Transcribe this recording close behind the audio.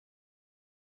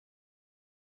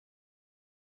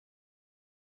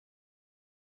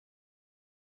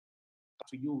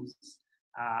to use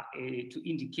to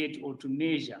indicate or to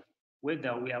measure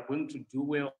whether we are going to do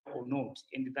well or not,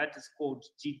 and that is called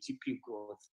GDP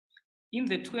growth. In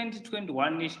the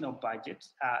 2021 national budget,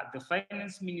 the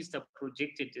finance minister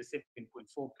projected a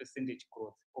 7.4 percentage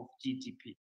growth of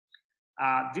GDP.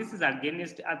 This is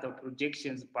against other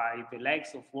projections by the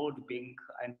likes of World Bank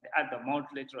and other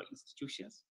multilateral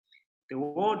institutions. The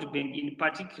World Bank in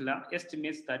particular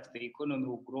estimates that the economy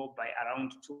will grow by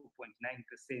around 2.9%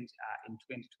 in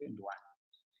 2021.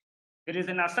 There is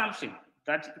an assumption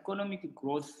that economic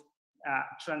growth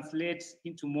translates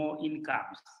into more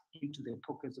incomes into the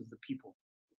pockets of the people.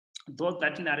 Though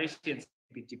that narration can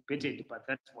be debated, but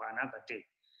that's for another day.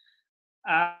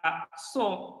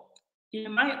 So,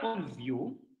 in my own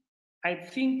view, I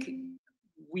think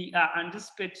we are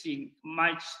anticipating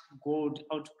much gold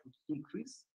output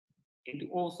increase, and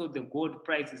also the gold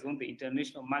prices on the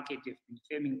international market have been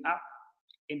firming up,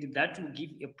 and that will give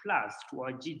a plus to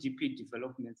our GDP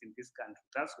developments in this country.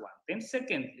 That's one. Then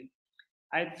secondly,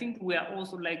 I think we are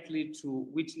also likely to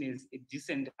witness a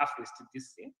decent harvest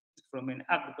this year from an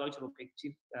agricultural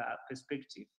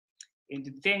perspective, and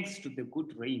thanks to the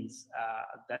good rains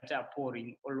that are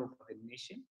pouring all over the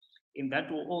nation, and that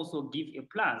will also give a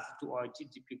plus to our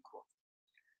GDP growth.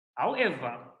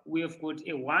 However, we have got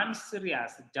one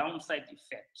serious downside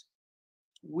effect,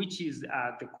 which is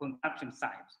the consumption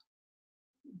side.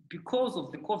 Because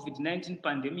of the COVID-19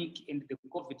 pandemic and the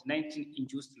COVID-19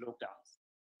 induced lockdowns,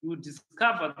 you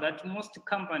discover that most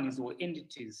companies or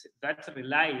entities that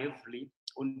rely heavily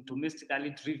on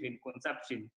domestically driven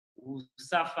consumption will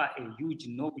suffer a huge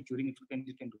knock during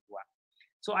 2021.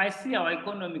 So I see our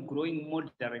economy growing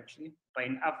moderately by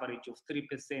an average of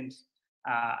 3%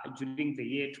 during the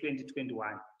year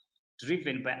 2021,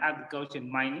 driven by agriculture and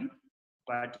mining,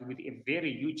 but with a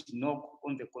very huge knock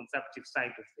on the consumptive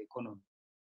side of the economy.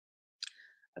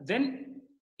 Then,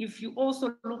 if you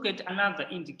also look at another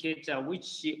indicator,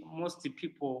 which most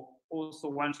people also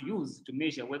want to use to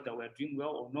measure whether we're doing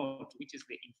well or not, which is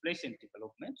the inflation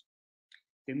development,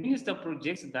 the minister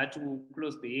projects that we'll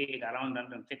close the year at around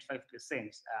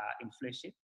 135%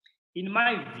 inflation. In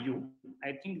my view,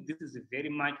 I think this is very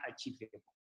much achievable,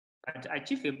 but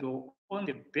achievable on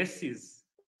the basis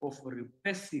of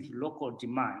repressive local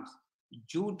demand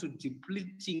due to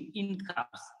depleting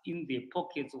incomes in the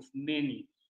pockets of many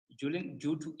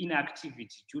due to inactivity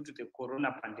due to the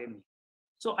corona pandemic.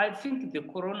 So I think the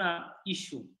corona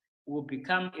issue will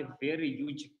become a very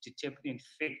huge determinant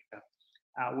factor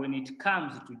when it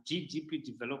comes to GDP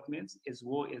developments as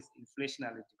well as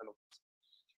inflationary developments.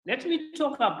 Let me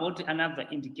talk about another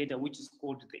indicator, which is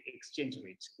called the exchange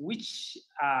rate, which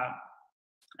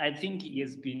I think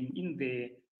has been in the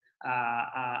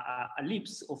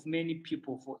lips of many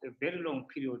people for a very long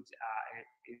period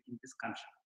in this country.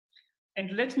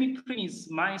 And let me premise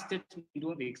my statement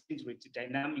on the exchange rate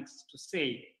dynamics to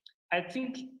say, I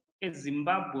think as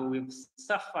Zimbabwe, we've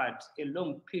suffered a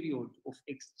long period of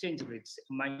exchange rates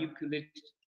manipulation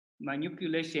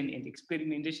and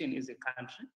experimentation as a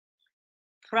country.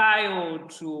 Prior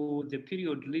to the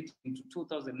period leading to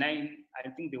 2009, I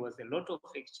think there was a lot of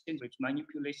exchange rate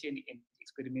manipulation and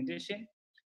experimentation.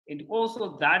 And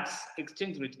also that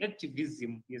exchange rate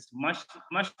activism is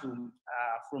mushroomed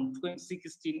from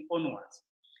 2016 onwards.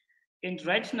 And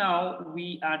right now,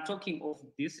 we are talking of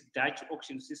this Dutch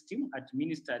auction system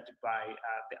administered by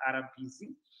the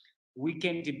RBC. We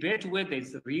can debate whether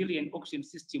it's really an auction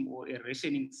system or a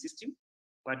rationing system,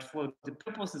 but for the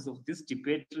purposes of this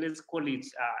debate, let's call it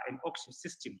an auction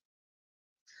system.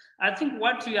 I think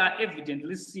what we are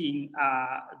evidently seeing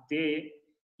there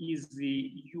is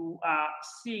you are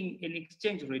seeing an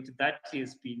exchange rate that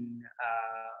has been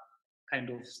kind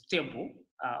of stable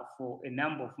for a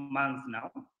number of months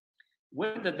now.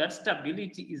 Whether that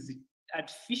stability is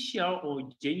artificial or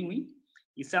genuine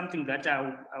is something that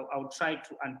I'll try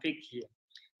to unpack here.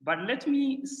 But let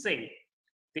me say,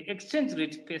 the exchange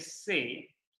rate per se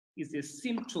is a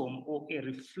symptom or a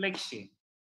reflection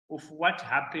of what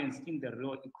happens in the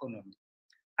real economy.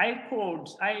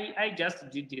 I just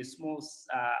did a small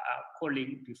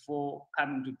calling before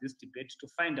coming to this debate to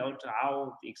find out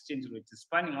how the exchange rate is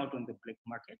panning out on the black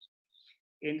market.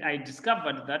 And I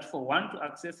discovered that for one to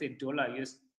access $1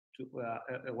 US, you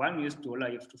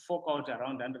have to fork out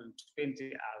around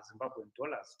 120 Zimbabwean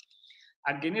dollars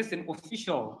against an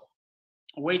official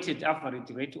weighted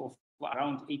average rate of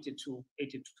around $82.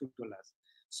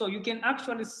 So you can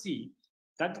actually see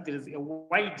that there is a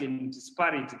widening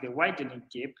disparity, the widening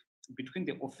gap between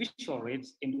the official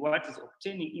rates and what is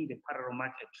obtaining in the parallel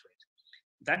market rate.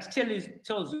 That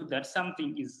tells you that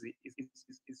something is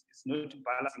not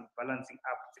balancing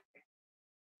up.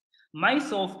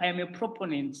 Myself, I'm a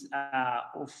proponent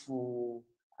of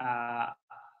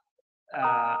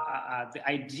the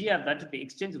idea that the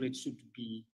exchange rate should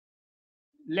be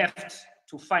left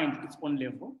to find its own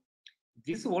level.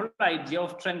 This whole idea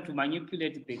of trying to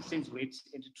manipulate the exchange rate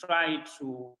and try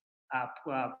to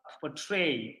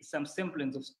portray some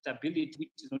semblance of stability, which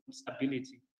is not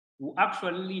stability, will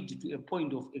actually lead to a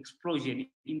point of explosion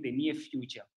in the near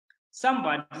future.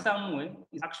 Somebody somewhere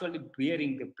is actually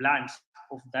bearing the brunt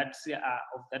of that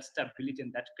stability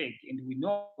and that peg, and we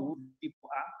know who people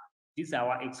are. These are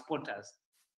our exporters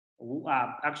who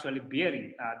are actually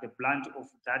bearing the brunt of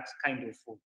that kind of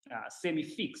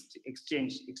semi-fixed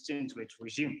exchange rate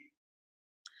regime.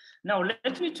 Now,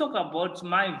 let me talk about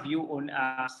my view on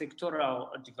sectoral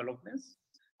developments.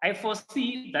 I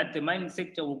foresee that the mining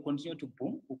sector will continue to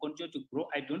boom, will continue to grow.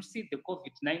 I don't see the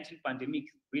COVID-19 pandemic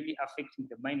really affecting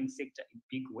the mining sector in a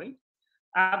big way.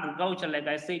 Agriculture, like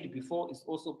I said before, is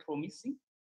also promising,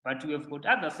 but we have got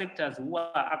other sectors who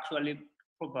are actually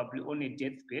probably on a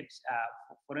deathbed.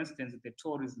 For instance, the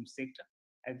tourism sector,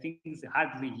 I think it's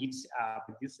hardly hit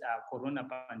with this corona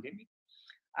pandemic.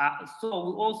 So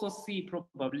we also see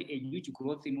probably a huge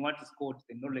growth in what is called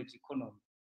the knowledge economy,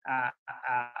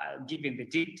 given the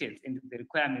details and the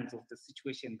requirements of the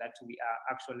situation that we are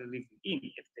actually living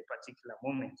in at the particular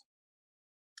moment.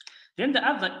 Then the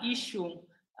other issue,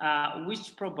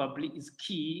 which probably is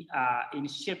key in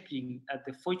shaping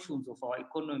the fortunes of our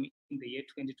economy in the year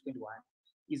 2021,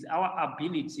 is our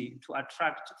ability to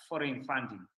attract foreign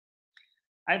funding.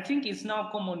 I think it's now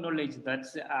common knowledge that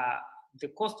the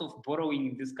cost of borrowing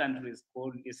in this country is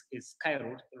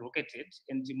skyrocketed,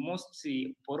 and most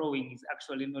borrowing is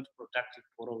actually not productive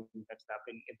borrowing that's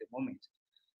happening at the moment.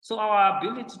 So our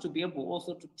ability to be able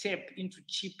also to tap into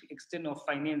cheap external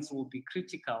finance will be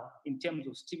critical in terms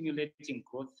of stimulating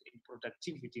growth and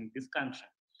productivity in this country.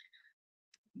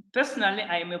 Personally,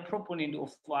 I am a proponent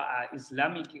of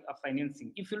Islamic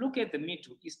financing. If you look at the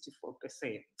Middle East for per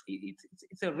se,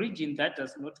 it's a region that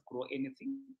does not grow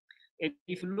anything. And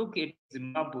if you look at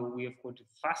Zimbabwe, we have got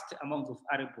vast amounts of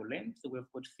arable land, so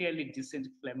we've got fairly decent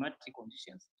climatic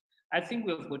conditions. I think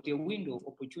we have got a window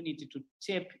of opportunity to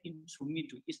tap into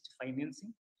Middle East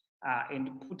financing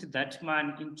and put that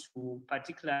money into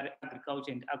particular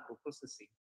agriculture and agro processing,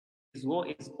 as well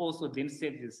as also then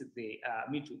service the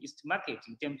Middle East market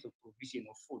in terms of provision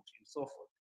of food and so forth.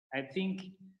 I think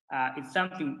it's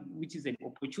something which is an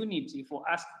opportunity for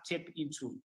us to tap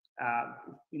into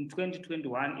in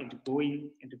 2021 and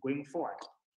going forward.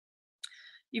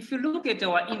 If you look at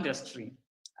our industry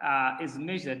as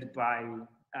measured by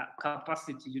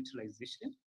capacity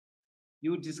utilization,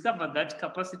 you discover that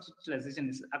capacity utilization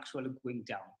is actually going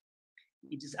down.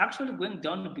 It is actually going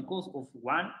down because of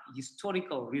one,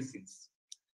 historical reasons: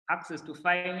 access to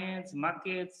finance,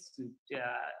 markets,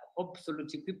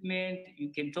 obsolete equipment.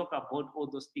 You can talk about all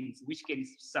those things, which can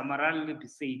summarily be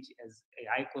said as a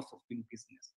high cost of doing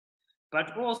business.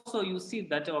 But also you see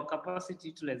that our capacity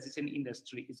utilization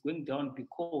industry is going down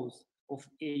because of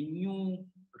a new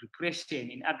repression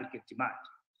in aggregate demand.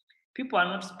 People are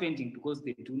not spending because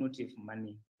they do not have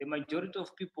money. The majority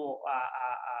of people are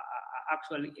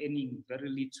actually earning very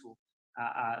little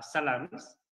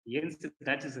salaries. Hence,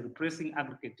 that is repressing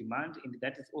aggregate demand, and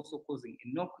that is also causing a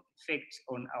knock effect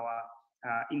on our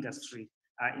industry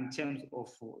in terms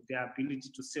of their ability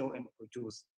to sell and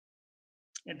produce.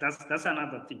 And that's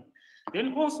another thing.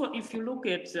 Then also, if you look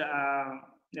at the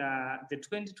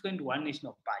 2021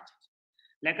 national budget,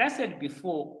 like I said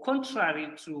before,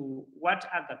 contrary to what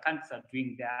other countries are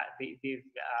doing,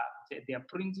 they are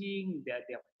printing,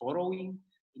 they are borrowing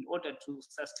in order to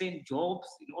sustain jobs,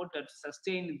 in order to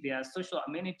sustain their social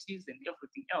amenities and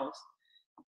everything else.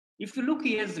 If you look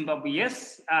here, Zimbabwe,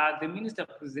 yes, the minister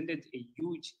presented a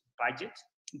huge budget,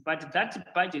 but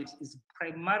that budget is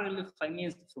primarily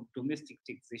financed from domestic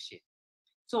taxation.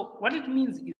 So what it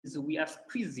means is we are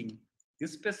squeezing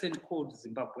this person called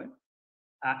Zimbabwe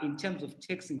in terms of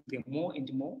taxing them more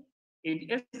and more. And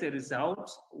as a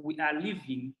result, we are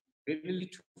leaving very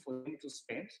little for them to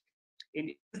spend.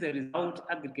 And as a result,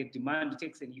 aggregate demand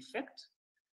takes an effect.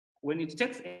 When it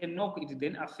takes a knock, it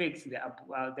then affects the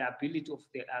ability of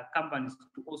the companies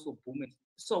to also boom it.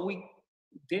 So we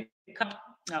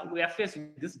are faced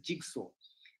with this jigsaw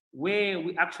where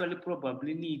we actually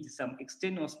probably need some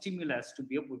external stimulus to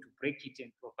be able to break it and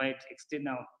provide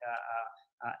external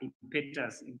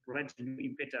impetus, provide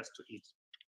impetus to it.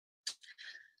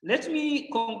 Let me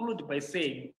conclude by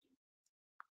saying,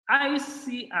 I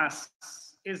see us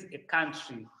as a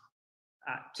country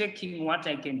taking what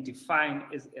I can define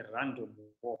as a random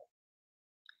walk.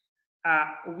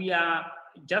 We are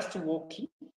just walking.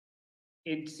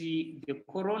 And see, the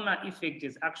corona effect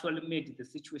has actually made the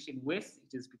situation worse.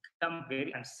 It has become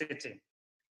very uncertain.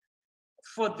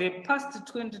 For the past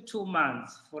 22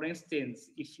 months, for instance,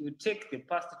 if you take the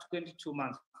past 22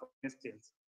 months, for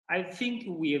instance, I think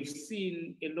we have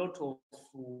seen a lot of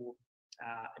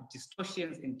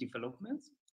distortions and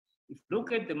developments. If you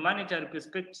look at the monetary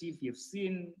perspective, you've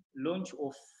seen launch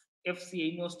of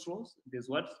FCA nostrils. There's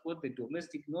what's called the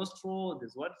domestic nostril.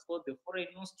 There's what's called the foreign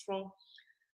nostril.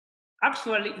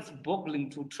 Actually, it's boggling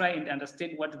to try and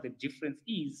understand what the difference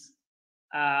is.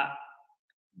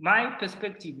 My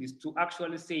perspective is to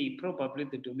actually say probably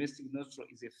the domestic nostril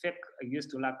is a fake US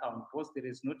dollar account because there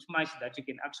is not much that you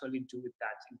can actually do with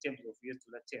that in terms of US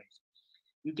dollar terms.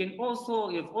 You've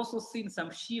also seen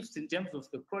some shifts in terms of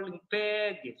the crawling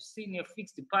peg. You've seen a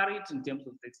fixed parity in terms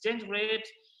of the exchange rate.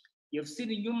 You've seen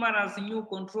numerous new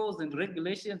controls and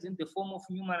regulations in the form of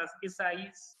numerous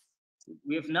SIs.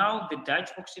 We have now the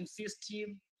Dutch auction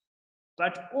system.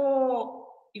 But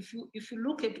if you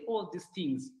look at all these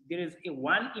things, there is a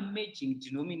one emerging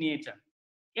denominator.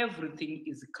 Everything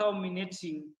is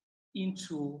culminating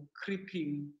into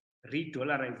creeping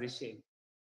re-dollarization.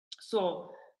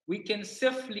 So I can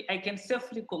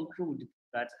safely conclude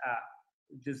that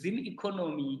the Zim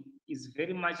economy is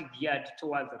very much geared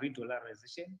towards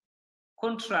re-dollarization,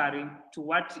 contrary to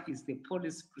what is the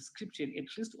policy prescription, at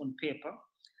least on paper,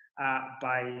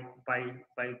 by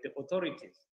the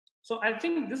authorities. So I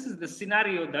think this is the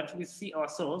scenario that we see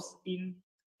ourselves in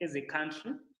as a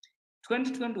country.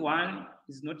 2021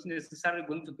 is not necessarily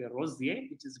going to be rosy.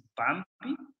 It is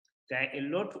bumpy. There are a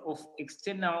lot of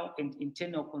external and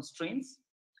internal constraints.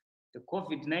 The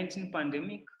COVID-19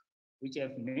 pandemic, which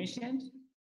I've mentioned.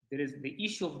 There is the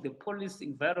issue of the policy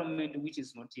environment, which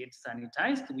is not yet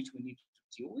sanitized, which we need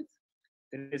to deal with.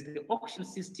 There is the auction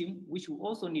system, which we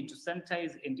also need to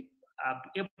sanitize and be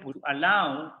able to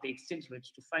allow the exchange rate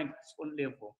to find its own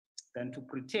level than to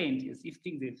pretend as if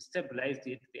things have stabilized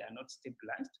yet they are not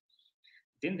stabilized.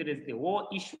 Then there is the whole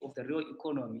issue of the real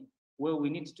economy, where we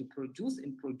need to produce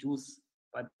and produce,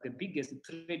 but the biggest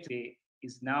threat there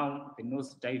is now the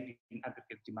nose-diving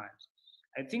aggregate demand.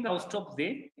 I think I'll stop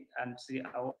there and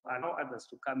I'll allow others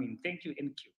to come in. Thank you,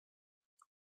 NQ.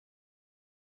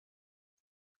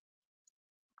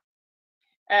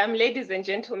 Ladies and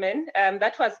gentlemen,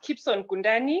 that was Kipson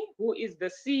Gundani, who is the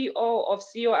CEO of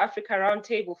CEO Africa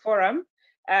Roundtable Forum.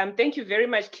 Thank you very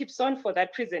much, Kipson, for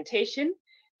that presentation.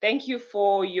 Thank you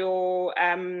for your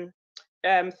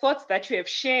thoughts that you have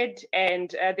shared,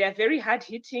 and they are very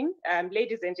hard-hitting,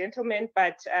 ladies and gentlemen,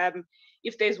 but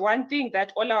if there's one thing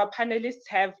that all our panelists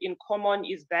have in common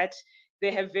is that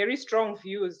they have very strong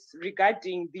views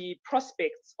regarding the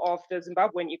prospects of the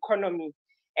Zimbabwean economy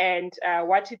and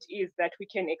what it is that we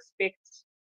can expect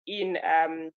in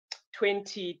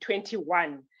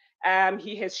 2021.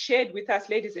 He has shared with us,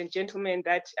 ladies and gentlemen,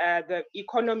 that the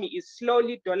economy is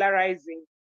slowly dollarizing,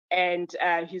 and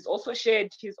he's also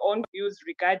shared his own views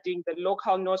regarding the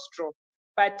local nostro.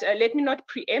 But let me not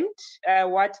preempt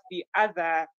what the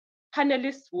other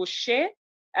panelists will share.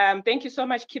 Thank you so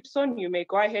much, Kipson. You may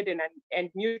go ahead and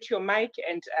mute your mic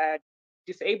and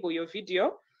disable your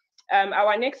video.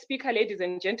 Our next speaker, ladies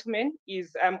and gentlemen,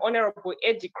 is Honorable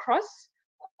Eddie Cross,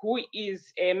 who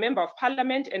is a member of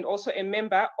parliament and also a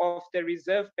member of the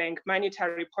Reserve Bank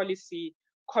Monetary Policy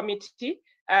Committee.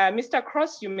 Mr.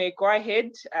 Cross, you may go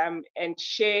ahead and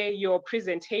share your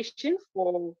presentation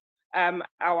for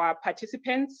our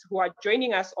participants who are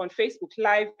joining us on Facebook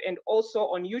Live and also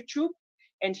on YouTube,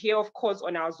 and here, of course,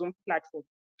 on our Zoom platform.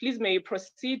 Please may you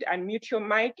proceed and mute your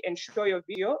mic and show your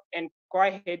video and go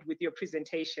ahead with your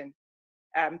presentation.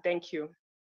 Thank you.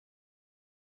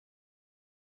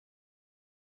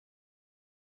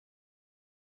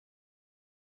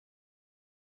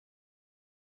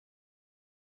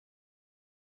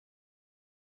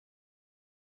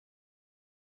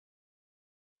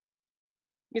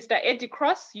 Mr. Eddie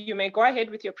Cross, you may go ahead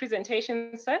with your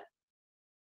presentation, sir.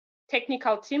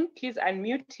 Technical team, please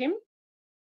unmute him.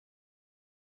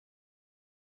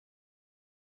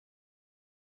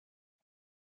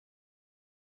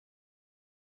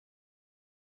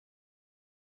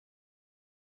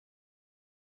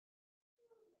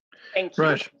 Thank you.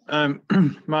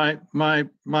 Right,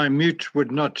 my mute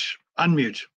would not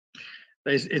unmute.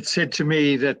 It said to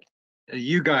me that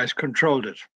you guys controlled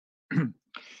it.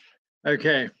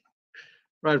 Okay,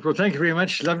 right. Well, thank you very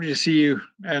much. Lovely to see you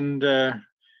and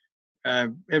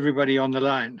everybody on the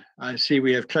line. I see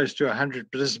we have close to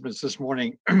 100 participants this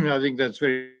morning. I think that's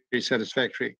very, very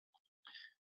satisfactory.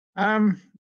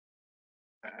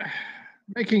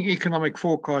 Making economic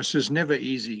forecasts is never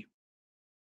easy.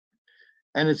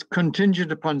 And it's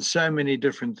contingent upon so many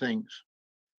different things.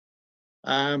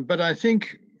 But I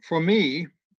think for me,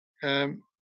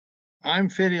 I'm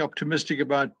fairly optimistic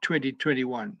about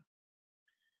 2021.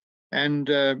 And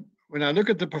when I look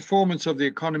at the performance of the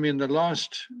economy in the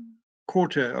last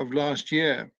quarter of last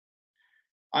year,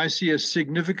 I see a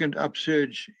significant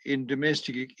upsurge in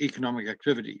domestic economic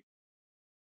activity.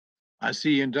 I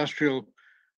see industrial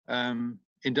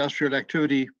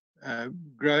activity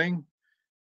growing.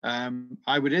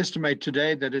 I would estimate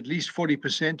today that at least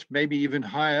 40%, maybe even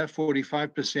higher,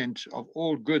 45% of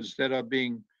all goods that are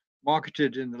being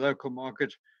marketed in the local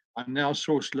market are now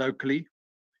sourced locally.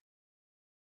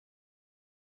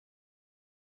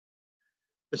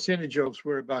 Percentages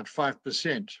were about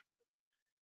 5%.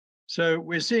 So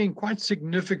we're seeing quite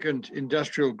significant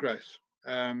industrial growth.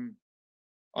 On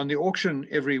the auction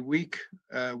every week,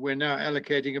 we're now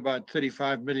allocating about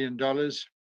 $35 million.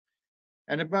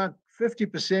 And about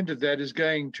 50% of that is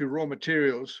going to raw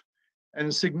materials, and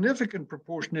a significant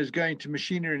proportion is going to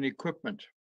machinery and equipment,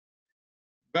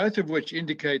 both of which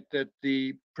indicate that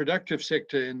the productive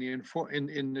sector in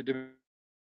the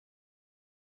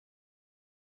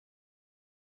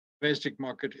domestic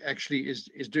market actually is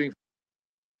doing.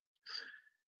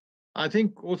 I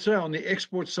think also on the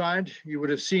export side, you would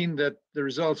have seen that the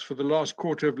results for the last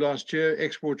quarter of last year,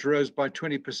 exports rose by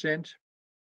 20%.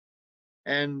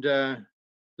 And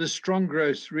this strong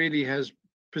growth really has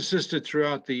persisted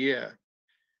throughout the year.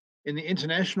 In the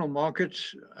international market,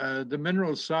 the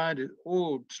mineral side is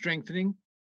all strengthening.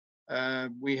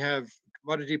 We have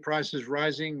commodity prices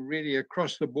rising really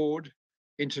across the board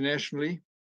internationally.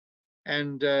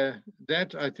 And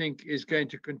that, I think, is going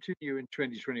to continue in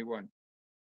 2021.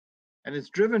 And it's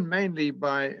driven mainly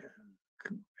by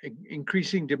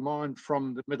increasing demand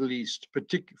from the Middle East,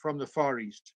 from the Far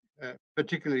East,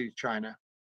 particularly China,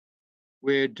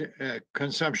 where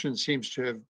consumption seems to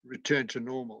have returned to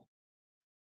normal.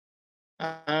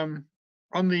 On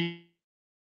the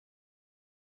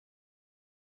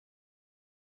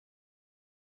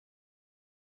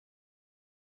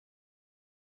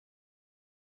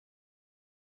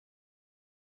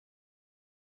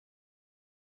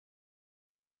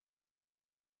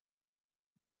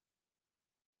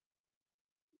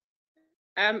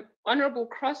Honorable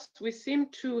Cross, we seem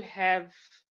to have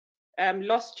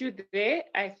lost you there.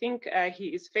 I think he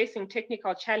is facing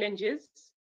technical challenges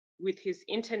with his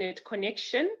internet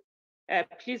connection.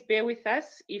 Please bear with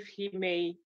us if he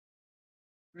may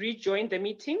rejoin the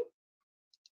meeting.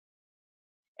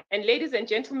 And ladies and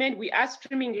gentlemen, we are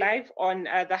streaming live on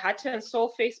the Heart and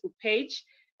Soul Facebook page.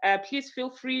 Please feel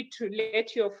free to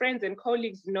let your friends and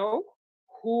colleagues know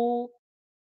who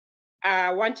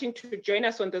are wanting to join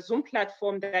us on the Zoom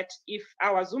platform that if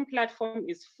our Zoom platform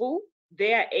is full,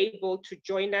 they are able to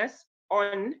join us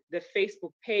on the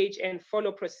Facebook page and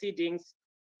follow proceedings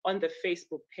on the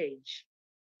Facebook page.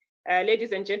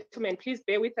 Ladies and gentlemen, please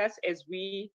bear with us as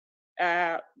we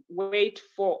wait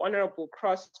for Honorable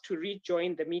Cross to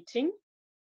rejoin the meeting.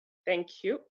 Thank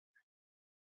you.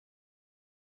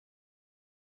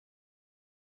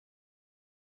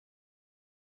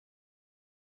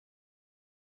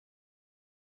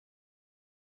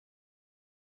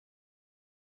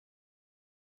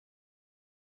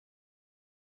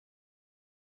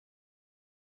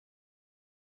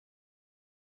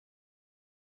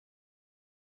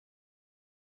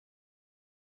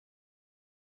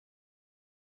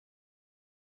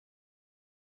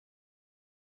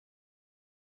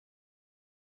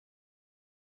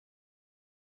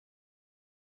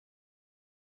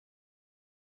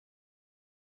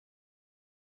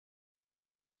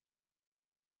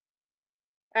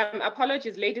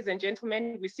 Apologies, ladies and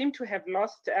gentlemen. We seem to have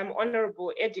lost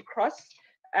Honorable Eddie Cross.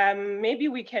 Maybe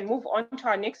we can move on to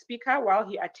our next speaker while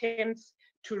he attempts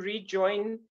to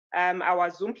rejoin our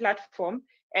Zoom platform.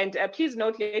 And please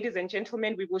note, ladies and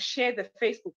gentlemen, we will share the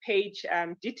Facebook page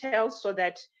details so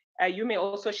that you may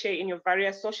also share in your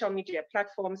various social media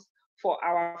platforms for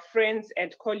our friends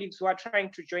and colleagues who are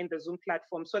trying to join the Zoom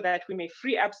platform so that we may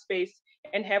free up space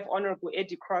and have Honorable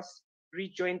Eddie Cross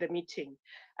rejoin the meeting.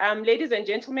 Ladies and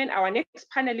gentlemen, our next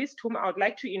panelist whom I would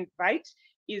like to invite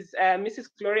is Mrs.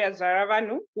 Gloria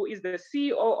Zaravanu, who is the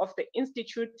CEO of the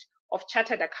Institute of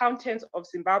Chartered Accountants of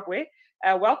Zimbabwe.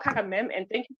 Welcome, ma'am, and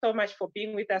thank you so much for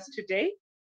being with us today.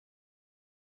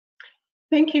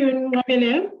 Thank you,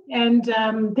 Ngabele, and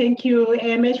thank you,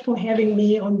 AMH, for having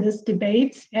me on this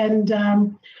debate. And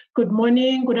good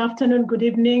morning, good afternoon, good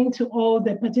evening to all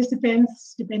the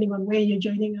participants, depending on where you're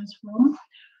joining us from.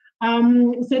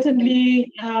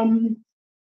 Certainly,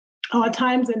 our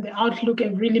times and the outlook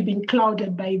have really been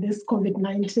clouded by this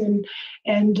COVID-19,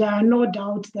 and no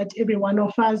doubt that every one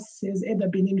of us has either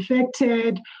been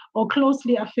infected or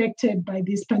closely affected by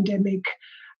this pandemic.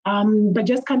 But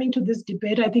just coming to this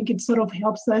debate, I think it sort of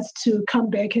helps us to come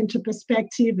back into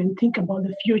perspective and think about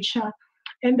the future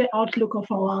and the outlook of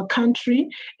our country,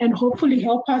 and hopefully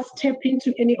help us tap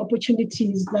into any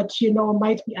opportunities that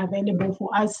might be available for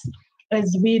us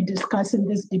as we discuss in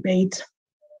this debate.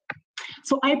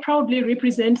 So I proudly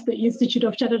represent the Institute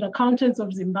of Chartered Accountants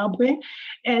of Zimbabwe,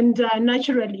 and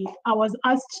naturally, I was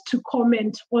asked to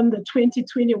comment on the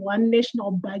 2021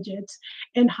 national budget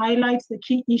and highlight the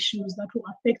key issues that will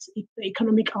affect the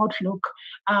economic outlook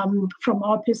from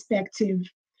our perspective.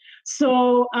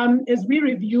 So as we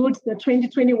reviewed the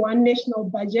 2021 national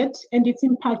budget and its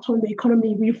impact on the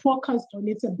economy, we focused on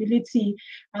its ability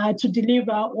to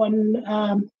deliver on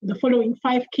the following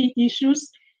 5 key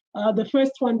issues. The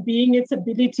first one being its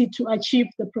ability to achieve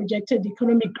the projected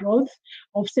economic growth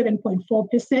of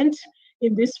 7.4%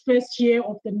 in this first year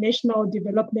of the National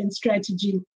Development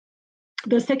Strategy.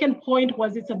 The second point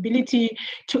was its ability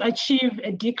to achieve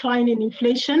a decline in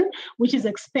inflation, which is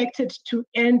expected to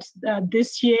end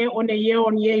this year on a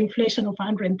year-on-year inflation of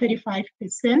 135%.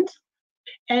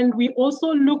 And we also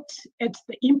looked at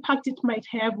the impact it might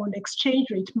have on exchange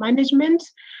rate management.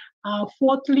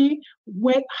 Fourthly,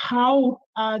 how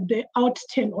the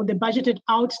outturn or the budgeted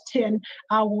outturn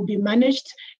will be managed.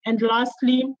 And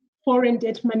lastly, foreign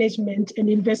debt management and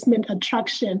investment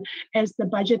attraction, as the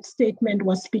budget statement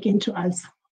was speaking to us.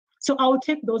 So I'll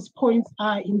take those points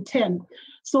in turn.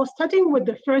 So starting with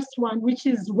the first one, which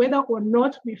is whether or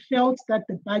not we felt that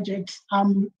the budget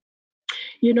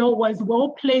was well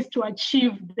placed to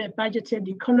achieve the budgeted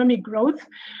economic growth.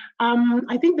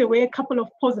 I think there were a couple of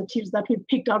positives that we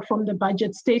picked out from the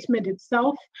budget statement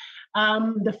itself.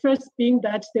 The first being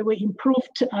that there were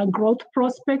improved growth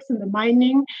prospects in the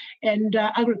mining and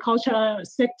agriculture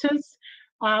sectors,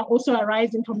 also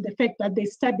arising from the fact that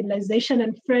there's stabilization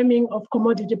and firming of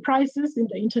commodity prices in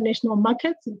the international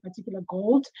markets, in particular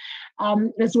gold,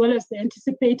 as well as the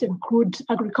anticipated good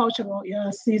agricultural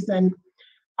season.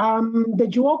 The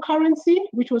dual currency,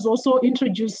 which was also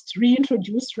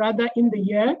reintroduced rather in the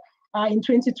year in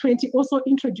 2020, also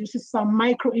introduces some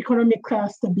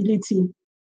microeconomic stability.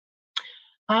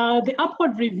 The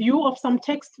upward review of some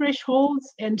tax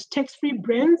thresholds and tax-free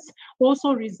brands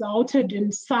also resulted in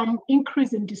some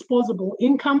increase in disposable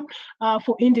income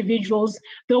for individuals,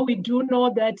 though we do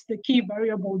know that the key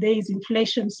variable there is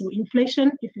inflation. So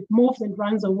inflation, if it moves and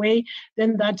runs away,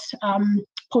 then that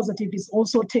positive is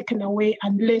also taken away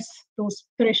unless those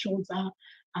thresholds are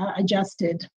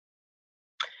adjusted.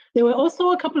 There were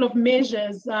also a couple of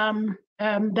measures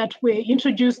that were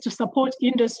introduced to support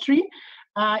industry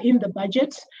in the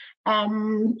budget.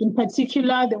 In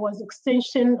particular, there was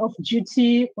extension of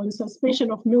duty on suspension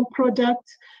of milk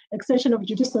products, extension of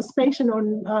duty suspension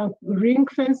on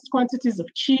ring-fenced quantities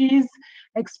of cheese,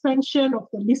 expansion of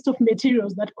the list of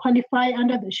materials that qualify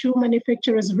under the shoe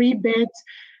manufacturer's rebate,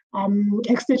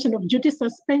 extension of duty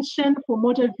suspension for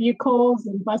motor vehicles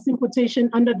and bus importation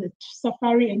under the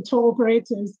safari and tour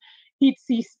operators,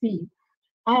 ETC.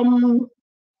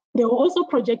 There were also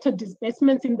projected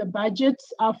disbursements in the budget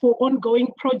for ongoing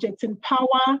projects in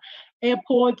power,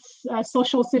 airports,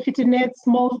 social safety nets,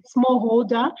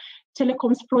 smallholder,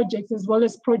 telecoms projects, as well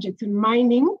as projects in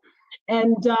mining.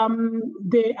 And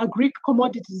the agri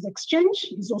commodities exchange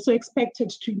is also expected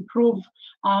to improve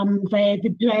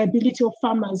the viability of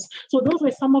farmers. So those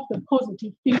were some of the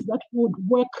positive things that would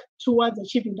work towards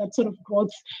achieving that sort of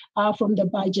growth from the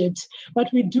budget. But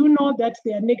we do know that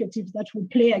there are negatives that will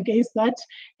play against that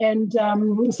and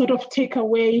sort of take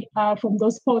away from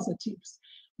those positives.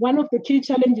 One of the key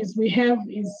challenges we have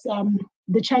is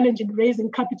the challenge in raising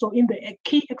capital in the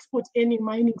key export earning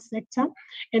mining sector,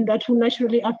 and that will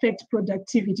naturally affect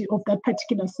productivity of that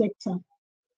particular sector.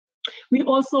 We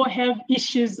also have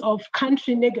issues of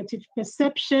country negative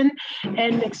perception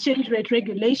and exchange rate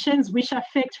regulations, which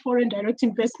affect foreign direct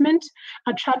investment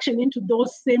attraction into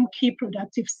those same key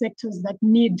productive sectors that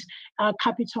need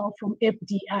capital from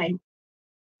FDI.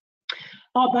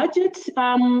 Our budget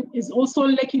is also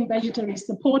lacking budgetary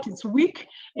support. It's weak,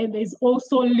 and there's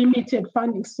also limited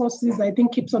funding sources. I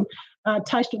think Gibson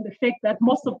touched on the fact that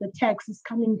most of the tax is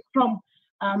coming from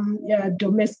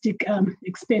domestic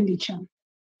expenditure.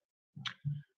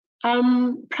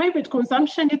 Private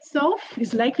consumption itself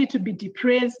is likely to be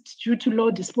depressed due to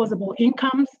low disposable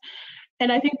incomes.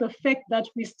 And I think the fact that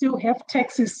we still have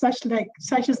taxes such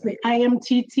as the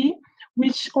IMTT,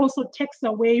 which also takes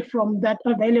away from that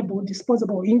available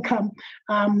disposable income,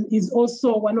 is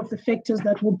also one of the factors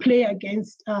that will play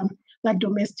against that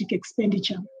domestic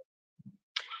expenditure.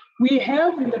 We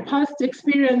have in the past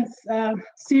experienced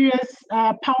serious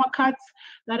power cuts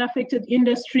that affected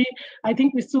industry. I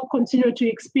think we still continue to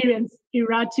experience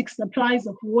erratic supplies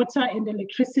of water and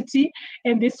electricity,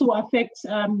 and this will affect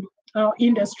our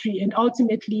industry and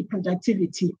ultimately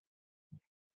productivity.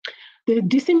 The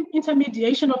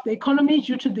disintermediation of the economy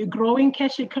due to the growing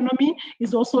cash economy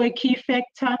is also a key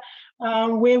factor,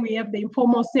 where we have the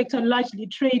informal sector largely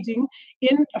trading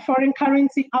in a foreign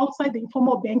currency outside the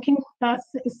informal banking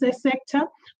sector.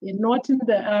 They're not in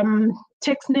the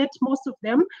tax net, most of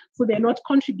them, so they're not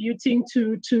contributing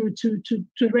to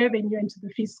revenue and to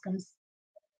the fiscus.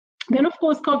 Then, of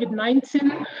course,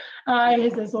 COVID-19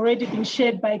 has already been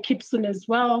shared by Kipsun as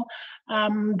well.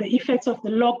 The effects of the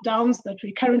lockdowns that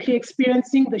we're currently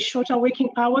experiencing, the shorter working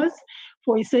hours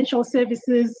for essential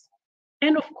services,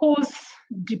 and of course,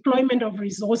 deployment of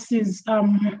resources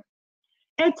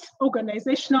at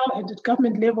organizational and at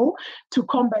government level to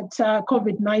combat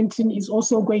COVID-19 is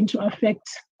also going to affect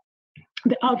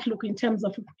the outlook in terms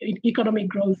of economic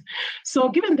growth. So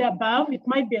given the above, it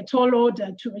might be a tall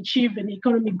order to achieve an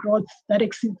economic growth that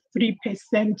exceeds 3%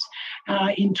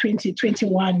 in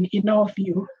 2021, in our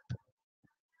view.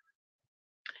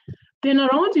 Then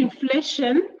around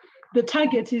inflation, the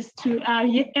target is to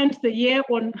end the year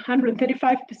on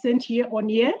 135% year on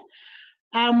year.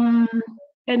 And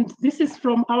this is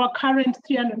from our current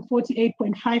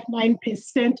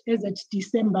 348.59% as at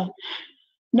December.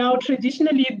 Now,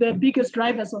 traditionally, the biggest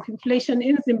drivers of inflation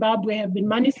in Zimbabwe have been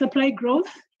money supply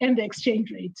growth and the exchange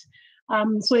rate.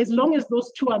 So as long as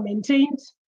those two are maintained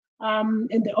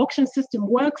and the auction system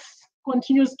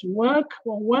continues to work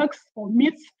or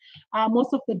meets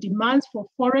most of the demands for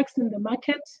Forex in the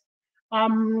market,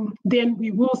 then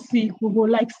we will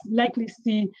likely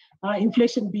see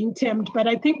inflation being tamed. But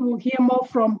I think we'll hear more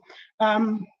from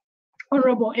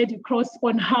Honorable Eddie Cross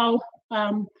on how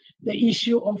the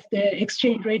issue of the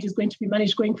exchange rate is going to be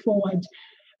managed going forward.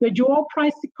 The dual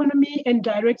price economy and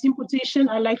direct importation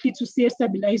are likely to see a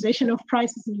stabilization of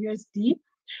prices in USD.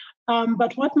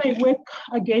 But what might work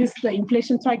against the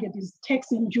inflation target is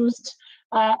tax-induced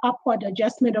upward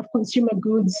adjustment of consumer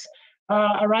goods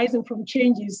arising from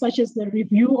changes such as the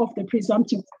review of the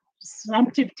presumptive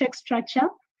tax structure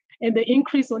and the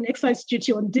increase on excise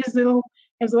duty on diesel,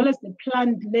 as well as the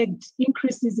planned lagged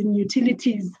increases in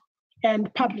utilities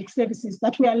and public services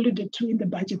that were alluded to in the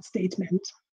budget statement.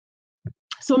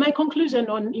 So my conclusion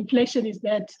on inflation is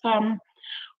that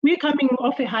we're coming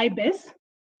off a high base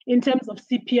in terms of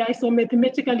CPI, so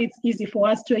mathematically it's easy for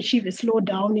us to achieve a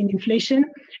slowdown in inflation.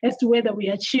 As to whether we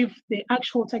achieve the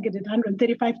actual targeted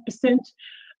 135%,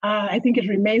 I think it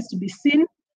remains to be seen.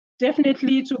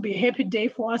 Definitely it will be a happy day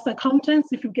for us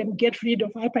accountants if we can get rid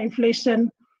of hyperinflation,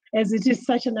 as it is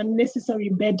such an unnecessary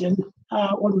burden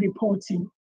on reporting.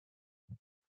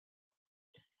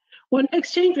 On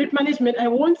exchange rate management, I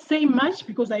won't say much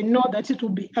because I know that it will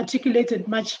be articulated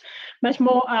much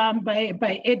more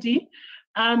by Eddie.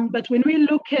 But when we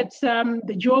look at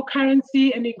the dual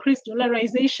currency and increased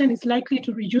dollarization, it's likely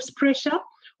to reduce pressure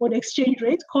on exchange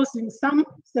rate, causing some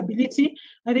stability.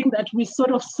 I think that we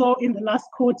sort of saw in the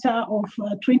last quarter of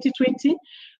 2020.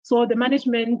 So the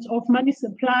management of money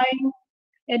supply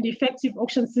and effective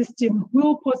auction system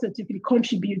will positively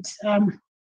contribute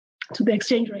to the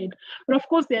exchange rate. But of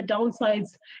course, there are downsides,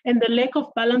 and the lack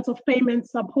of balance of payment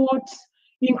support,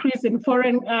 increase in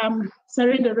foreign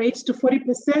surrender rates to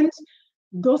 40%,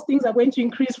 those things are going to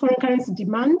increase foreign currency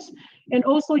demand, and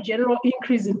also general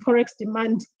increase in Forex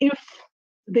demand if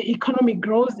the economy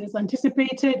grows as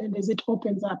anticipated and as it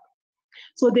opens up.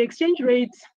 So the exchange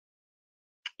rate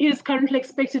is currently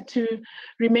expected to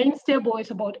remain stable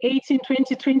at about 8 in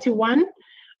 2021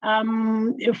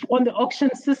 if on the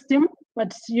auction system.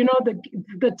 But you know,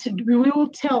 we will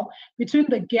tell between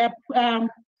the gap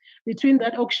between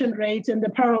that auction rate and the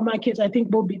parallel market, I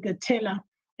think will be the teller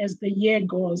as the year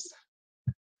goes.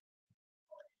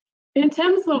 In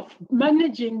terms of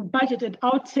managing budgeted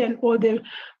outturn or the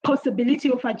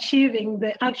possibility of achieving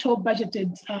the actual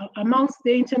budgeted amounts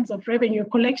there in terms of revenue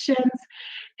collections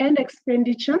and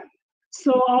expenditure.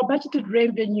 So our budgeted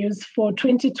revenues for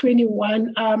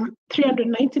 2021,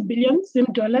 390 billion Zim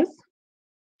dollars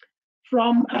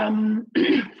from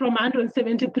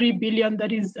 173 billion,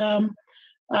 that is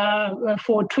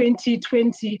for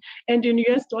 2020, and in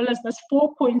US dollars, that's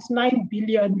 4.9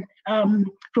 billion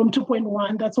from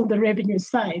 2.1, that's on the revenue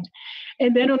side.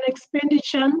 And then on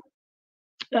expenditure,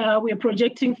 we're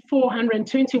projecting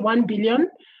 421 billion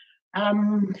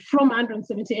from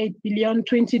 178 billion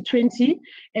 2020,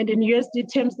 and in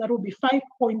USD terms, that will be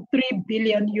 5.3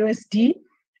 billion USD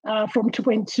from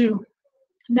 2.2.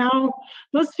 Now,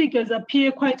 those figures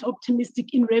appear quite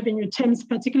optimistic in revenue terms,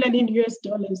 particularly in US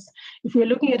dollars. If we're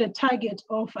looking at a target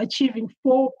of achieving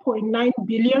 4.9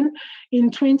 billion in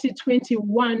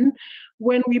 2021,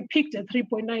 when we picked at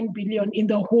 3.9 billion in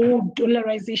the whole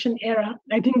dollarization era,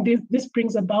 I think this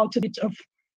brings about a bit of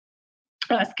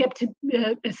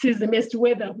skepticism as to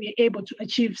whether we're able to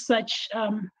achieve such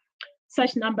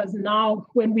numbers now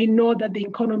when we know that the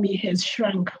economy has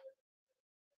shrunk.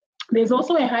 There's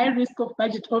also a high risk of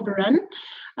budget overrun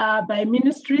by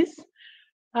ministries,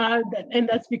 and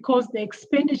that's because the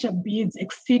expenditure bids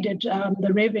exceeded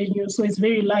the revenue, so it's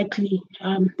very likely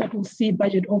that we'll see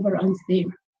budget overruns there.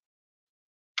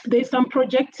 There's some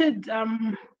projected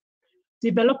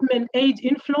development aid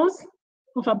inflows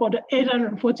of about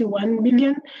 841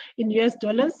 million in US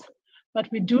dollars,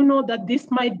 but we do know that this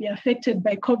might be affected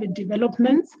by COVID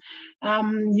developments,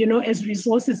 as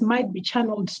resources might be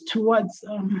channeled towards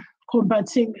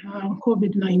combating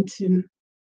COVID-19.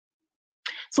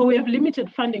 So we have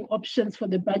limited funding options for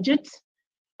the budget.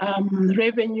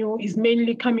 Revenue is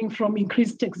mainly coming from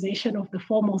increased taxation of the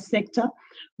formal sector,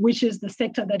 which is the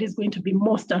sector that is going to be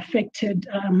most affected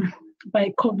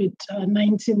by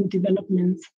COVID-19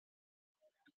 developments.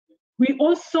 We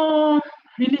also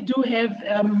really do have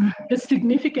a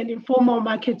significant informal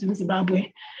market in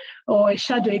Zimbabwe, or a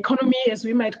shadow economy, as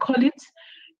we might call it.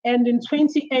 And in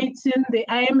 2018, the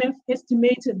IMF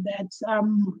estimated that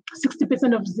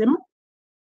 60% of Zim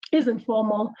is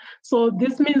informal. So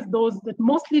this means those that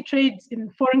mostly trade in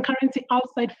foreign currency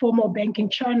outside formal banking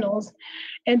channels.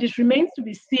 And it remains to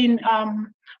be seen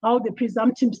how the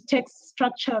presumptive tax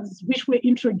structures which were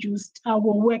introduced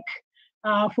will work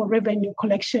for revenue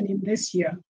collection in this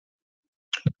year.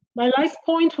 My last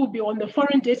point will be on the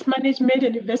foreign debt management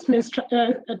and investment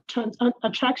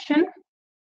attraction.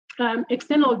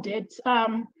 External debt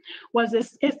was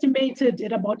estimated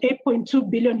at about 8.2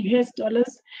 billion US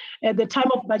dollars at the time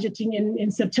of budgeting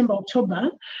in September, October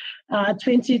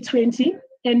 2020.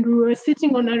 And we were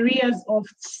sitting on arrears of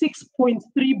 6.3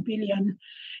 billion.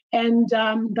 And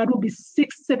that will be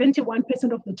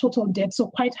 71% of the total debt, so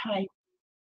quite high.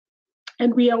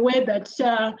 And we are aware that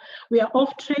we are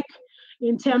off track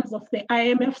in terms of the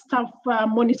IMF staff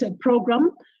monitored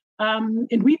program.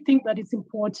 And we think that it's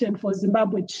important for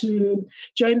Zimbabwe to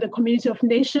join the community of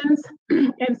nations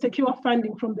and secure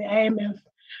funding from the IMF.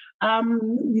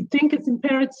 We think it's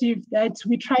imperative that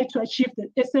we try to achieve the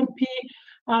SMP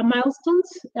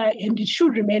milestones, and it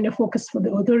should remain a focus for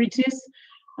the authorities.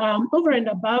 Over and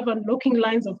above unlocking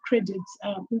lines of credit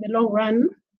in the long run,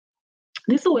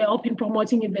 this will help in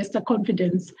promoting investor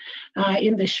confidence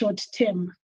in the short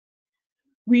term.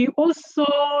 We also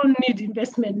need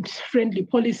investment-friendly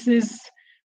policies.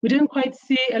 We didn't quite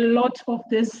see a lot of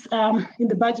this in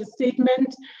the budget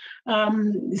statement.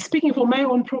 Speaking for my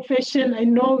own profession, I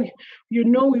know we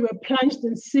were plunged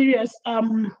in serious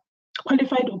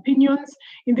qualified opinions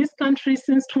in this country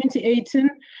since 2018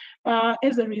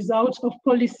 as a result of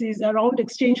policies around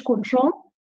exchange control.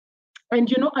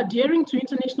 And adhering to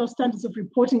international standards of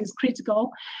reporting is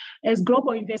critical, as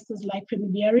global investors like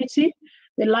familiarity,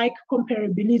 they like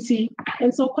comparability,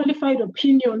 and so qualified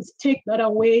opinions take that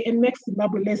away and make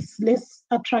Zimbabwe less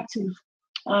attractive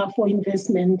for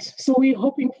investment. So we're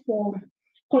hoping for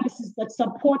policies that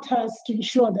support us to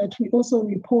ensure that we also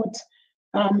report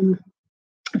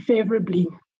favorably.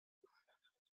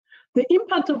 The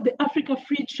impact of the Africa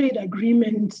Free Trade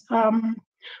Agreement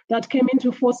that came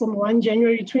into force on 1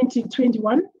 January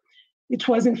 2021. It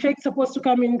was in fact supposed to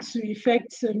come into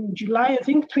effect in July, I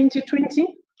think, 2020,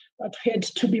 but had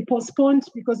to be postponed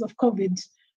because of COVID.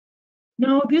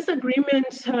 Now, this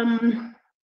agreement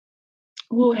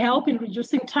will help in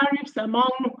reducing tariffs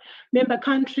among member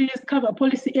countries, cover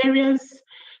policy areas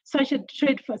such as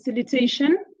trade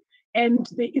facilitation, and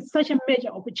it's such a major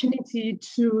opportunity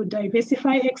to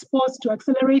diversify exports, to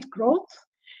accelerate growth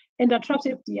and attract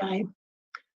FDI.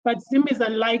 But Zim is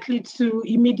unlikely to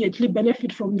immediately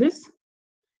benefit from this.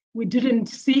 We didn't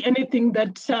see anything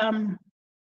that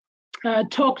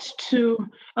talked to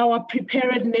our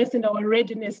preparedness and our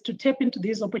readiness to tap into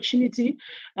this opportunity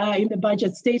in the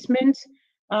budget statement.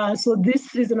 So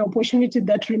this is an opportunity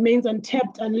that remains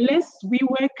untapped unless we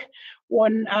work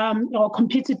on our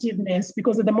competitiveness,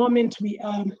 because at the moment we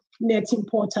are net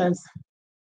importers.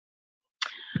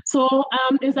 So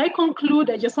as I conclude,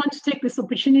 I just want to take this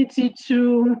opportunity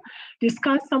to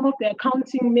discuss some of the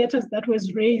accounting matters that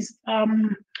was raised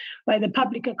by the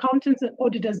Public Accountants and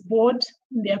Auditors Board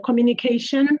in their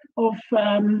communication of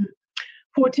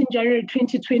 14 January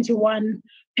 2021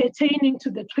 pertaining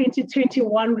to the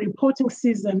 2021 reporting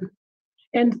season.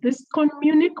 And this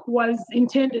communique was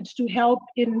intended to help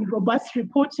in robust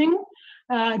reporting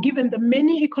given the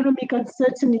many economic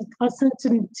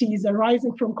uncertainties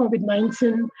arising from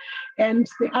COVID-19 and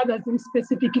the others in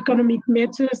specific economic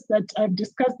matters that I've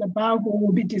discussed above or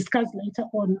will be discussed later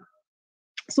on.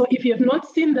 So if you have not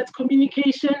seen that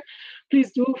communication,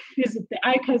 please do visit the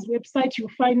ICA's website. You'll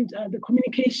find the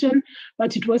communication,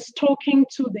 but it was talking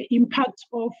to the impact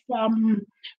of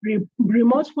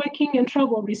remote working and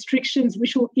travel restrictions,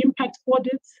 which will impact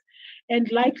audits and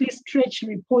likely stretch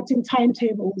reporting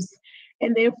timetables.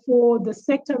 And therefore, the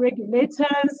sector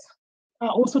regulators are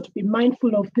also to be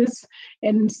mindful of this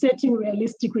and setting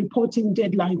realistic reporting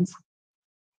deadlines.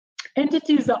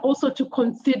 Entities are also to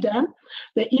consider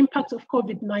the impact of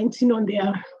COVID-19 on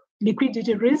their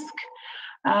liquidity risk,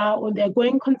 on their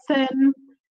going concern,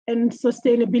 and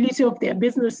sustainability of their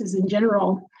businesses in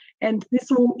general. And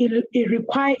this will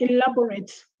require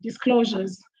elaborate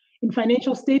disclosures in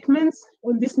financial statements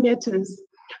on these matters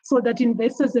so that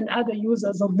investors and other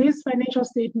users of these financial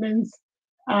statements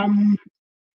are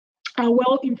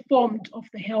well informed of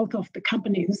the health of the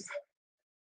companies.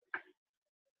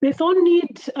 There's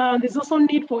also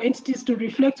need for entities to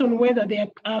reflect on whether their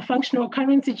functional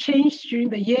currency changed during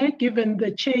the year, given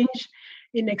the change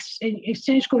in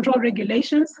exchange control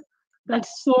regulations that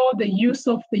saw the use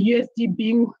of the USD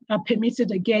being permitted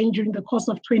again during the course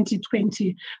of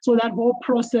 2020. So that whole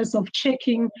process of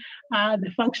checking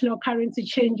the functional currency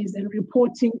changes and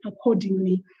reporting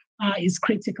accordingly is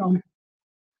critical.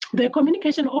 The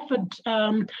communication offered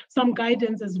some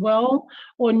guidance as well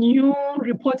on new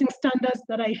reporting standards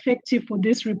that are effective for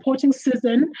this reporting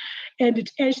season, and it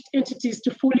urged entities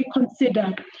to fully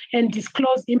consider and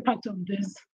disclose impact of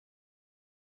this.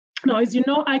 Now, as you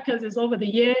know, ICAS has over the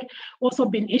year also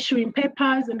been issuing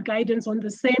papers and guidance on the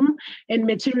same, and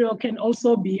material can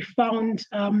also be found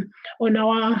on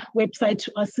our website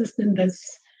to assist in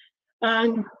this.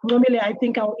 Normally, I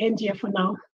think I'll end here for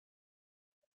now.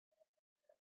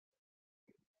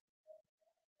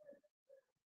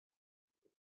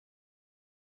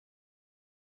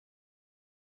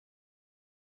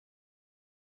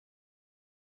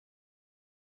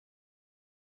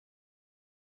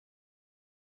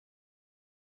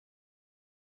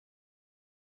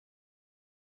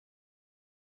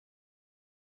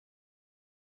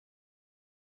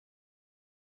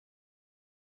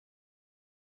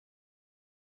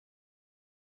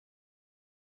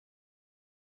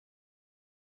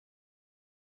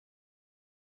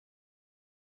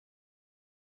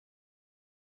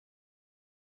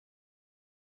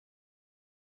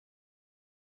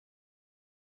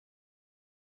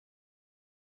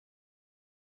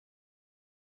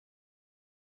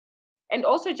 And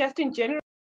also just in general,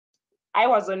 I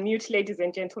was on mute, ladies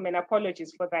and gentlemen,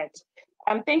 apologies for that.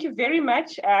 Thank you very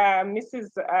much, Mrs.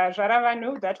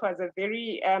 Jaravanu. That was a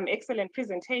very excellent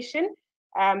presentation.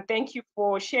 Thank you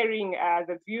for sharing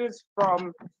the views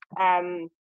from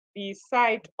the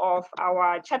side of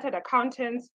our chartered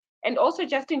accountants, and also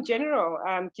just in general,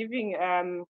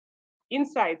 giving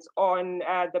insights on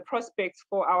the prospects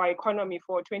for our economy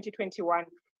for 2021.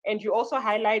 And you also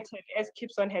highlighted, as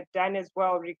Kipson had done as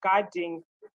well, regarding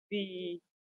the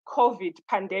COVID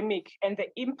pandemic and the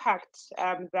impact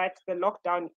that the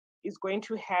lockdown is going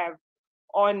to have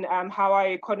on how our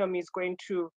economy is going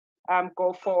to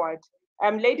go forward.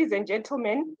 Ladies and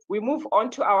gentlemen, we move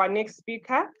on to our next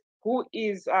speaker, who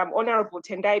is Honorable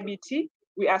Tendai Biti.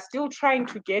 We are still trying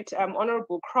to get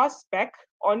Honorable Cross back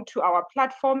onto our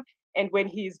platform, and when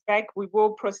he is back, we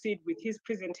will proceed with his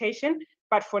presentation.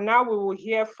 But for now, we will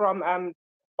hear from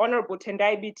Honorable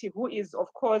Tendai Biti, who is,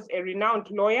 of course, a renowned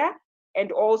lawyer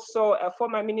and also a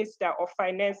former Minister of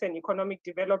Finance and Economic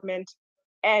Development.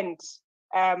 And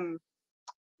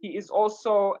he is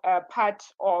also a part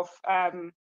of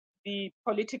the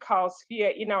political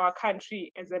sphere in our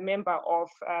country as a member of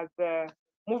the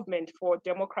Movement for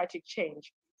Democratic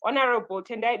Change. Honorable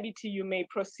Tendai Biti, you may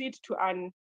proceed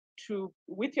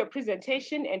with your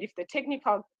presentation, and if the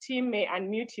technical team may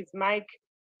unmute his mic,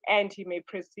 and he may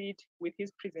proceed with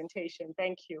his presentation.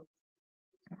 Thank you.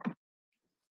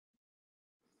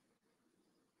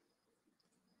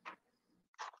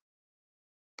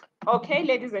 Okay,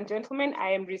 ladies and gentlemen, I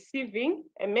am receiving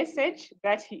a message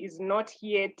that he is not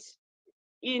yet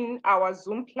in our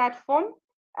Zoom platform.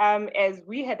 As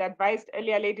we had advised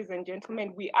earlier, ladies and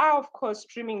gentlemen, we are of course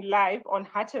streaming live on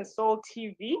Heart and Soul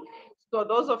TV. So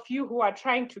those of you who are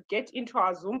trying to get into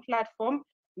our Zoom platform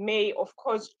may of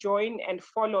course join and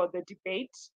follow the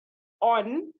debate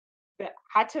on the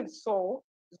Heart and Soul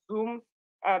Zoom,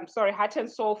 Heart and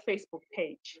Soul Facebook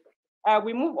page.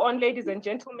 We move on, ladies and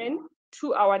gentlemen,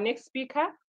 to our next speaker,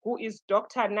 who is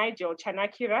Dr. Nigel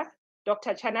Chanakira.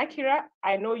 Dr. Chanakira,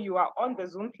 I know you are on the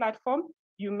Zoom platform.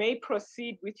 You may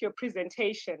proceed with your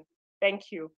presentation.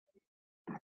 Thank you.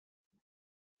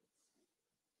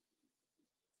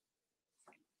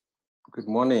 Good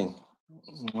morning,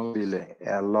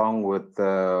 along with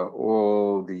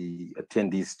all the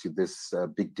attendees to this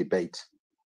big debate.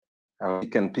 You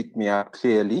can pick me up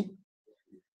clearly.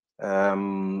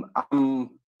 I'm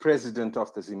president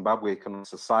of the Zimbabwe Economic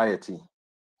Society,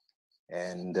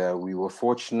 and we were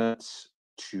fortunate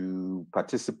to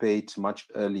participate much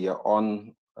earlier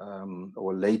on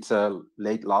or late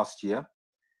last year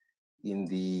in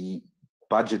the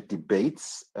budget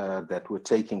debates that were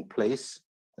taking place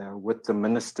with the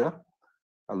minister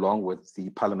along with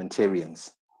the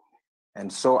parliamentarians.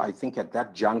 And so I think at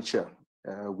that juncture,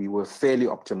 we were fairly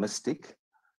optimistic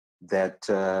that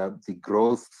the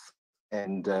growth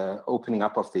and opening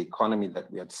up of the economy that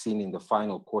we had seen in the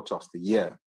final quarter of the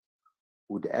year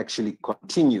would actually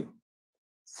continue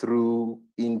through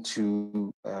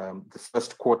into the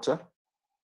first quarter,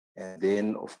 and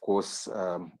then of course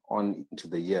on into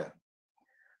the year.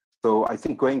 So I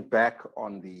think going back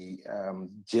on the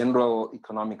general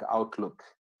economic outlook,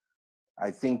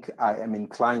 I think I am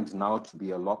inclined now to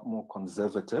be a lot more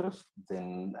conservative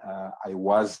than I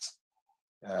was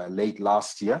late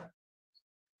last year.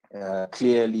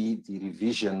 Clearly, the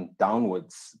revision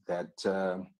downwards that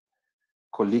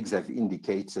colleagues have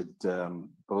indicated,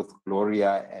 both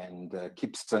Gloria and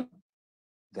Kipston,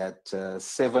 that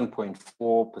 7.4%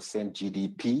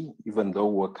 GDP, even though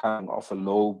we're coming off a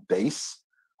low base,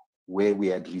 where we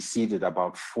had receded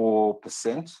about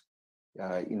 4%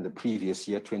 in the previous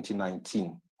year,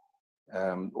 2019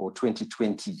 or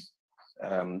 2020,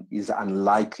 is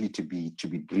unlikely to be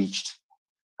breached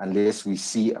unless we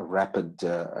see a rapid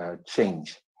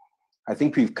change. I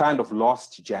think we've kind of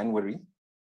lost January.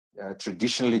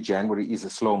 Traditionally, January is a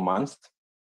slow month,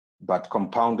 but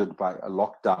compounded by a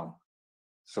lockdown.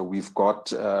 So we've got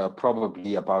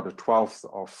probably about a 12th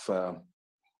of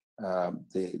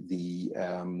the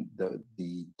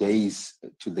days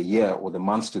to the year or the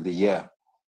months to the year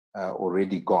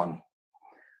already gone.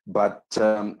 But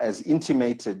as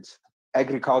intimated,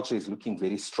 agriculture is looking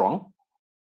very strong.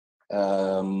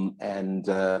 And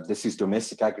this is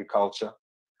domestic agriculture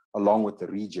along with the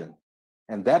region.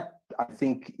 And that, I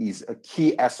think, is a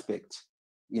key aspect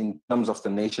in terms of the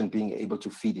nation being able to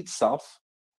feed itself.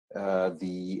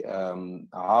 The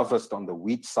harvest on the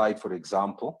wheat side, for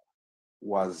example,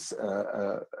 was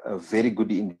a very good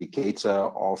indicator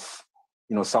of,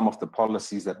 some of the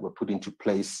policies that were put into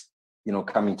place,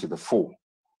 coming to the fore.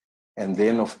 And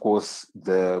then, of course,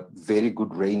 the very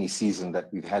good rainy season that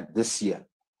we've had this year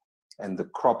and the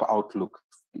crop outlook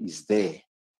is there,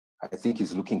 I think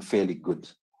is looking fairly good.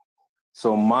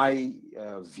 So my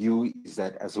view is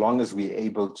that as long as we're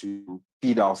able to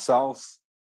feed ourselves,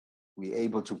 we're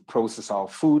able to process our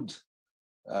food,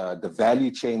 the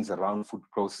value chains around food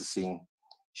processing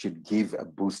should give a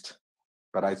boost.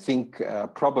 But I think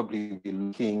probably we're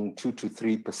looking 2 to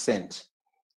 3%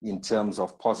 in terms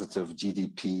of positive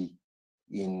GDP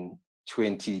in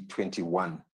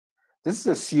 2021. This is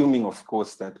assuming, of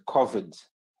course, that COVID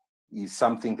is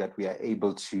something that we are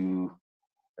able to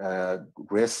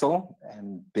wrestle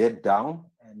and bed down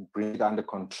and bring it under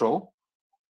control,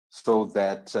 so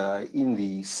that in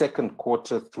the second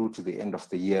quarter through to the end of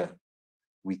the year,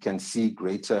 we can see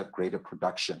greater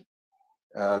production.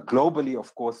 Globally,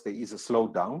 of course, there is a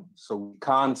slowdown, so we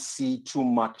can't see too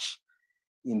much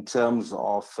in terms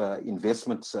of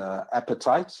investment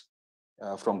appetite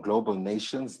from global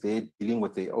nations. They're dealing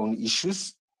with their own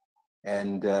issues,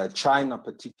 and China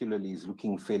particularly is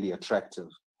looking fairly attractive.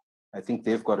 I think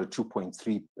they've got a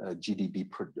 2.3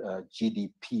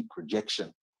 GDP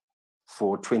projection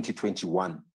for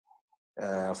 2021.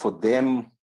 For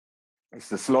them, it's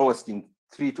the slowest in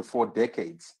 3 to 4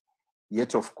 decades.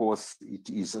 Yet, of course, it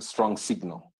is a strong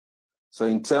signal. So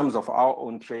in terms of our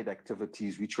own trade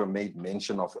activities, which were made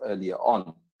mention of earlier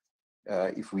on,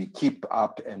 if we keep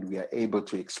up and we are able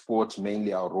to export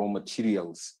mainly our raw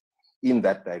materials in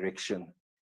that direction,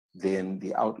 then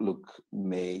the outlook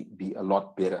may be a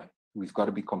lot better. We've got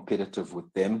to be competitive with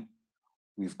them.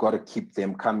 We've got to keep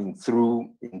them coming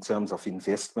through in terms of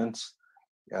investment,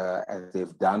 as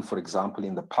they've done, for example,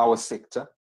 in the power sector.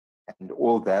 And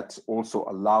all that also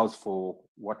allows for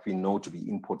what we know to be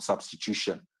import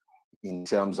substitution in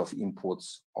terms of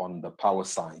imports on the power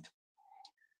side.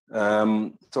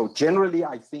 So generally,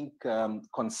 I think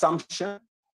consumption,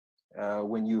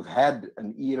 when you've had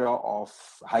an era of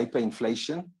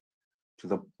hyperinflation to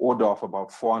the order of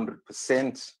about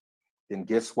 400%, then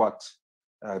guess what?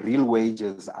 Real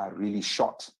wages are really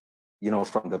shot,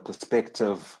 from the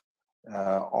perspective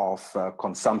of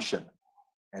consumption.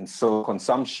 And so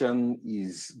consumption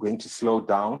is going to slow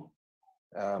down.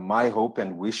 My hope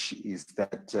and wish is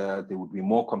that there would be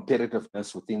more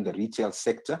competitiveness within the retail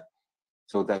sector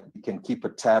so that we can keep a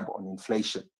tab on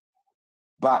inflation.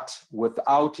 But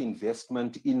without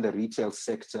investment in the retail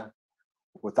sector,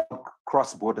 without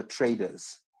cross-border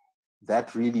traders,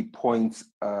 that really points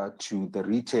to the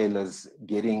retailers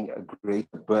getting a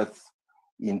greater berth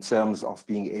in terms of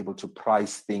being able to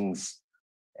price things.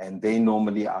 And they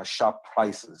normally are sharp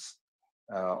prices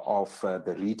of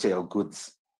the retail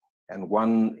goods. And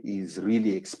one is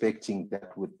really expecting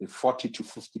that with the 40 to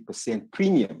 50%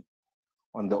 premium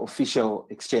on the official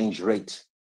exchange rate,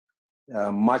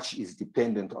 much is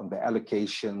dependent on the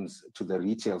allocations to the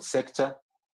retail sector,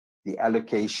 the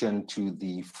allocation to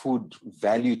the food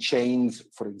value chains,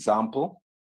 for example,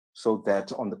 so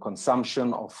that on the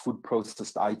consumption of food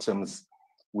processed items,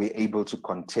 we're able to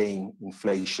contain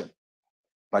inflation.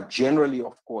 But generally,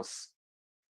 of course,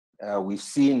 we've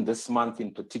seen this month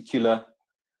in particular,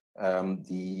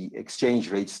 the exchange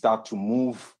rate start to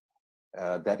move,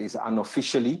 that is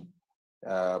unofficially,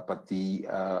 but the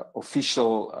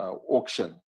official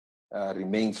auction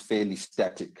remains fairly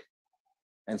static.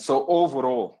 And so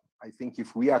overall, I think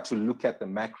if we are to look at the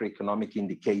macroeconomic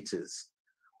indicators,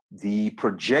 the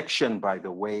projection, by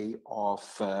the way, of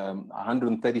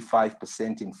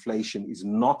 135% inflation is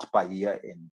not by year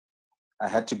end. I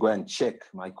had to go and check.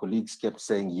 My colleagues kept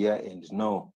saying year end.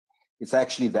 No, it's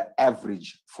actually the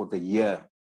average for the year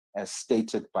as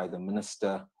stated by the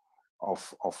Minister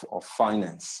of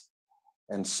Finance.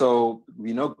 And so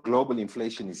we know global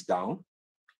inflation is down,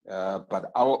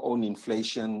 but our own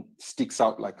inflation sticks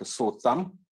out like a sore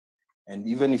thumb. And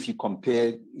even if you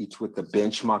compare it with the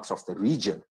benchmarks of the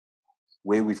region,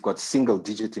 where we've got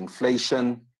single-digit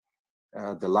inflation,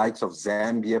 the likes of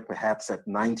Zambia, perhaps at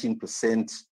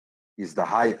 19%, is the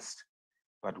highest.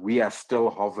 But we are still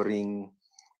hovering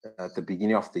at the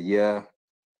beginning of the year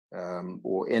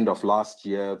or end of last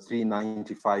year,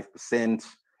 395%.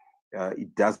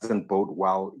 It doesn't bode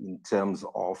well in terms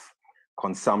of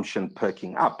consumption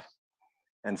perking up.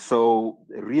 And so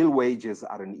real wages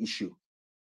are an issue,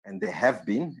 and they have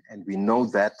been, and we know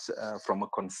that from a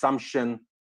consumption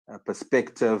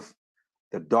perspective,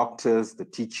 the doctors, the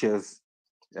teachers,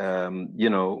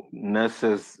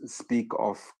 nurses speak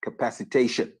of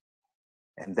capacitation.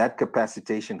 And that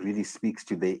capacitation really speaks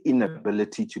to their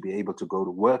inability to be able to go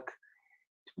to work,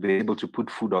 to be able to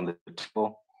put food on the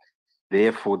table.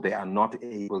 Therefore, they are not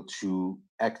able to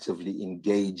actively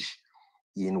engage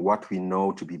in what we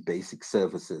know to be basic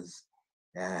services,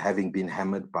 having been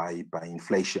hammered by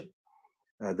inflation.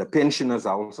 The pensioners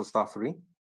are also suffering.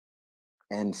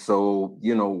 And so,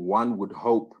 one would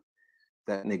hope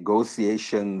that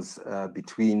negotiations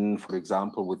between, for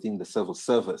example, within the civil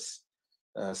service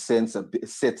sets a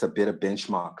better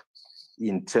benchmark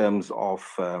in terms of,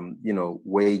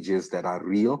 wages that are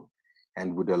real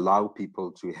and would allow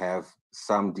people to have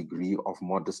some degree of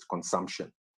modest consumption.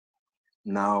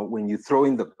 Now, when you throw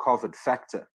in the COVID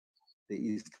factor, there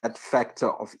is that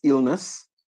factor of illness,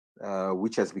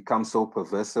 which has become so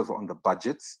pervasive on the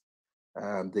budgets.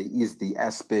 There is the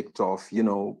aspect of,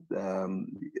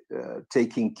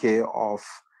 taking care of,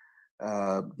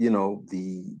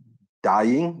 the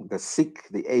dying, the sick,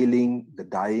 the ailing, the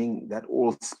dying. That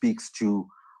all speaks to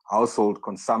household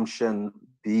consumption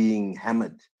being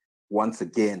hammered once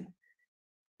again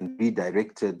and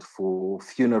redirected for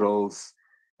funerals,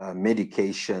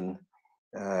 medication,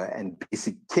 and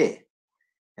basic care.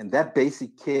 And that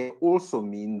basic care also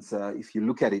means, if you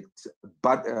look at it,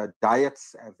 but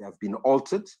diets have been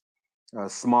altered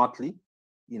smartly,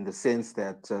 in the sense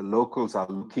that locals are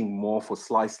looking more for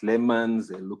sliced lemons,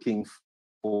 they're looking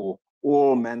for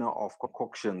all manner of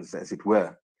concoctions, as it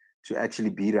were, to actually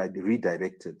be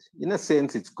redirected. In a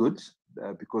sense, it's good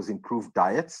because improved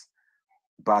diets,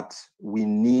 but we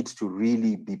need to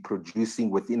really be producing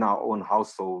within our own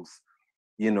households,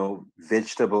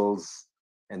 vegetables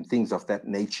and things of that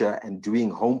nature, and doing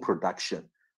home production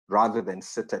rather than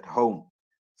sit at home,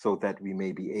 so that we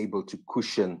may be able to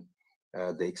cushion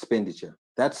the expenditure.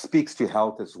 That speaks to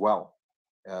health as well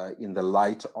in the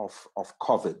light of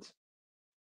COVID.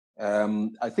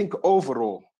 I think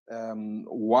overall,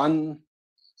 one,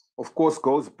 of course,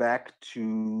 goes back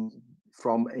to,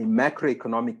 from a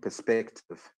macroeconomic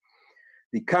perspective,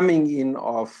 the coming in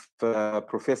of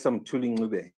Professor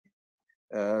Mthuli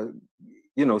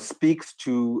Ncube, speaks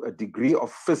to a degree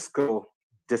of fiscal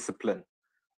discipline.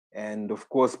 And of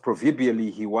course,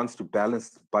 proverbially, he wants to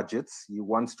balance budgets. He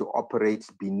wants to operate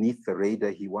beneath the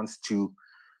radar. He wants to,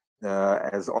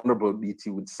 as Honorable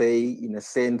BT would say, in a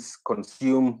sense,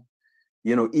 consume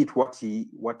eat what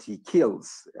he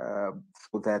kills,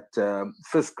 so that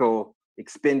fiscal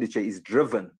expenditure is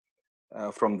driven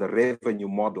from the revenue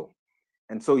model.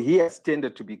 And so he has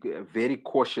tended to be very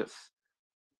cautious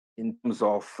in terms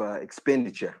of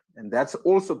expenditure. And that's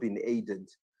also been aided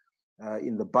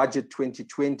in the budget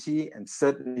 2020, and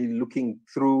certainly looking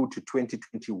through to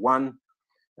 2021.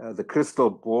 The crystal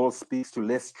ball speaks to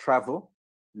less travel,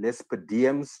 less per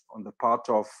diems on the part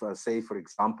of, say, for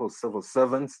example, civil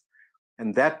servants.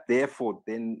 And that therefore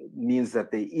then means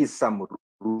that there is some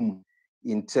room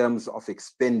in terms of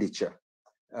expenditure,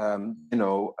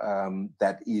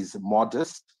 that is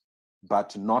modest,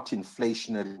 but not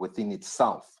inflationary within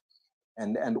itself.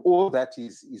 And all that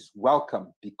is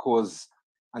welcome, because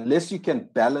unless you can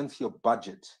balance your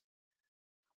budget,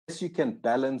 unless you can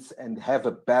balance and have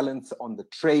a balance on the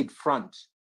trade front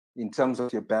in terms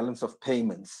of your balance of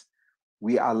payments,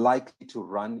 we are likely to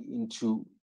run into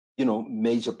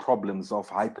major problems of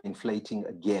hyperinflating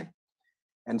again.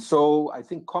 And so I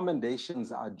think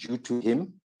commendations are due to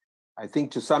him. I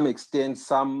think to some extent,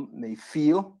 some may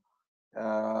feel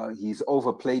he's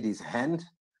overplayed his hand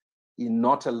in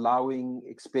not allowing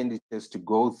expenditures to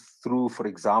go through, for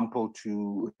example,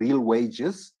 to real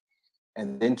wages,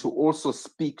 and then to also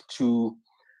speak to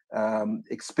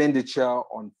expenditure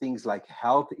on things like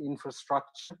health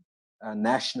infrastructure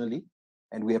nationally,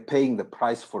 and we are paying the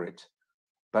price for it.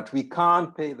 But we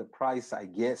can't pay the price, I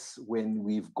guess, when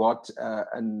we've got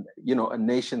a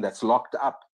nation that's locked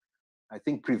up. I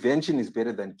think prevention is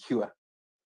better than cure.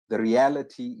 The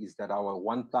reality is that our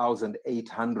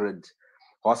 1,800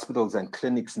 hospitals and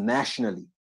clinics nationally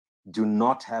do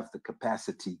not have the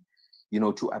capacity,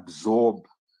 to absorb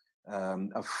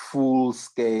a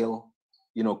full-scale,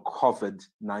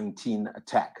 COVID-19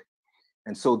 attack.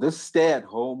 And so this stay at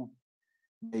home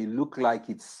may look like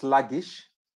it's sluggish,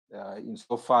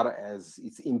 insofar as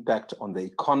its impact on the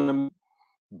economy,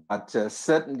 but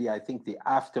certainly I think the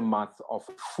aftermath of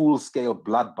a full-scale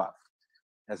bloodbath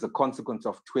as a consequence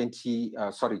of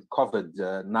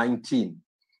COVID-19,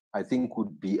 I think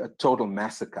would be a total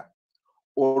massacre.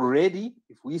 Already,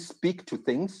 if we speak to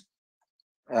things,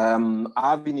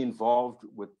 I've been involved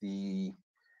with the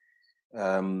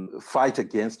fight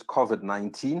against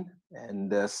COVID-19,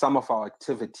 and some of our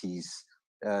activities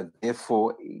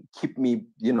therefore keep me,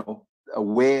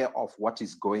 aware of what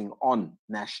is going on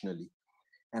nationally.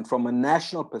 And from a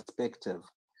national perspective,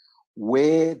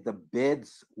 where the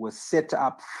beds were set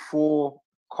up for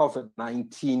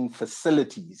COVID-19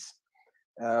 facilities,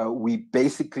 we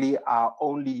basically are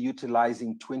only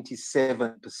utilizing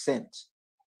 27%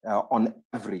 on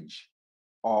average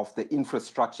of the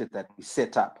infrastructure that we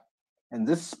set up. And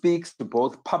this speaks to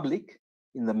both public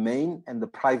in the main and the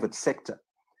private sector.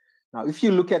 Now, if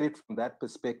you look at it from that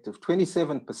perspective,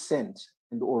 27%,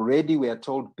 and already we are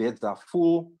told beds are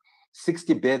full,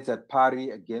 60 beds at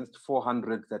Pari against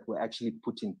 400 that were actually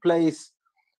put in place,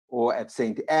 or at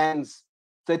St. Anne's,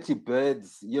 30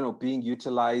 beds, being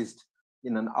utilized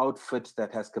in an outfit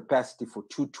that has capacity for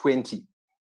 220.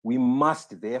 We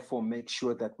must therefore make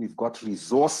sure that we've got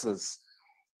resources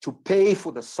to pay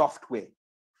for the software.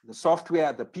 The software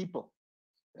are the people,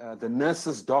 the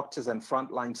nurses, doctors, and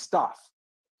frontline staff.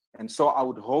 And so I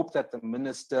would hope that the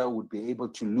minister would be able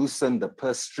to loosen the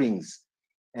purse strings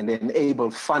and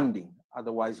enable funding.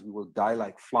 Otherwise, we will die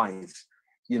like flies,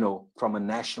 from a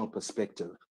national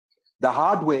perspective. The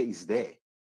hardware is there,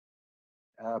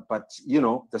 but,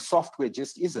 the software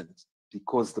just isn't,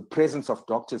 because the presence of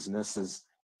doctors, nurses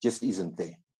just isn't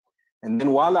there. And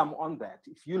then while I'm on that,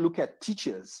 if you look at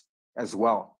teachers as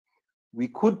well, we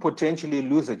could potentially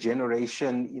lose a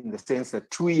generation in the sense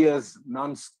that 2 years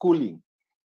non-schooling.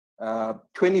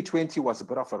 2020 was a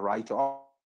bit of a write-off.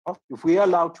 If we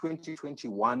allow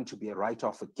 2021 to be a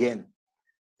write-off again,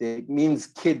 it means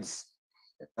kids,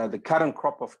 the current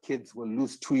crop of kids will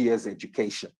lose 2 years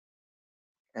education.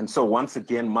 And so once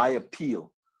again, my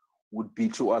appeal would be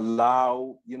to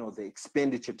allow, the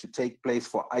expenditure to take place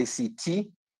for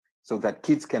ICT so that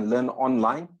kids can learn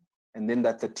online, and then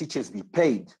that the teachers be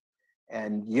paid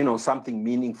and, something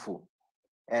meaningful.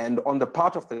 And on the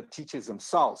part of the teachers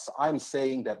themselves, I'm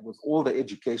saying that with all the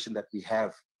education that we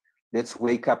have, let's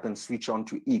wake up and switch on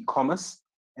to e-commerce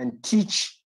and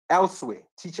teach elsewhere,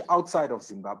 teach outside of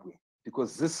Zimbabwe,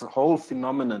 because this whole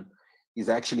phenomenon is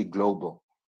actually global.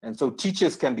 And so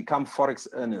teachers can become Forex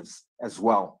earners as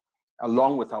well,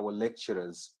 along with our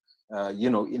lecturers,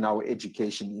 in our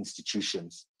education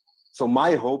institutions. So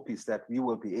my hope is that we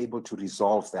will be able to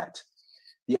resolve that.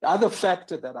 The other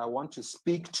factor that I want to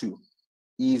speak to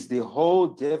is the whole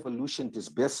devolution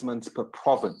disbursements per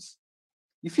province.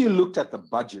 If you looked at the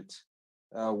budget,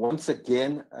 Once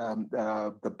again,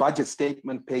 the budget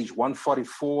statement, page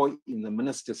 144 in the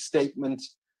minister's statement,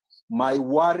 my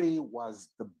worry was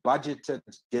the budgeted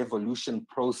devolution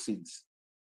proceeds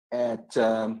at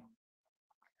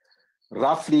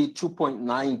roughly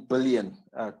 $2.9 billion.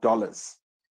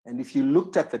 And if you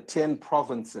looked at the 10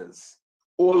 provinces,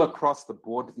 all across the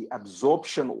board, the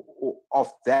absorption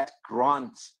of that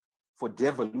grant for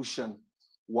devolution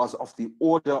was of the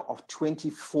order of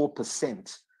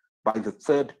 24% by the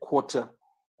third quarter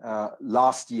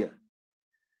last year.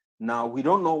 Now, we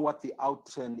don't know what the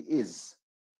outturn is,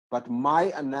 but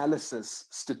my analysis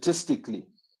statistically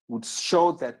would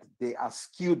show that they are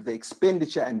skewed, the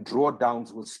expenditure and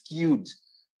drawdowns were skewed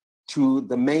to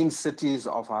the main cities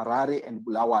of Harare and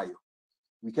Bulawayo.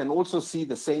 We can also see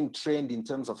the same trend in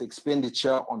terms of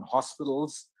expenditure on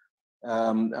hospitals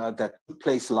that took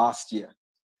place last year.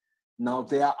 Now,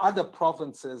 there are other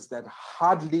provinces that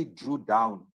hardly drew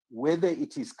down, whether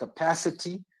it is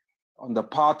capacity on the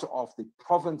part of the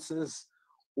provinces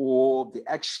or the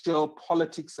actual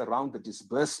politics around the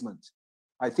disbursement.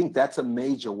 I think that's a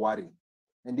major worry.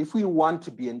 And if we want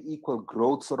to be an equal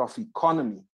growth sort of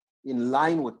economy in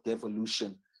line with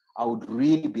devolution, I would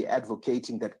really be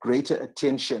advocating that greater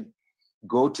attention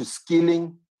go to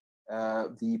skilling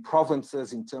the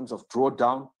provinces in terms of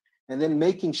drawdown, and then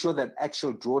making sure that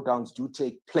actual drawdowns do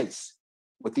take place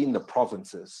within the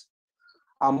provinces.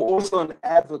 I'm also an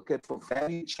advocate for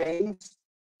value chains.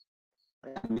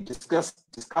 And we discussed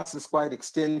this quite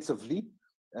extensively,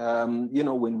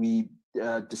 when we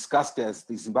discussed as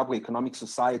the Zimbabwe Economic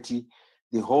Society,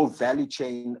 the whole value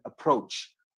chain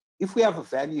approach. If we have a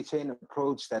value chain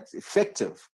approach that's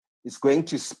effective, it's going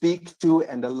to speak to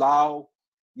and allow,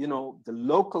 the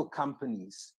local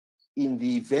companies in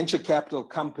the venture capital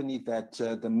company that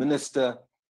the minister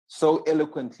so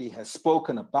eloquently has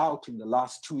spoken about in the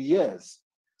last 2 years,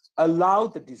 allow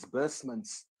the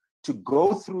disbursements to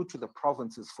go through to the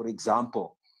provinces, for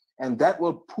example, and that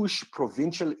will push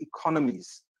provincial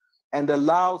economies and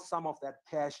allow some of that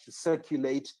cash to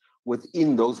circulate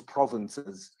within those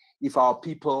provinces if our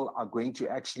people are going to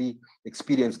actually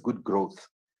experience good growth.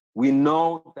 We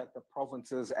know that the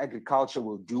provinces' agriculture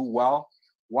will do well.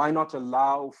 Why not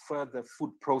allow further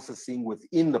food processing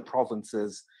within the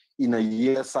provinces in a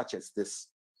year such as this?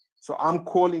 So I'm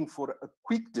calling for a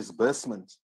quick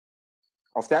disbursement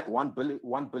of that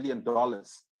 $1 billion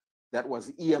that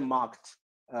was earmarked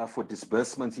for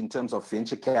disbursements in terms of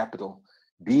venture capital,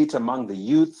 be it among the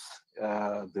youth,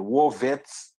 the war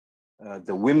vets,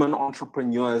 the women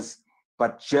entrepreneurs,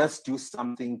 but just do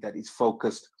something that is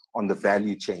focused on the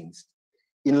value chains.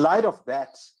 In light of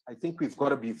that, I think we've got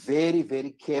to be very,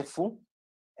 very careful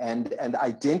and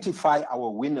identify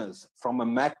our winners from a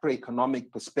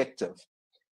macroeconomic perspective.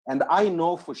 And I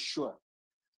know for sure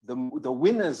the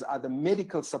winners are the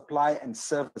medical supply and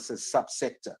services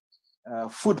subsector,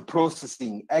 food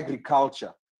processing,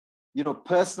 agriculture,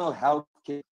 personal health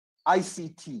care,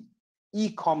 ICT,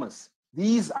 e-commerce.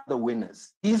 These are the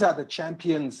winners. These are the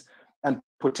champions and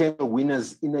potential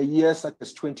winners in a year such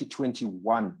as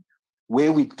 2021,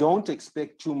 where we don't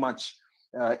expect too much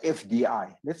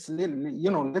FDI.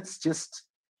 Let's just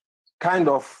kind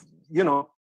of,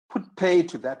 put pay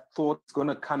to that thought. It's going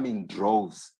to come in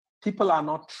droves. People are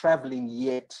not traveling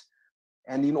yet.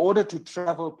 And in order to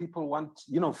travel, people want,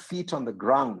 feet on the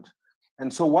ground.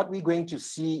 And so what we're going to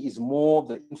see is more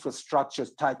the infrastructure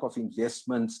type of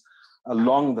investments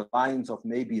along the lines of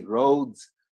maybe roads,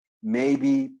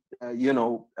 maybe,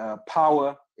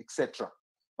 power, etc.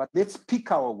 But let's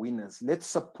pick our winners. Let's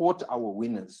support our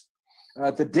winners.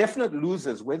 The definite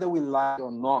losers, whether we like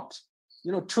or not,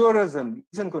 tourism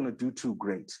isn't going to do too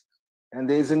great. And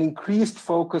there's an increased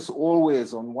focus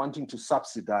always on wanting to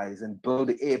subsidize and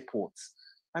build airports.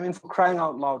 I mean, for crying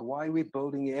out loud, why are we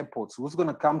building airports? Who's going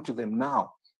to come to them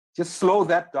now? Just slow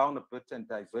that down a bit and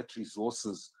divert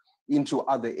resources into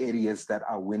other areas that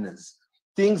are winners.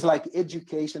 Things like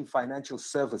education, financial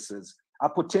services are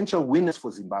potential winners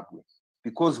for Zimbabwe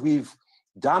because we've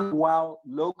done well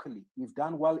locally, we've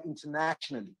done well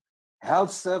internationally.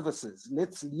 Health services,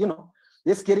 let's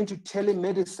get into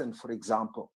telemedicine, for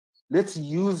example. Let's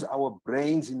use our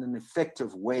brains in an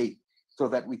effective way so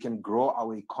that we can grow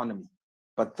our economy.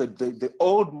 But the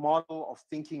old model of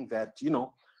thinking that,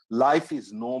 life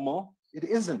is normal, it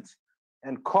isn't.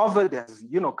 And COVID has,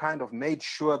 kind of made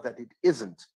sure that it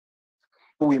isn't.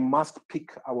 We must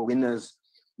pick our winners.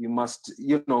 We must,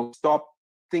 stop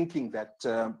thinking that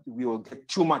we will get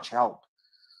too much help.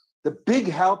 The big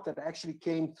help that actually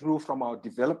came through from our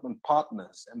development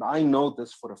partners, and I know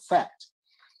this for a fact,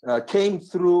 came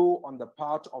through on the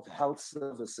part of health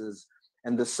services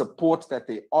and the support that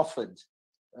they offered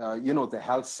the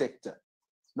health sector.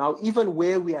 Now, even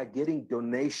where we are getting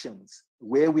donations,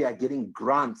 where we are getting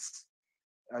grants,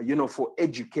 for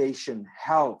education,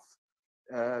 health,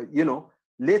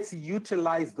 let's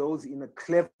utilize those in a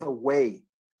clever way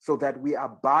so that we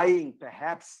are buying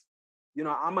perhaps,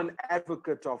 I'm an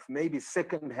advocate of maybe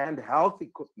second-hand health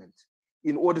equipment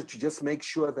in order to just make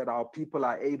sure that our people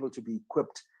are able to be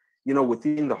equipped,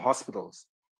 within the hospitals.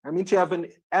 I mean, to have an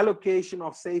allocation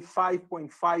of, say,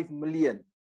 $5.5 million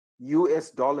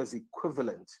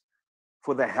equivalent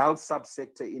for the health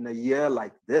subsector in a year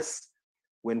like this,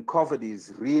 when COVID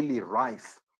is really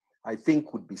rife, I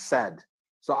think would be sad.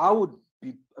 So I would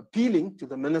be appealing to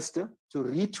the minister to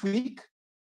retweak.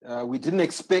 We didn't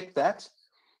expect that.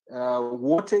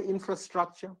 Water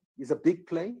infrastructure is a big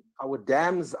play. Our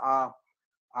dams are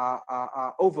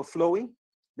overflowing.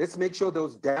 Let's make sure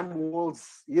those dam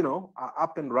walls, are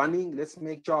up and running. Let's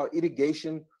make sure our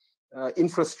irrigation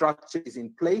infrastructure is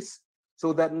in place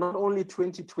so that not only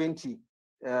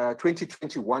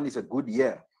 2021 is a good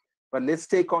year, but let's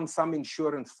take on some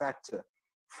insurance factor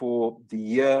for the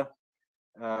year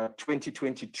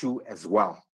 2022 as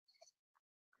well.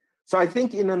 So I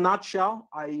think in a nutshell,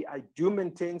 I do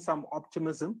maintain some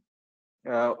optimism,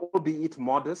 albeit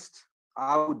modest.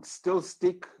 I would still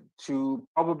stick to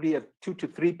probably a 2 to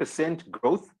 3%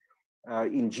 growth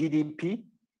in GDP.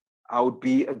 I would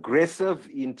be aggressive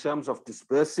in terms of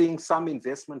dispersing some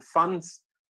investment funds,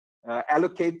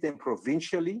 allocate them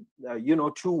provincially,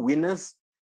 to winners,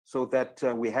 so that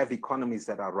we have economies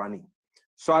that are running.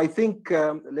 So I think,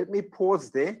 let me pause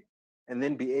there and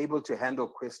then be able to handle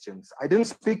questions. I didn't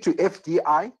speak to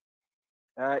FDI.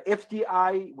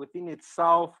 FDI within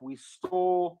itself, we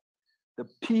saw the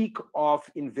peak of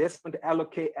investment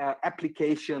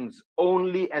applications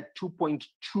only at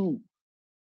 $2.2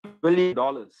 billion.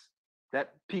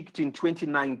 That peaked in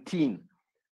 2019.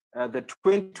 The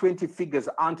 2020 figures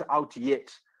aren't out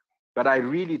yet, but I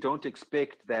really don't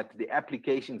expect that the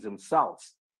applications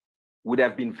themselves would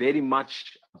have been very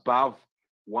much above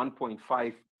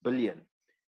 1.5 billion.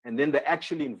 And then the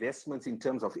actual investments in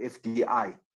terms of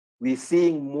FDI, we're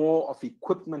seeing more of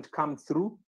equipment come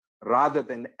through rather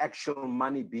than actual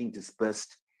money being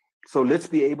dispersed. So let's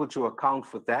be able to account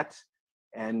for that.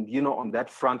 And, on that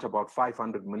front, about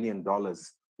 $500 million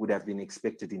would have been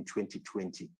expected in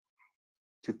 2020.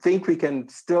 To think we can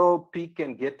still peak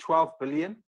and get 12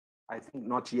 billion, I think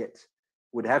not yet.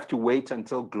 Would have to wait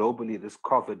until globally this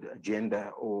COVID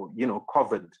agenda or,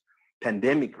 COVID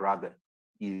pandemic rather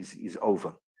is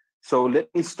over. So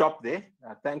let me stop there.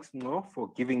 Thanks, Mo,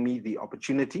 for giving me the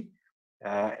opportunity,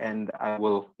 and I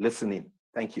will listen in.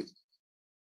 Thank you.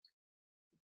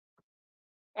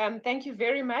 Thank you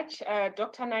very much,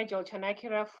 Dr. Nigel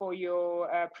Chanakira, for your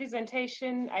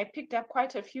presentation. I picked up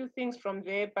quite a few things from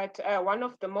there, but one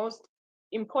of the most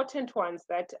important ones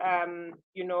that,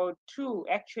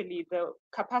 actually the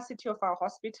capacity of our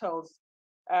hospitals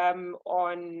on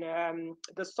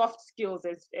the soft skills,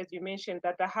 as you mentioned,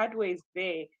 that the hardware is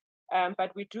there.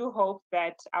 But we do hope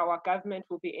that our government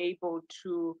will be able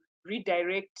to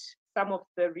redirect some of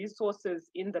the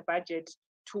resources in the budget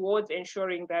towards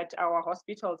ensuring that our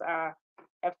hospitals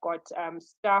have got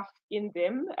staff in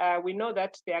them. We know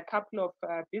that there are a couple of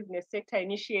business sector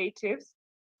initiatives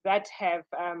that have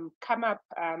come up.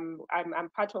 I'm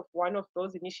part of one of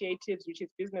those initiatives, which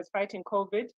is Business Fighting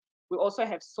COVID. We also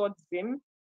have Zim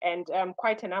and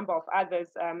quite a number of others.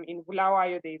 In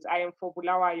Bulawayo, there's IM for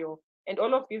Bulawayo. And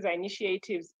all of these are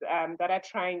initiatives that are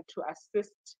trying to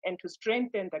assist and to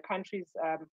strengthen the country's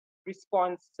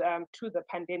response to the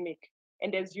pandemic.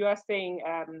 And as you are saying,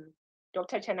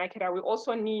 Dr. Chanakira, we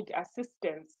also need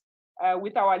assistance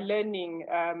with our learning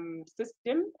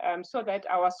system so that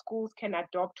our schools can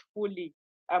adopt fully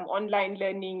online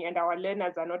learning and our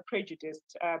learners are not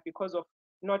prejudiced because of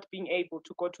not being able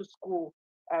to go to school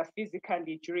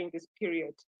physically during this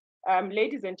period.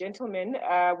 Ladies and gentlemen,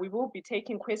 we will be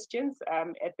taking questions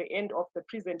at the end of the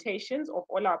presentations of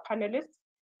all our panelists.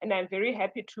 And I'm very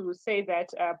happy to say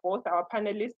that both our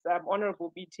panelists,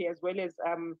 Honorable BT as well as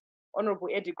Honorable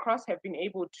Eddie Cross, have been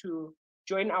able to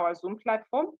join our Zoom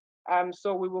platform.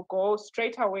 So we will go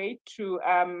straight away to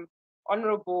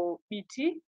Honorable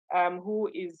BT, who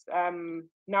is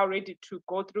now ready to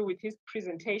go through with his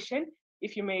presentation.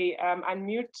 If you may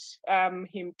unmute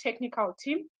him, technical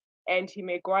team, and he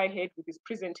may go ahead with his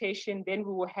presentation. Then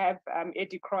we will have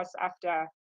Eddie Cross after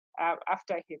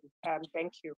him.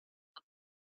 Thank you.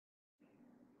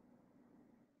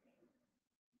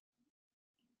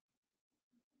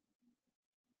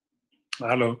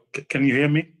 Hello, can you hear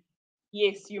me?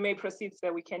 Yes, you may proceed,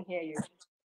 sir. We can hear you.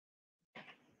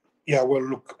 Yeah, well,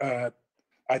 look,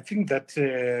 I think that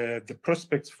the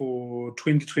prospects for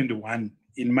 2021,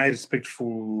 in my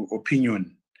respectful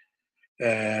opinion,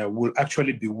 will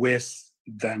actually be worse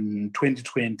than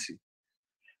 2020.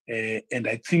 And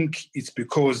I think it's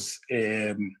because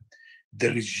the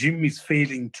regime is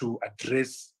failing to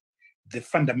address the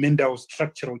fundamental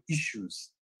structural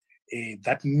issues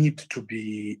that need to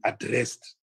be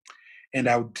addressed. And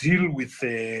I'll deal with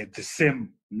the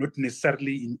same, not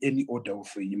necessarily in any order of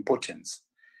importance.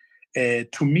 To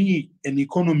me, an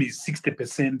economy is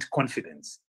 60%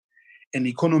 confidence. An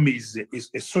economy is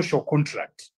a social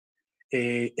contract,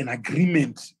 an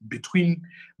agreement between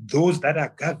those that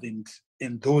are governed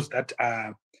and those that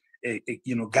are,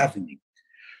 governing.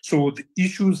 So the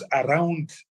issues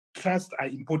around trust are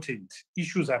important.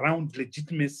 Issues around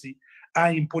legitimacy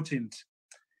are important.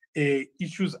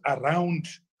 Issues around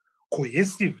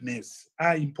cohesiveness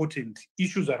are important.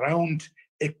 Issues around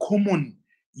a common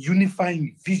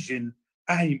unifying vision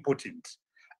are important.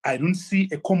 I don't see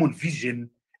a common vision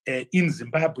in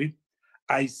Zimbabwe.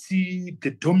 I see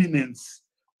the dominance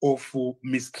of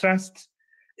mistrust.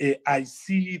 I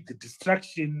see the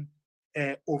destruction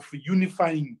of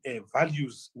unifying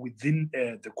values within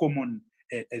the common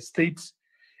state.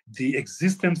 The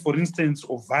existence, for instance,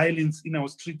 of violence in our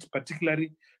streets,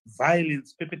 particularly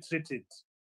violence perpetrated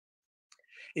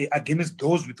against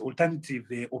those with alternative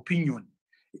opinion,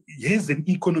 has an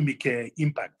economic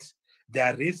impact.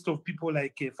 The arrest of people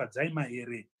like Fadzai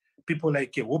Mahere, people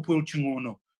like Wopwell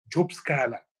Chingono, Job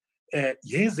Scala,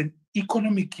 has an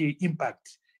economic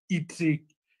impact. It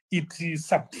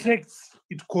subtracts,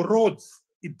 it corrodes,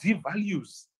 it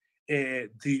devalues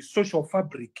the social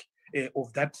fabric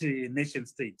of that nation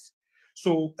state.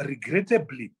 So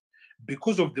regrettably,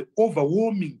 because of the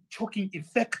overwhelming choking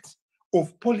effect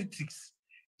of politics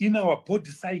in our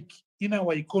body psyche, in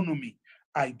our economy,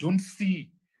 I don't see,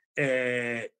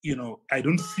 I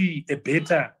don't see a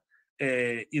better,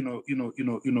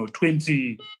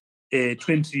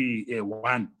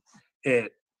 2021.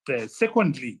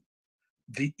 Secondly,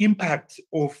 the impact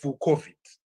of COVID.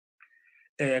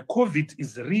 COVID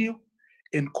is real,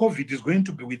 and COVID is going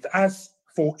to be with us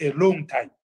for a long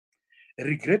time.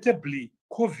 Regrettably,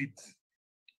 COVID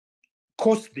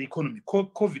costs the economy.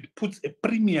 COVID puts a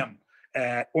premium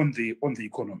on the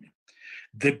economy.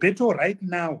 The battle right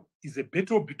now is a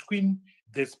battle between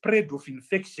the spread of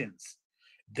infections,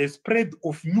 the spread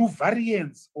of new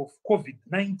variants of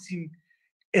COVID-19,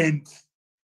 and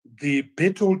the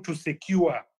battle to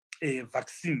secure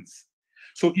vaccines.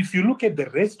 So if you look at the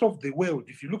rest of the world,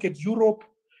 if you look at Europe,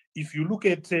 if you look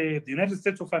at the United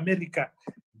States of America,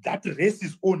 that race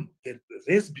is on, the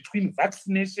race between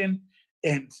vaccination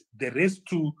and the race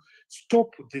to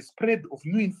stop the spread of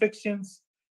new infections,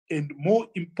 and more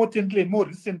importantly, more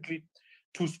recently,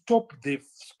 to stop the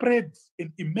spread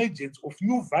and emergence of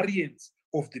new variants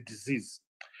of the disease.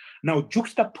 Now,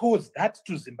 juxtapose that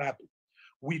to Zimbabwe.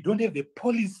 We don't have a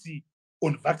policy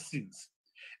on vaccines.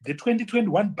 The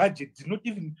 2021 budget did not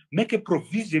even make a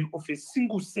provision of a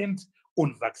single cent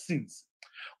on vaccines.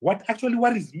 What actually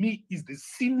worries me is the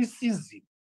cynicism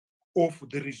of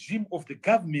the regime of the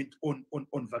government on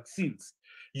vaccines.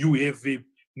 You have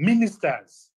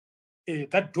ministers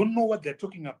that don't know what they're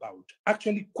talking about,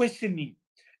 actually questioning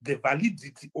the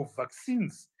validity of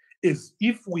vaccines as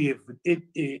if we have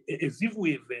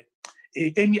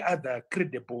any other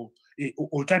credible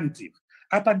alternative.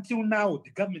 Up until now,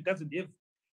 the government doesn't have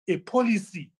a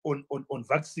policy on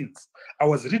vaccines. I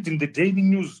was reading the Daily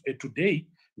News today,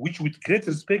 which with great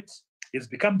respect has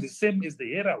become the same as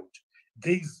the Herald.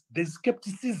 There's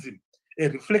skepticism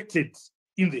reflected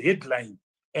in the headline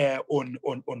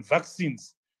on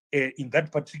vaccines in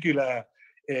that particular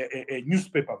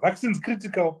newspaper. Vaccines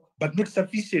critical, but not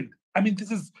sufficient. I mean,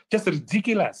 this is just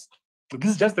ridiculous.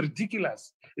 This is just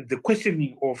ridiculous, the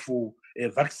questioning of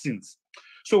vaccines.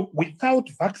 So without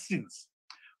vaccines,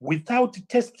 without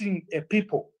testing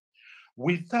people,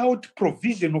 without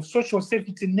provision of social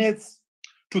safety nets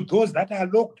to those that are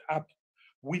locked up,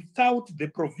 without the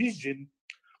provision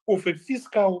of a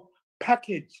fiscal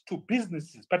package to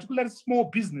businesses, particularly small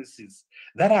businesses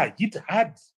that are hit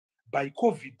hard by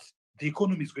COVID, the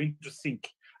economy is going to sink.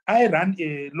 I run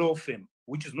a law firm,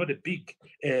 which is not a big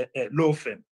law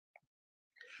firm.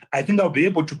 I think I'll be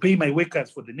able to pay my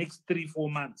workers for the next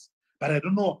 3-4 months, but I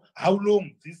don't know how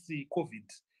long this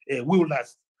COVID will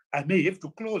last. I may have to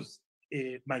close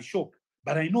my shop,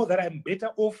 but I know that I'm better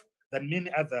off than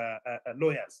many other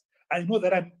lawyers. I know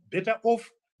that I'm better off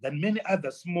than many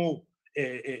other small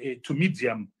to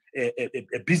medium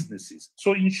businesses.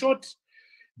 So in short,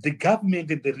 the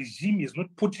government and the regime is not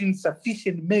putting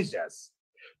sufficient measures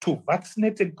to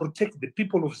vaccinate and protect the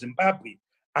people of Zimbabwe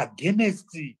against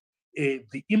the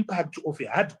impact of a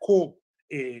hardcore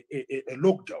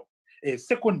lockdown.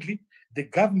 Secondly, the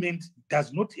government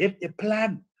does not have a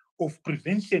plan of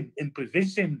prevention, and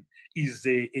prevention is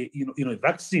a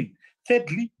vaccine.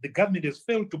 Thirdly, the government has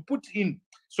failed to put in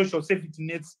social safety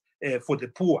nets for the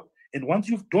poor. And once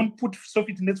you don't put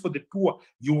safety nets for the poor,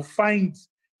 you will find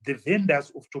the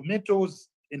vendors of tomatoes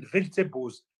and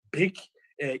vegetables back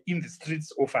in the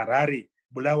streets of Harare,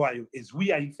 Bulawayo, as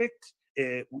we are in fact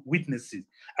witnesses.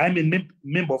 I'm a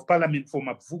member of parliament for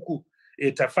Mavuku,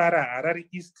 Tafara, Harare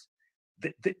East.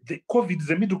 The COVID is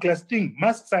a middle class thing.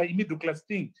 Masks are a middle class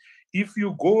thing. If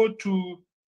you go to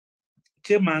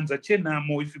Chemanza,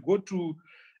 Chenamo, if you go to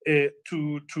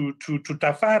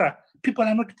Tafara, people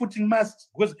are not putting masks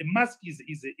because a mask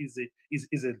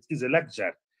is a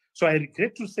luxury. So I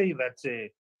regret to say that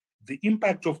the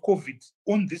impact of COVID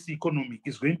on this economy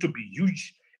is going to be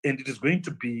huge, and it is going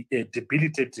to be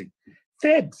debilitating.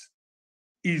 Third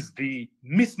is the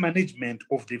mismanagement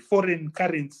of the foreign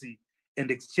currency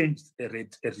and exchange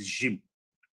rate regime.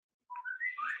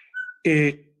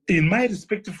 In my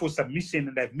respect for submission,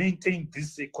 and I've maintained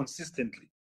this consistently,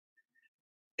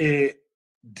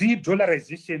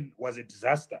 de-dollarization was a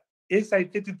disaster. SI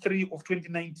 33 of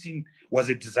 2019 was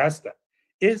a disaster.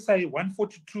 SI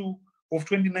 142 of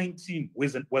 2019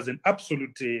 was an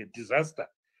absolute disaster.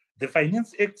 The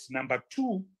Finance Act number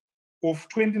 2 of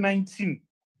 2019,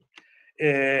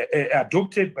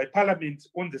 adopted by Parliament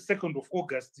on the 2nd of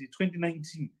August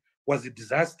 2019, was a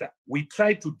disaster. We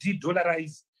tried to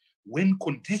de-dollarize when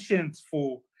conditions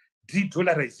for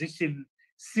de-dollarization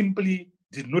simply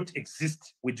did not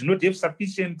exist. We did not have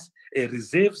sufficient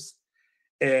reserves.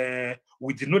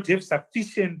 We did not have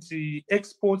sufficient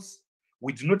exports.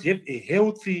 We did not have a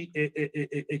healthy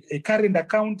current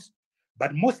account.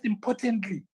 But most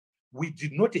importantly, we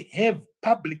did not have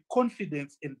public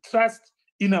confidence and trust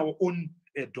in our own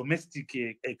domestic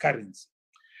currency.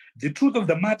 The truth of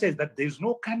the matter is that there is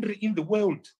no country in the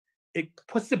world,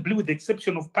 possibly with the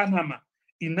exception of Panama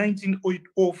in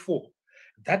 1904,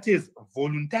 that is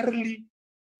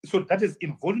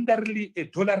involuntarily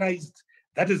dollarized,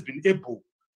 that has been able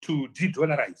to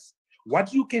de-dollarize.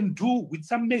 What you can do with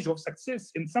some measure of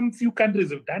success, and some few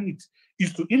countries have done it,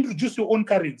 is to introduce your own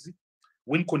currency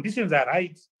when conditions are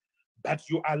right, but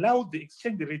you allow the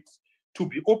exchange rate to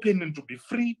be open and to be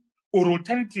free, or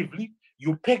alternatively,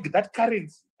 you peg that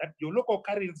currency, that your local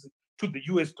currency, to the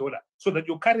US dollar, so that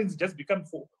your currency just becomes,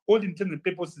 for all intents and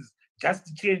purposes,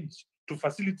 just change to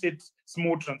facilitate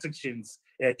small transactions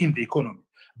in the economy.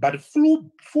 But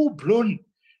full-blown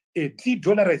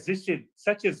de-dollarization,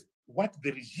 such as what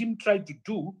the regime tried to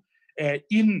do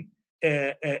in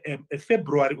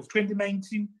February of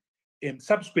 2019, and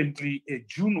subsequently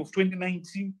June of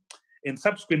 2019, and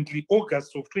subsequently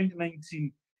August of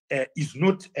 2019, is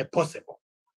not possible.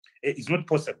 It's not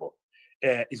possible.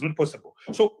 It's not possible.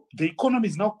 So the economy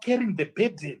is now carrying the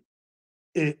burden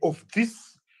of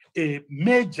this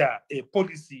major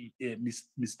policy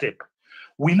misstep.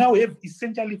 We now have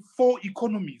essentially 4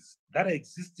 economies that are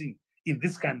existing in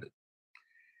this country.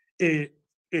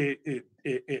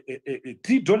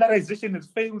 De-dollarization has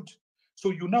failed,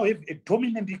 so you now have a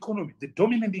dominant economy. The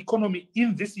dominant economy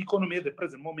in this economy at the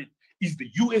present moment is the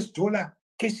US dollar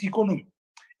cash economy.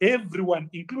 Everyone,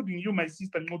 including you, my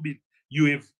sister Ngobin, you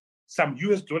have some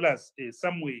US dollars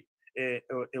somewhere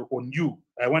on you.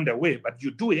 I wonder where, but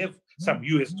you do have some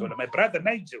US dollar. My brother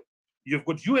Nigel, you've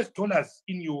got US dollars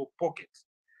in your pocket.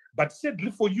 But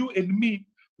sadly for you and me,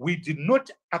 we did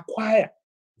not acquire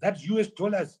that US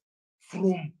dollars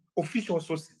from official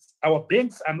sources. Our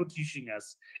banks are not issuing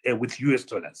us with US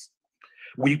dollars.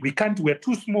 We can't, we're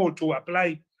too small to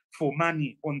apply for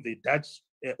money on the Dutch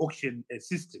auction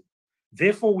system.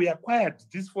 Therefore, we acquired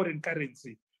this foreign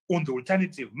currency on the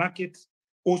alternative market,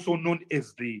 also known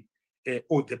as the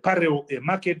parallel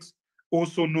market,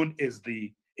 also known as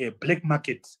the black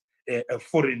market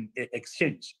foreign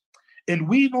exchange. And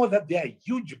we know that there are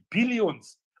huge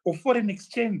billions of foreign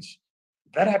exchange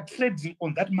that are trading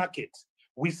on that market.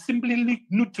 We simply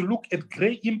need to look at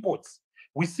grey imports.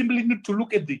 We simply need to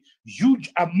look at the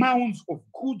huge amounts of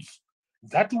goods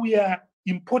that we are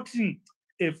importing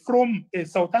from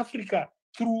South Africa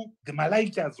through the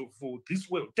Malaysias of this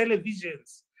world,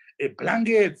 televisions,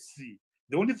 blankets.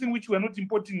 The only thing which we are not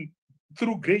importing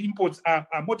through grey imports are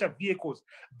motor vehicles,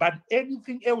 but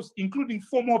anything else, including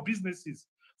formal businesses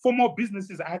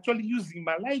are actually using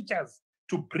Malaysias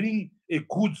to bring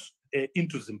goods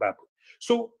into Zimbabwe.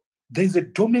 So there's a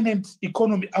dominant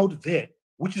economy out there,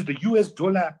 which is the US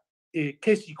dollar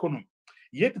cash economy.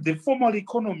 Yet the formal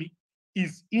economy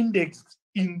is indexed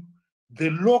in the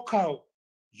local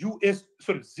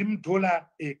Zim dollar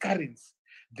currency.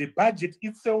 The budget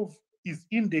itself is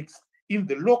indexed in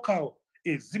the local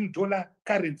Zim dollar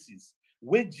currencies.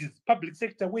 Wages, public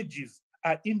sector wages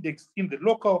are indexed in the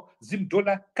local Zim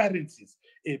dollar currencies.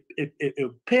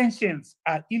 Pensions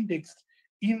are indexed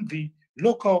in the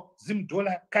local Zim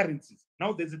dollar currencies.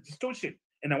 Now there's a distortion,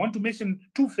 and I want to mention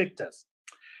two factors.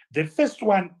 The first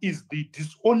one is the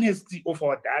dishonesty of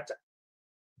our data.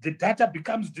 The data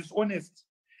becomes dishonest.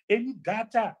 Any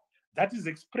data that is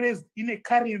expressed in a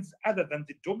currency other than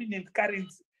the dominant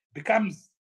currency becomes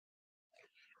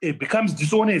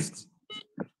dishonest.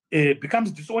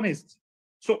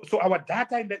 So our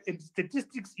data and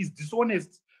statistics is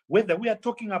dishonest, whether we are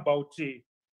talking about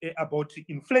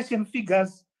inflation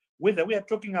figures, whether we are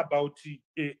talking about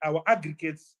our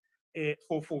aggregates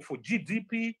for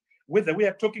GDP, whether we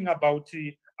are talking about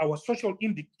our social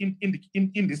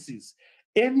indices.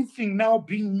 Anything now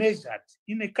being measured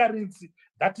in a currency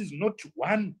that is not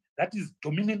one that is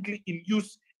dominantly in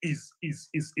use is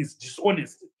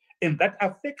dishonest. And that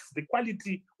affects the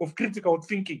quality of critical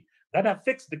thinking. That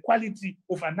affects the quality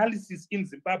of analysis in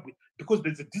Zimbabwe because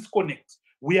there's a disconnect.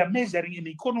 We are measuring an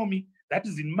economy that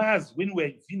is in Mars when we're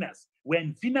in Venus. We're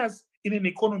in Venus in an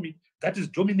economy that is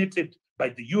dominated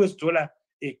by the US dollar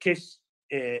cash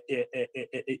in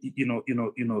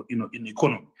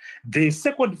economy. The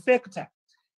second factor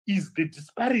is the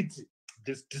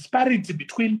disparity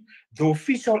between the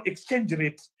official exchange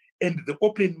rate and the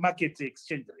open market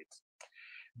exchange rate.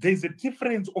 There's a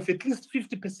difference of at least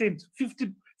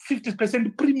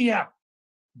 50% premium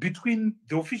between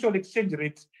the official exchange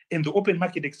rate and the open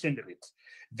market exchange rate.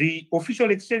 The official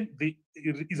exchange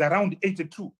is around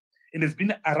 82, and it's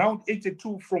been around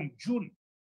 82 from June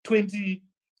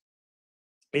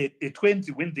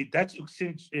 2020 when the Dutch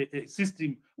exchange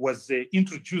system was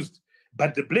introduced.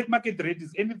 But the black market rate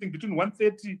is anything between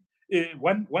 130,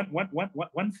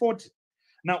 140.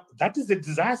 Now, that is a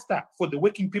disaster for the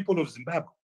working people of Zimbabwe.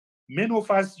 Many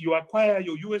of us, you acquire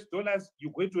your US dollars,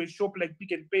 you go to a shop like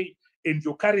Pick and Pay, and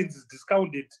your currency is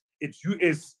discounted at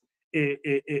US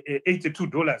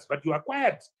 $82, but you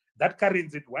acquired that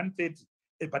currency at 130.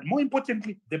 But more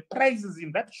importantly, the prices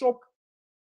in that shop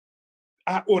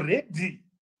are already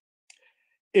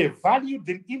valued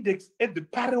and indexed at the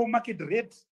parallel market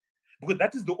rate, because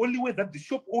that is the only way that the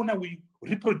shop owner will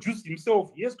reproduce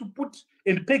himself. He has to put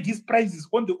and peg his prices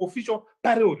on the official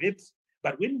parallel rate.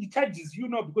 But when he charges you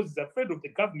now, because he's afraid of the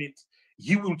government,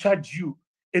 he will charge you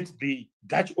at the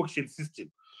Dutch auction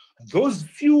system. Those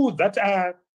few that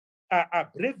are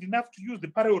brave enough to use the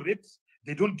parallel rates,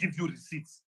 they don't give you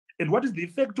receipts. And what is the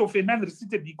effect of a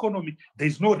non-receipted economy? There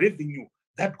is no revenue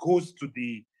that goes to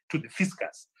the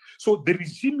fiscus. So the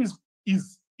regime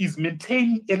is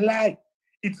maintaining a lie.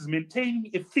 It is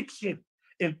maintaining a fiction,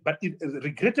 but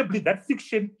regrettably, that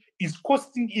fiction is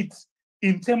costing it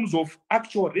in terms of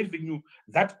actual revenue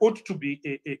that ought to be,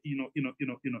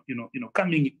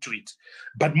 coming to it.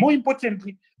 But more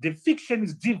importantly, the fiction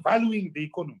is devaluing the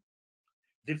economy.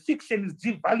 The fiction is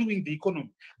devaluing the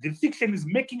economy. The fiction is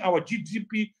making our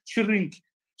GDP shrink.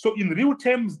 So in real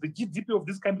terms, the GDP of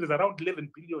this country is around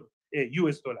 11 billion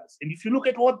US dollars. And if you look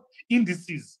at what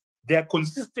indices, they are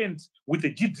consistent with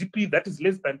a GDP that is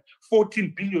less than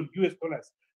 14 billion US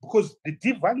dollars, because the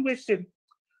devaluation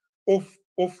of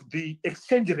the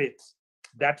exchange rate,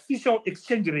 the artificial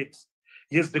exchange rate,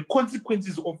 has the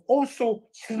consequences of also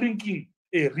shrinking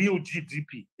a real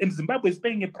GDP. And Zimbabwe is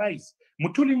paying a price.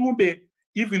 Mutuli Ngube,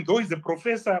 even though he's a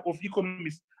professor of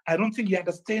economics, I don't think he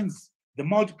understands the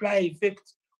multiplier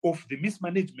effect of the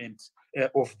mismanagement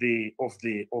of the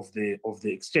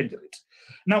exchange rate.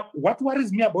 Now, what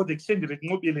worries me about the exchange rate,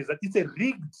 Ngobile, is that it's a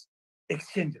rigged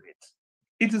exchange rate.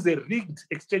 It is a rigged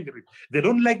exchange rate. They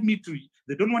don't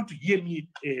want to hear me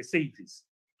say this.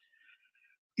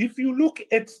 If you look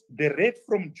at the rate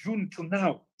from June to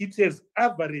now, it has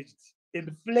averaged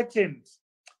and flattened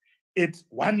at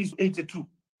 1:82.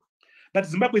 But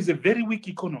Zimbabwe is a very weak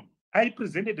economy. I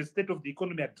presented a State of the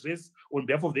Economy address on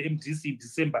behalf of the MDC in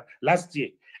December last year.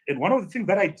 And one of the things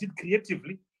that I did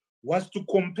creatively was to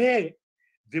compare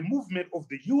the movement of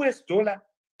the US dollar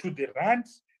to the rand,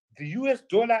 the US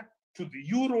dollar to the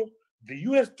euro, the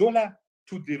US dollar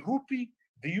to the rupee,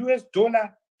 the US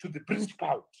dollar to the British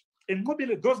pound. And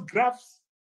mobile, those graphs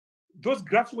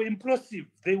were implosive.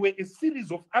 They were a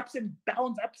series of ups and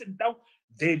downs.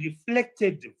 They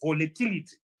reflected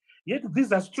volatility. Yet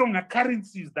these are stronger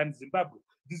currencies than Zimbabwe.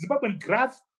 The Zimbabwean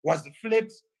graph was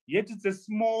flat, yet it's a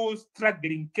small,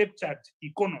 struggling, captured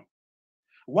economy.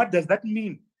 What does that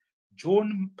mean?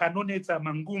 John Panoneta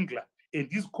Mangungla and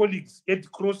his colleagues at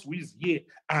Crosswheels here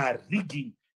are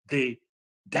rigging the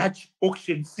Dutch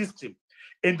auction system.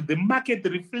 And the market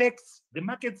reflects, the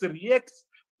market reacts.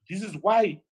 This is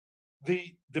why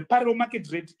the parallel market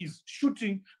rate is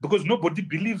shooting, because nobody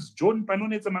believes John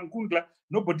Panonetsa Mangundla,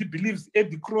 nobody believes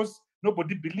Eddie Cross,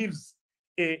 nobody believes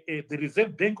the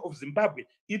Reserve Bank of Zimbabwe.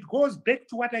 It goes back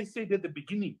to what I said at the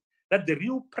beginning, that the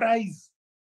real price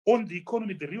on the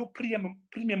economy, the real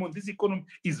premium on this economy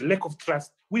is lack of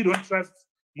trust. We don't trust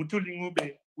Mutuli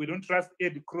Ngube, we don't trust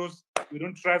Eddie Cross, we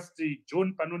don't trust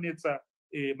John Panonetsa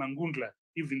Mangundla,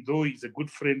 even though he's a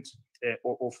good friend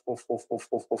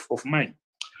of mine.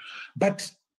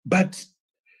 But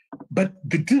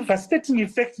the devastating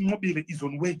effect in Mobile is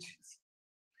on wages.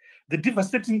 The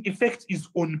devastating effect is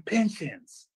on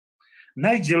pensions.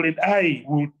 Nigel and I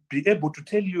will be able to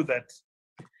tell you that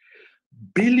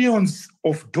billions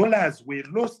of dollars were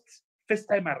lost first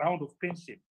time around of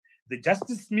pension. The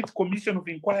Justice Smith Commission of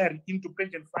Inquiry into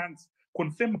Pension Funds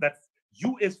confirmed that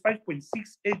US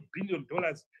 $5.68 billion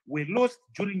were lost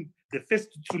during the first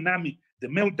tsunami, the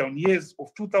meltdown years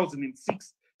of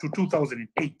 2006 to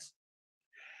 2008.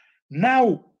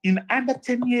 Now, in under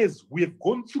 10 years, we have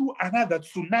gone through another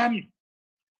tsunami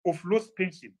of lost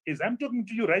pension. As I'm talking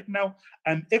to you right now,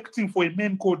 I'm acting for a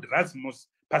man called Rasmus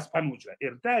Paspanojla, a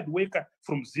retired worker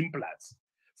from Zimplats.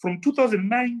 From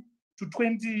 2009 to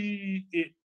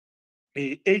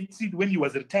 2018, when he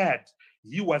was retired,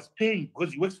 he was paying,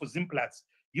 because he works for Zimplats,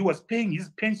 he was paying his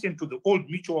pension to the Old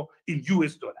Mutual in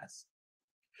US dollars.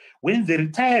 When they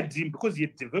retired him, because he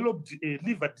had developed a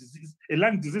liver disease, a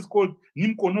lung disease called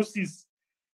pneumoconiosis,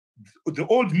 the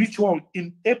Old Mutual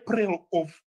in April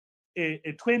of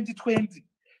 2020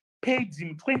 paid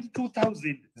him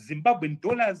 22,000 Zimbabwean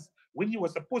dollars when he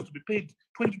was supposed to be paid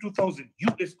 22,000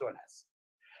 US dollars.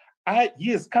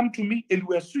 He has come to me and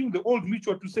we are suing the Old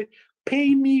Mutual to say,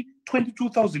 pay me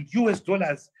 22,000 US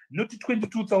dollars, not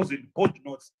 22,000 bond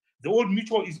notes. The Old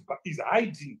Mutual is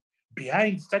hiding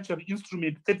behind statutory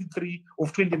instrument 33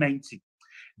 of 2019.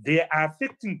 They are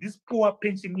affecting this poor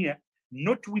pensioner,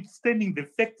 notwithstanding the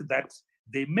fact that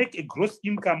they make a gross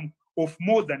income of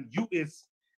more than US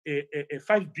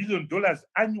 $5 billion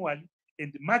annually,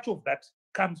 and much of that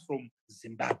comes from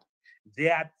Zimbabwe.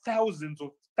 There are thousands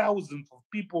of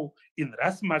people in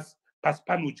Rasmus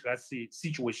Paspanojla's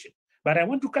situation. But I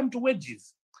want to come to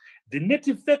wages. The net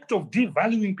effect of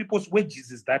devaluing people's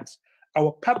wages is that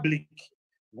our public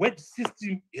wage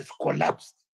system has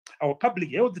collapsed. Our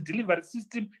public health delivery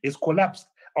system has collapsed.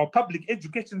 Our public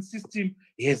education system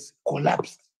has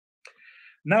collapsed.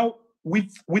 Now,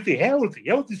 with the health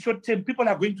is short-term, people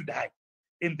are going to die.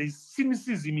 And there's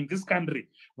cynicism in this country.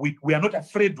 We are not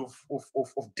afraid of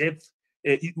death,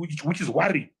 which is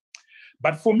worrying.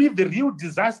 But for me, the real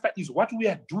disaster is what we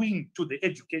are doing to the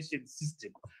education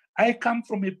system. I come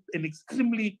from an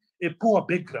extremely poor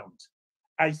background.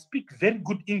 I speak very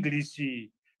good English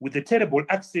with a terrible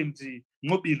accent,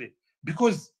 Mobile,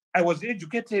 because I was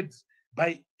educated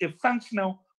by a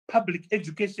functional public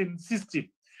education system.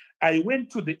 I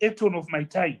went to the Eton of my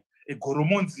time,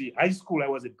 Goromonzi High School. I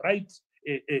was a bright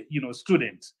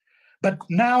student. But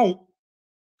now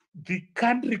the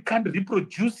country can't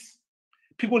reproduce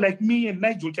people like me and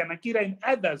Nigel Chanakira and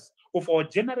others of our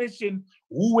generation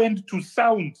who went to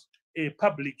sound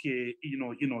public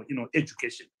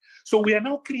education. So we are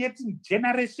now creating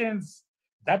generations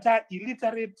that are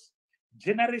illiterate,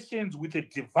 generations with a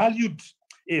devalued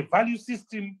value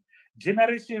system,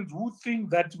 generations who think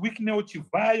that Wikneo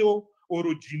Chivayo or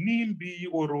Jinimbi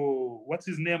or what's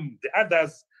his name, the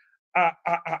others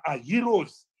are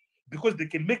heroes because they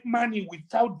can make money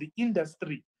without the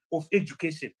industry of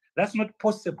education. That's not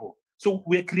possible. So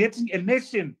we're creating a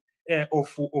nation of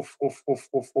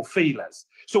failures.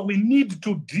 So we need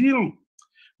to deal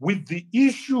with the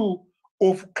issue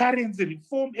of currency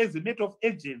reform as a matter of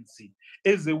agency,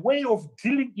 as a way of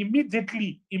dealing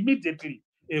immediately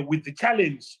with the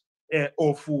challenge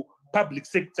of public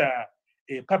sector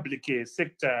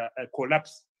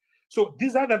collapse. So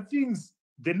these are the things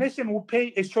the nation will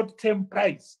pay a short-term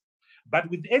price, but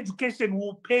with education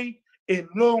will pay a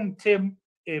long-term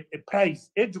price.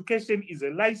 Education is a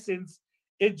license.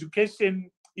 Education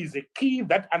is a key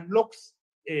that unlocks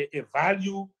a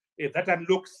value that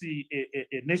unlocks a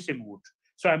nationhood.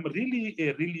 So I'm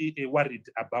really worried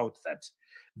about that.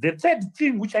 The third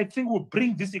thing, which I think will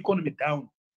bring this economy down,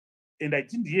 and I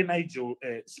didn't hear Nigel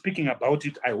speaking about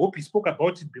it, I hope he spoke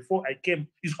about it before I came,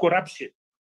 is corruption.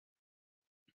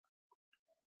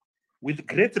 With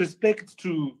great respect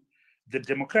to the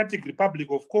Democratic Republic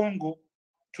of Congo,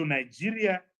 to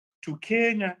Nigeria, to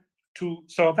Kenya, to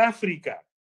South Africa,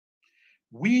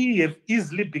 we have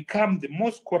easily become the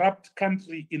most corrupt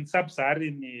country in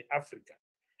sub-Saharan Africa.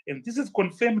 And this is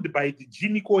confirmed by the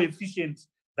Gini coefficient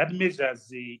that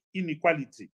measures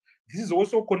inequality. This is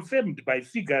also confirmed by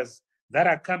figures that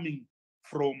are coming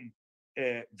from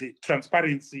the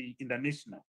Transparency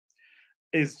International.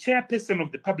 As chairperson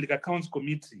of the Public Accounts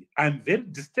Committee, I'm very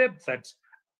disturbed that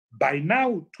by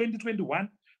now, 2021,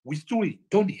 we still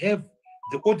don't have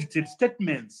the audited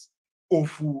statements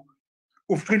of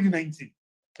 2019.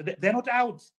 They're not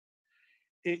out.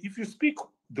 If you speak,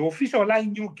 the official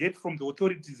line you get from the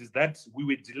authorities is that we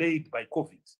were delayed by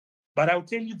COVID. But I'll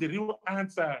tell you the real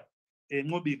answer,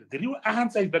 Mobile. The real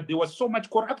answer is that there was so much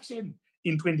corruption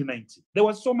in 2019. There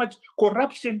was so much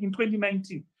corruption in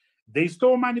 2019. They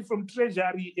stole money from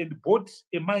Treasury and bought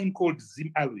a mine called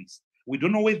Zimbabwe. We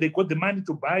don't know where they got the money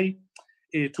to buy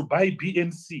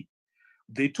BNC.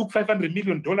 They took $500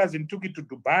 million and took it to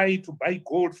Dubai to buy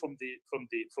gold from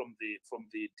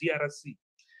the DRC.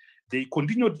 They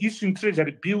continued issuing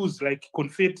treasury bills like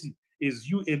confetti, as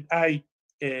you and I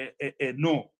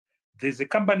know. There's a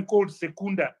company called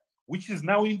Secunda, which is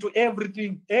now into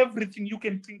everything you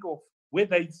can think of,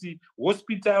 whether it's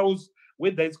hospitals,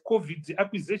 whether it's COVID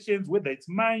acquisitions, whether it's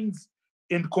mines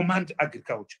and command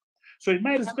agriculture. So in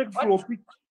my respectful opinion,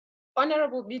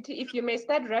 Honorable BT, if you may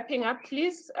start wrapping up,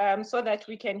 please, so that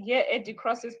we can hear Eddie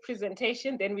Cross's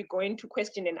presentation, then we go into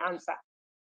question and answer.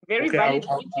 Very valid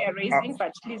point you're raising,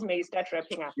 but please may you start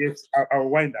wrapping up. Yes, I'll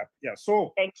wind up. Yeah,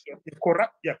 so thank you.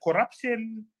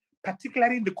 Corruption,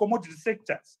 particularly in the commodity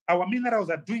sectors. Our minerals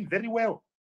are doing very well.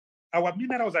 Our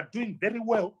minerals are doing very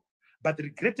well, but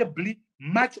regrettably,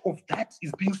 much of that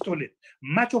is being stolen.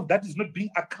 Much of that is not being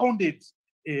accounted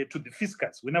to the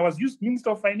fiscus. When I was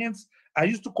Minister of Finance, I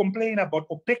used to complain about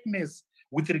opaqueness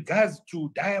with regards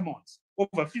to diamonds.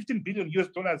 Over $15 billion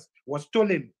was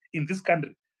stolen in this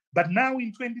country. But now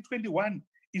in 2021,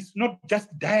 it's not just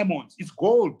diamonds, it's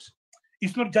gold.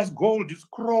 It's not just gold, it's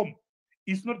chrome.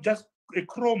 It's not just a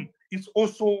chrome, it's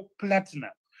also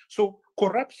platinum. So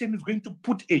corruption is going to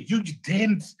put a huge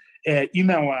dent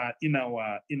in our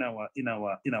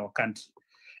country.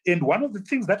 And one of the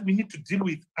things that we need to deal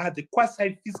with are the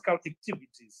quasi-fiscal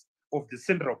activities of the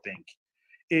central bank.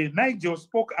 Nigel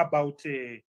spoke about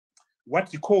what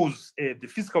he calls the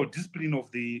fiscal discipline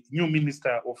of the new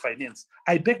Minister of Finance.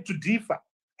 I beg to differ.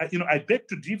 I beg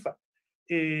to differ.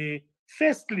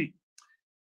 Firstly,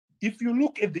 if you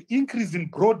look at the increase in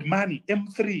broad money,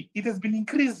 M3, it has been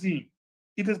increasing.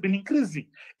 It has been increasing.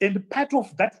 And part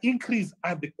of that increase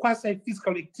are the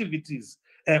quasi-fiscal activities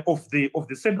of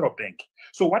the central bank.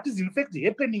 So what is in fact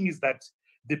happening is that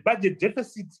the budget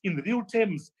deficit in real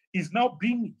terms is now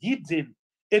being hidden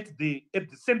at the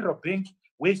central bank,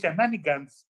 where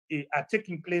shenanigans are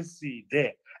taking place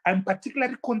there. I'm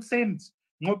particularly concerned,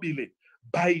 Mobile,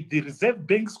 by the Reserve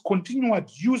Bank's continued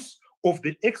use of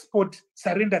the export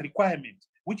surrender requirement,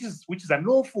 which is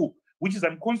unlawful, which is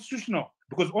unconstitutional,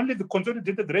 because only the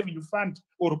Consolidated Revenue Fund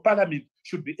or Parliament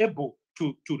should be able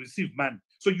to receive money.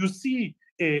 So you see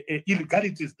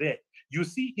illegalities there. You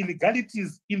see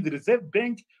illegalities in the Reserve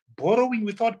Bank borrowing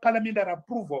without parliamentary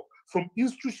approval from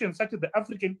institutions such as the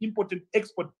African Import and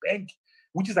Export Bank,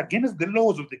 which is against the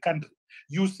laws of the country.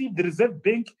 You see the Reserve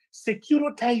Bank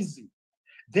securitizing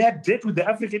their debt with the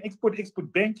African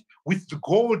Export Bank with the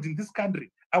gold in this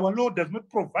country. Our law does not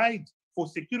provide for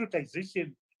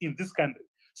securitization in this country.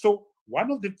 So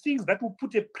one of the things that will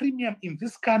put a premium in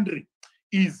this country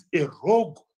is a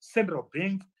rogue central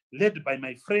bank led by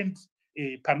my friend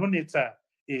Panoneta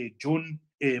John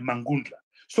Mangundla.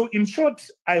 So in short,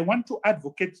 I want to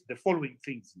advocate the following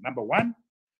things. Number one,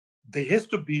 there has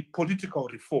to be political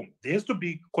reform. There has to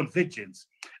be convergence.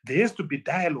 There has to be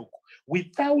dialogue.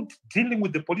 Without dealing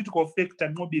with the political factor,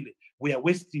 Mobile, we are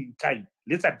wasting time.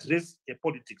 Let's address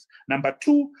politics. Number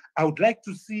two, I would like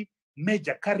to see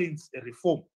major currency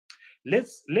reform.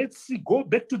 Let's go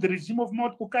back to the regime of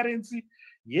multiple currency.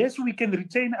 Yes, we can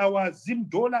retain our Zim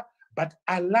dollar, but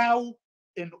allow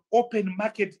an open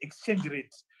market exchange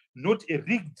rate, not a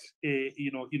rigged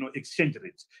exchange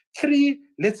rate. Three,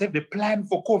 let's have a plan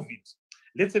for COVID.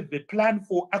 Let's have a plan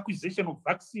for acquisition of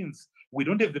vaccines. We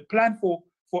don't have a plan for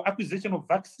acquisition of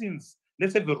vaccines.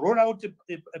 Let's have a rollout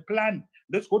a plan.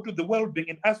 Let's go to the World Bank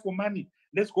and ask for money.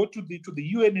 Let's go to the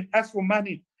UN and ask for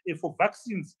money for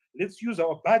vaccines. Let's use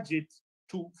our budget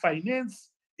to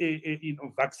finance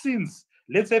vaccines.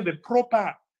 Let's have a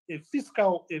proper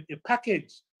fiscal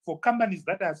package for companies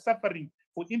that are suffering,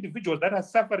 for individuals that are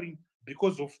suffering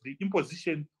because of the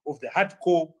imposition of the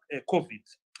hardcore COVID.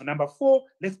 Number four,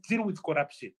 let's deal with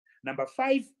corruption. Number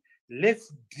five,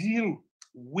 let's deal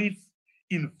with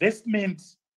investment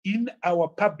in our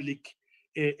public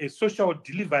social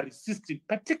delivery system,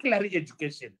 particularly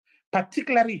education,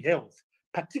 particularly health,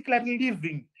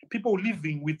 particularly people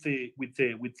living with a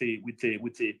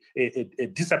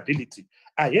disability.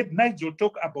 I heard Nigel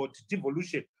talk about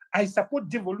devolution. I support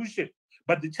devolution,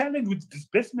 but the challenge with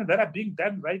disbursement that are being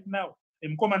done right now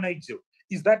in Mkoma Nigel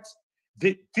is that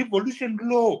the devolution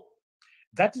law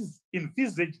that is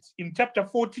envisaged in chapter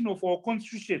 14 of our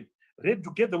constitution, read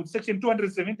together with section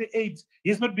 278,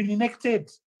 has not been enacted.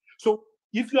 So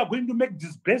if you are going to make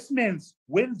disbursements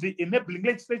when the enabling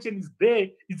legislation is there,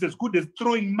 it's as good as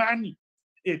throwing money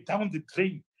down the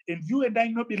drain. And you and I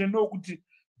know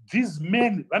these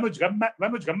men,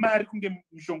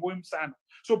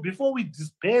 so before we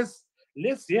disperse,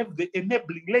 let's have the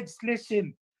enabling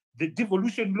legislation, the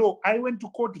devolution law. I went to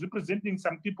court representing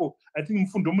some people, I think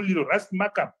Mfundomulilo, Rast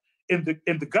Makam, and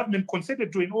the government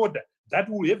consented to an order that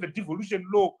will have a devolution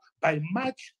law by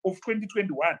March of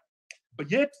 2021. But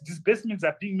yet disbursements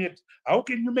are being made. How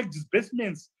can you make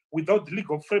disbursements without the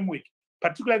legal framework,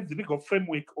 particularly the legal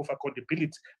framework of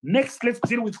accountability? Next, let's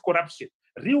deal with corruption,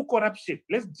 real corruption.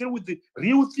 Let's deal with the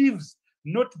real thieves,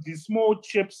 not the small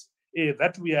chips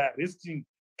that we are arresting,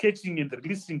 catching and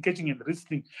releasing, catching and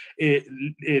releasing.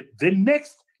 Then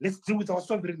next, let's deal with our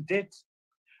sovereign debt.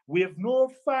 We have no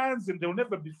funds and there will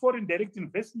never be foreign direct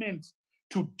investment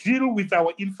to deal with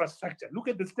our infrastructure. Look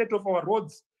at the state of our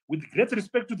roads. With great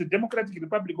respect to the Democratic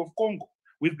Republic of Congo,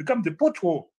 we've become the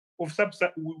pothole of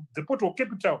the pothole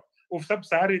capital of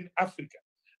sub-Saharan Africa.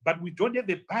 But we don't have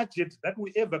a budget that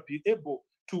will ever be able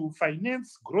to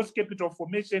finance gross capital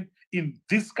formation in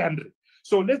this country.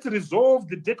 So let's resolve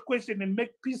the debt question and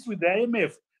make peace with the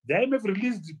IMF. The IMF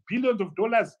released billions of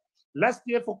dollars last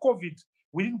year for COVID.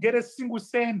 We didn't get a single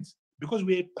cent because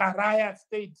we're a pariah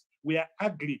state. We are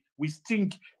ugly. We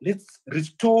stink. Let's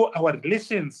restore our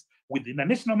relations with the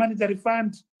International Monetary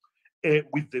Fund,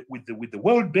 with the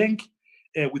World Bank,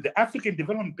 with the African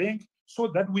Development Bank, so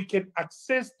that we can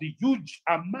access the huge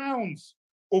amounts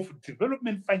of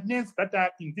development finance that are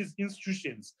in these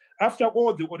institutions. After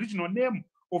all, the original name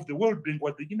of the World Bank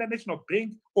was the International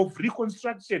Bank of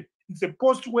Reconstruction. It's a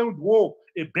post-World War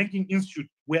banking institute.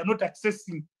 We are not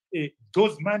accessing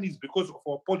those monies because of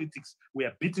our politics. We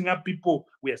are beating up people.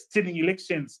 We are stealing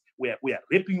elections. We are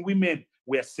raping women.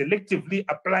 We are selectively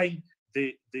applying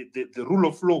the rule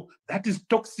of law. That is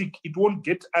toxic. It won't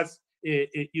get us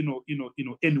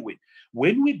anyway.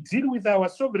 When we deal with our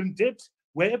sovereign debt,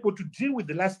 we're able to deal with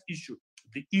the last issue,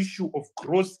 the issue of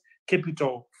gross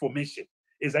capital formation.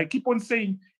 As I keep on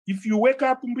saying, if you wake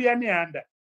up Mbuyane,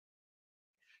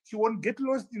 you won't get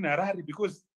lost in Harare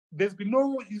because there's been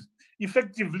no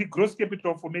effectively gross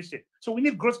capital formation. So we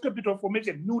need gross capital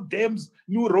formation, new dams,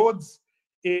 new roads,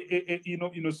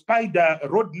 spider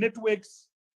road networks,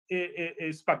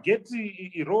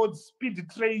 spaghetti roads, speed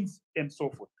trains, and so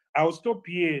forth. I'll stop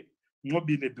here,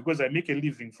 Mobile, because I make a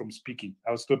living from speaking.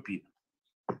 I'll stop here.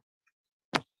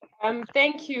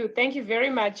 Thank you very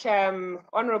much,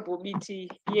 Honorable Biti.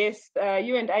 Yes,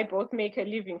 you and I both make a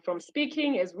living from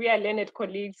speaking, as we are learned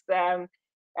colleagues.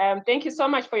 Thank you so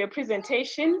much for your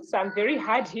presentation. Some very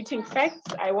hard-hitting facts.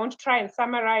 I won't try and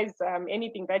summarize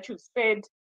anything that you've said.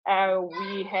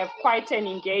 We have quite an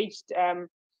engaged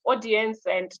audience,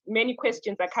 and many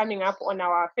questions are coming up on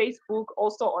our Facebook,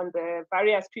 also on the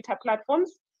various Twitter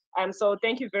platforms. So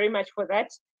thank you very much for that.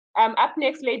 Up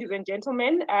next, ladies and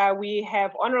gentlemen, we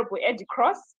have Honorable Eddie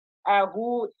Cross,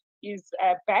 who is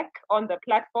back on the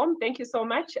platform. Thank you so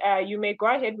much. You may go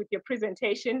ahead with your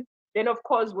presentation. Then, of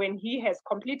course, when he has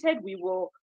completed, we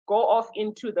will go off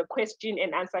into the question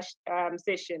and answer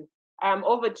session.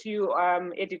 Over to you,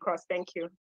 Eddie Cross. Thank you.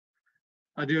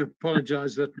 I do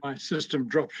apologize that my system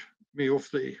dropped me off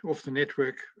the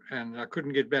network and I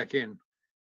couldn't get back in.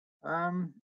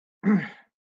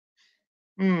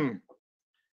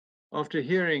 After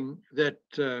hearing that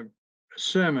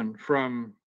sermon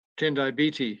from Tendai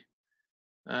Biti,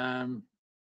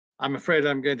 I'm afraid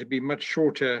I'm going to be much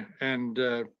shorter, and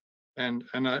I'm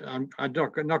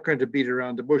not going to beat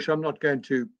around the bush. I'm not going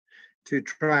to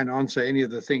try and answer any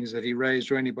of the things that he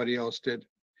raised or anybody else did.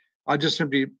 I'll just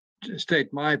simply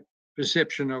state my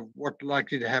perception of what's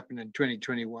likely to happen in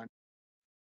 2021.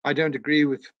 I don't agree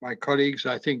with my colleagues.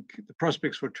 I think the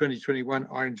prospects for 2021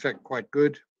 are in fact quite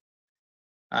good.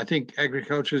 I think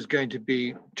agriculture is going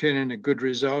to turn in a good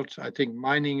result. I think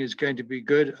mining is going to be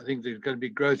good. I think there's going to be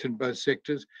growth in both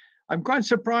sectors. I'm quite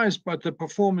surprised by the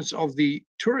performance of the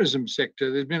tourism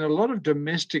sector. There's been a lot of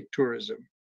domestic tourism,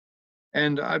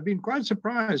 and I've been quite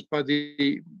surprised by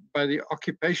the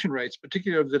occupation rates,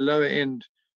 particularly of the lower end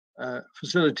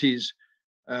facilities.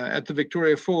 At the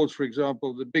Victoria Falls, for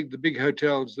example, the big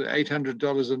hotels, the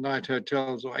 $800 a night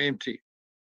hotels are empty,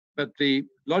 but the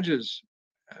lodges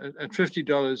at $50,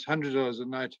 $100 a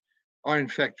night are in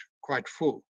fact quite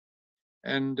full.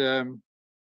 And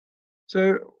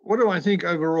so what do I think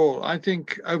overall? I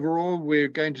think overall we're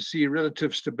going to see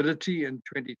relative stability in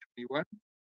 2021.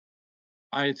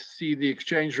 I see the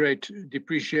exchange rate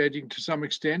depreciating to some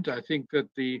extent. I think that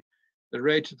the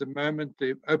rate at the moment,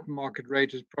 the open market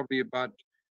rate is probably about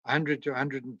 100 to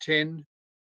 110,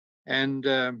 and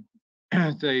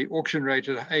the auction rate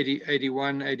at 80,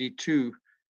 81, 82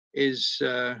 is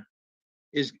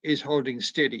holding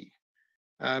steady.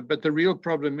 But the real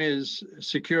problem is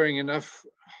securing enough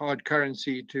hard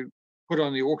currency to put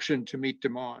on the auction to meet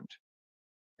demand.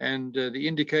 And the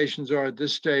indications are at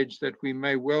this stage that we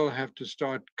may well have to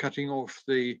start cutting off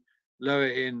the lower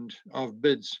end of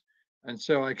bids. And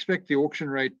so I expect the auction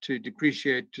rate to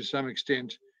depreciate to some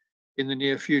extent in the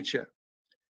near future.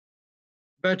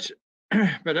 But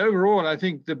overall, I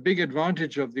think the big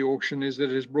advantage of the auction is that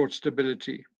it has brought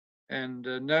stability, and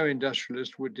no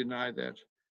industrialist would deny that.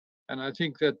 And I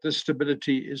think that this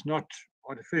stability is not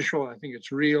artificial. I think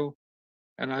it's real.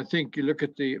 And I think you look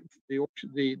at the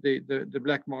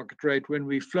black market rate. When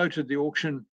we floated the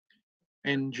auction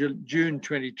in June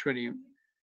 2020,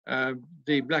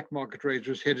 the black market rate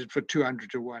was headed for 200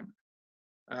 to 1.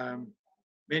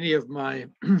 Many of my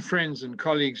friends and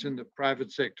colleagues in the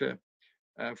private sector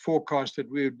forecast that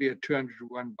we would be at 200 to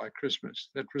 1 by Christmas.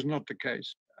 That was not the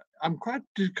case. I'm quite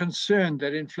concerned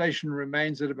that inflation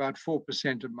remains at about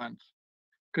 4% a month,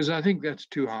 because I think that's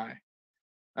too high.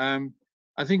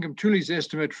 I think Mthuli's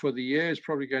estimate for the year is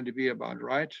probably going to be about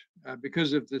right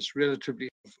because of this relatively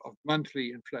of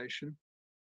monthly inflation.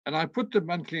 And I put the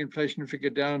monthly inflation figure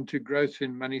down to growth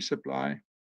in money supply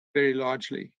very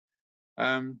largely.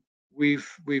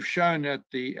 We've shown at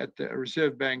the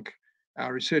Reserve Bank,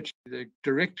 our research, the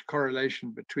direct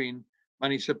correlation between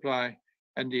money supply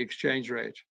and the exchange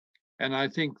rate. And I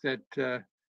think that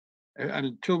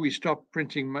until we stop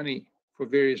printing money for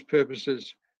various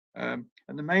purposes, and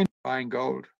the main buying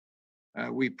gold,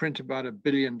 we print about $1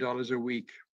 billion a week.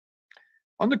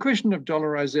 On the question of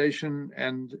dollarization,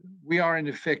 and we are in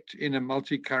effect in a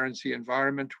multi-currency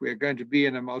environment. We are going to be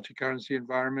in a multi-currency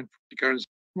environment. Because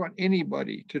I don't want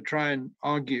anybody to try and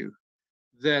argue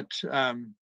that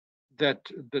that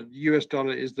the US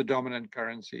dollar is the dominant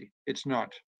currency. It's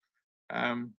not.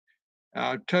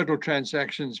 Our total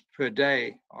transactions per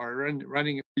day are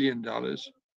running $1 billion.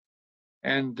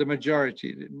 And the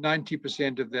majority,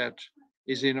 90% of that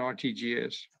is in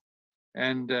RTGS.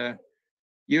 And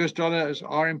US dollars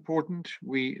are important.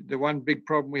 The one big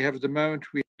problem we have at the moment,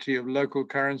 we have local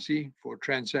currency for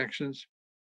transactions.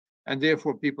 And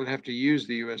therefore people have to use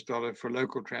the US dollar for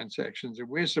local transactions. And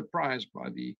we're surprised by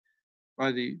the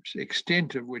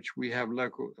extent of which we have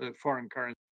local foreign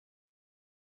currency.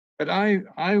 But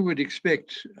I would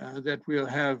expect that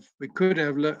we could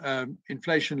have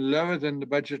inflation lower than the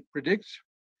budget predicts.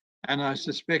 And I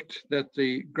suspect that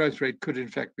the growth rate could in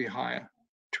fact be higher,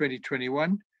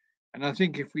 2021. And I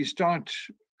think if we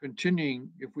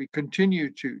continue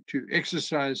to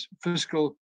exercise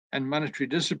fiscal and monetary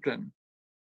discipline,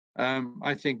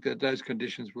 I think that those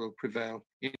conditions will prevail.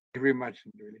 Thank you very much,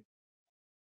 really.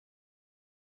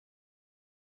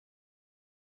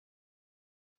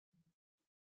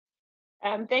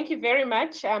 Thank you very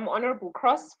much, Honorable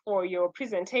Cross, for your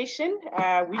presentation,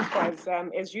 which was,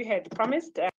 as you had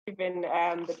promised, given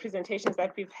the presentations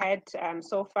that we've had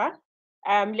so far.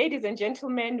 Ladies and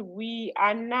gentlemen, we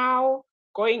are now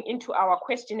going into our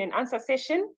question and answer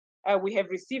session. We have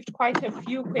received quite a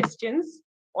few questions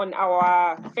on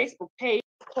our Facebook page,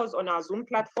 of course, on our Zoom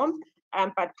platform.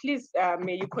 But please,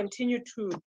 may you continue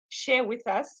to share with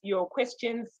us your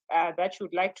questions that you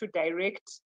would like to direct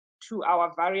to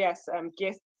our various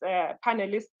guests,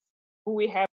 panelists who we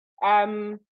have.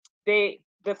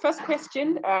 The first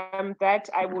question that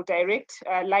I will direct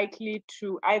likely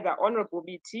to either Honorable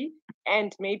BT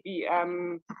and maybe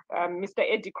Mr.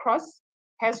 Eddie Cross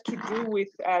has to do with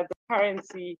the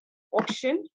currency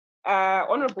auction.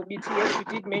 Honorable BT, yes, you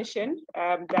did mention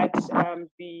that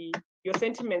your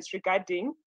sentiments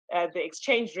regarding the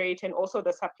exchange rate and also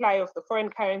the supply of the foreign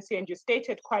currency, and you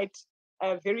stated quite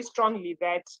very strongly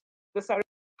that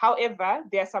however,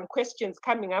 there are some questions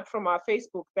coming up from our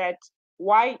Facebook that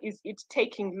why is it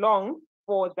taking long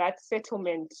for that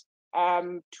settlement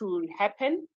to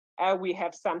happen? We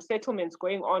have some settlements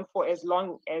going on for as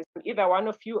long as either one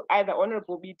of you, either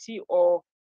Honorable BT or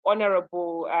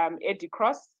Honorable Eddie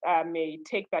Cross may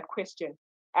take that question.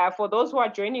 For those who are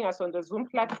joining us on the Zoom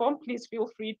platform, please feel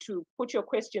free to put your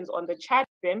questions on the chat,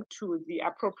 them to the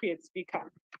appropriate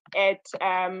speaker.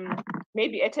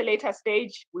 Maybe at a later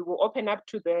stage, we will open up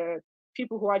to the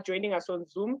people who are joining us on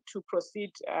Zoom to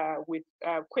proceed with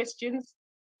questions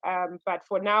But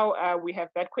for now, we have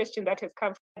that question that has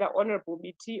come from the Honorable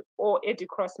Biti or Eddie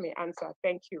Cross may answer.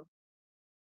 Thank you.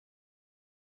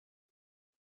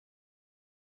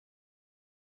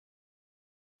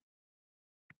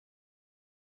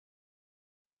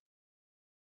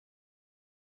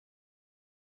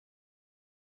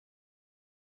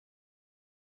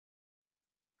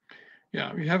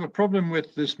 Yeah, we have a problem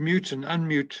with this mute and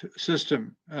unmute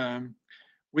system.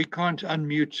 We can't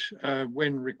unmute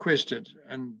when requested,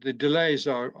 and the delays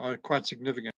are quite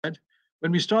significant.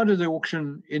 When we started the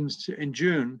auction in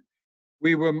June,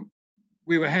 we were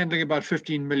handling about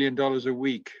 $15 million a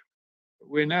week.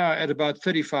 We're now at about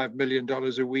 $35 million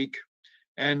a week,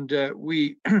 and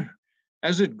we,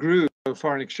 as it grew,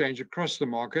 foreign exchange across the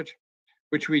market,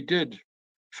 which we did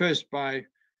first by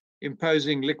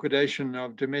imposing liquidation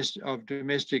of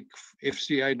domestic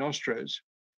FCA nostros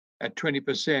at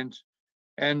 20%,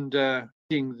 and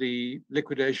the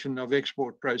liquidation of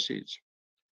export proceeds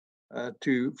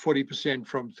to 40%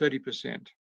 from 30%.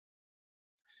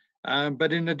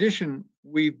 But in addition,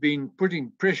 we've been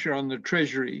putting pressure on the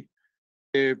Treasury,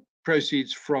 their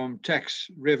proceeds from tax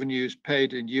revenues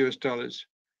paid in US dollars.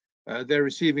 They're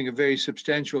receiving a very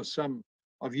substantial sum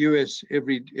of US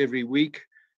every week.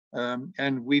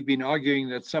 And we've been arguing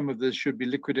that some of this should be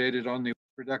liquidated on the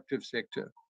productive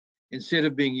sector instead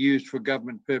of being used for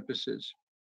government purposes.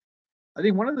 I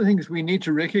think one of the things we need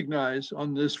to recognize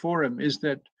on this forum is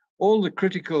that all the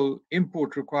critical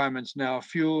import requirements now,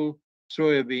 fuel,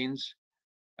 soybeans,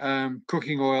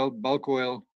 cooking oil, bulk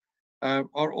oil,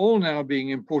 are all now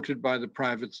being imported by the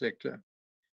private sector.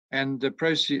 And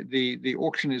the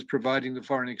auction is providing the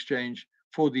foreign exchange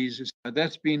for these.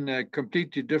 That's been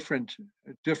completely different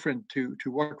to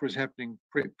what was happening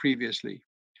previously.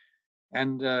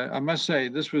 And I must say,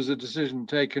 this was a decision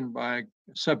taken by a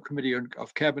subcommittee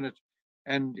of cabinet,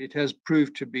 and it has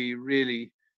proved to be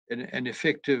really an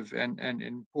effective and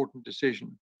important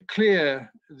decision.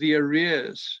 Clear the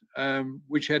arrears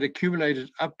which had accumulated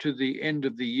up to the end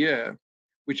of the year,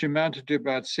 which amounted to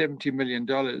about $70 million,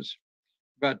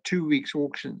 about 2 weeks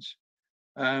auctions.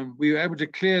 We were able to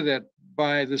clear that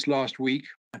by this last week.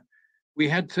 We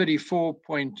had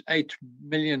 $34.8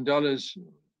 million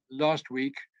last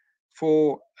week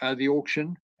for the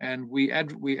auction, and we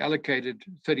allocated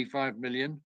 35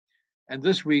 million. And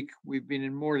this week we've been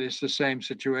in more or less the same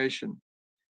situation.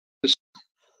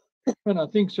 And I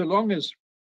think so long as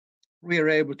we are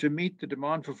able to meet the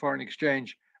demand for foreign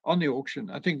exchange on the auction,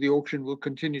 I think the auction will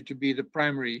continue to be the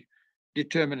primary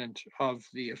determinant of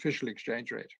the official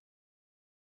exchange rate.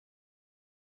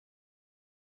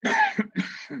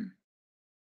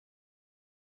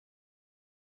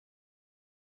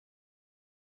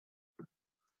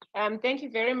 Thank you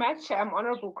very much,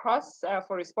 Honorable Cross,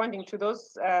 for responding to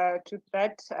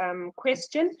that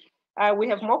question. We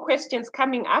have more questions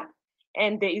coming up,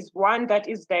 and there is one that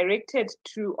is directed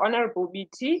to Honorable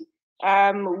BT,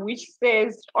 which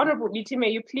says, Honorable BT, may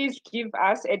you please give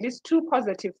us at least 2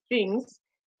 positive things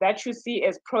that you see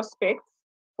as prospects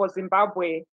for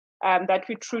Zimbabwe that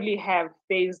we truly have.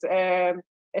 There's a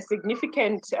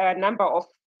significant number of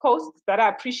posts that are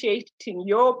appreciating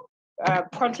your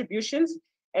contributions,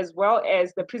 as well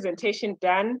as the presentation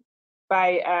done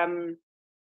by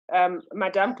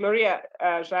Madame Gloria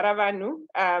Jaravanu.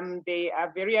 They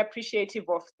are very appreciative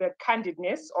of the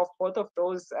candidness of both of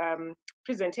those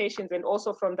presentations and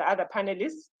also from the other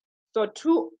panelists. So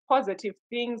 2 positive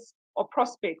things or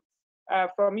prospects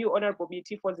from you, Honorable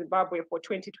BT, for Zimbabwe for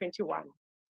 2021.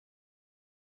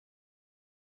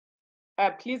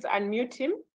 Please unmute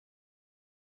him.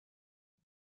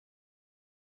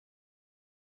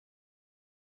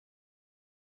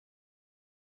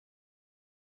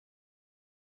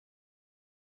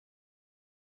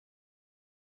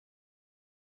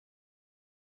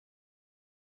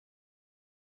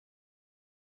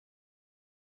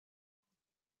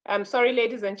 I'm sorry,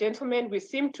 ladies and gentlemen, we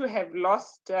seem to have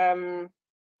lost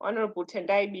Honorable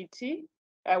Tendai BT.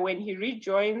 When he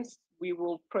rejoins, we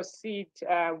will proceed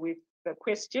with the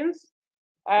questions.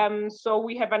 So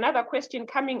we have another question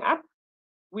coming up,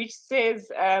 which says,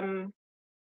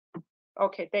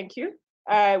 okay, thank you,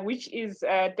 which is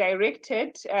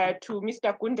directed to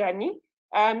Mr. Gundani.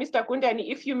 Mr. Gundani,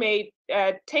 if you may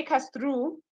take us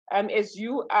through, as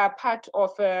you are part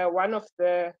of one of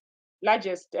the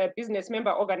largest business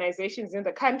member organizations in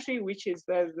the country, which is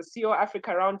the CEO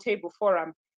Africa Roundtable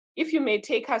Forum. If you may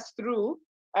take us through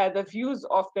the views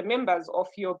of the members of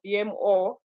your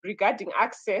BMO regarding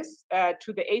access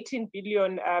to the 18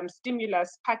 billion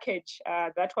stimulus package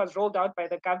that was rolled out by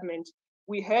the government.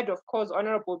 We heard, of course,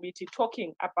 Honorable BT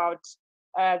talking about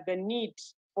the need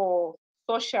for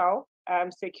social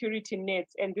security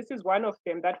nets, and this is one of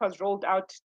them that was rolled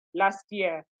out last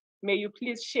year. May you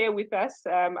please share with us,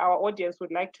 our audience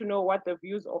would like to know what the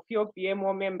views of your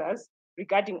BMO members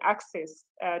regarding access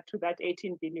to that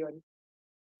 18 billion.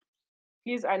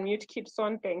 Please unmute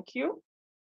Kipson, thank you.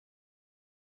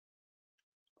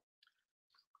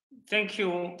 Thank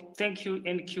you,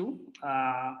 NQ.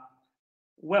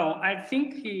 Well, I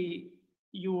think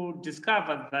you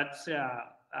discovered that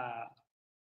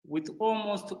with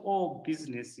almost all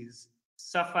businesses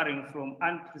suffering from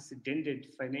unprecedented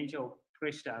financial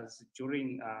pressures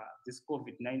during this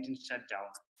COVID-19 shutdown,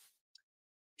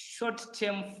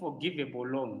 short-term forgivable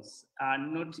loans are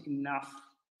not enough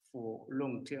for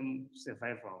long-term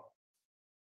survival.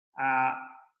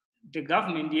 The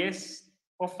government, yes,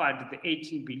 offered the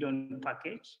 18 billion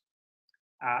package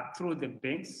through the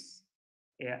banks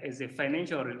as a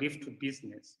financial relief to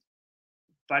business,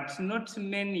 but not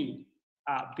many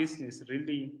business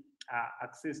really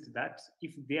accessed that.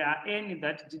 If there are any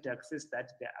that did access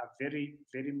that, they are very,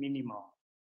 very minimal,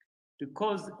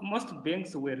 because most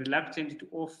banks were reluctant to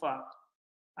offer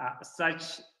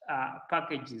such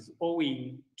packages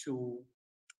owing to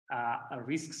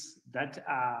risks that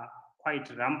are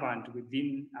quite rampant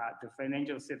within the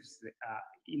financial service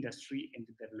industry and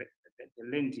the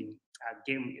lending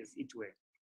game, as it were.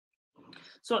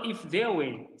 So if there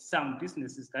were some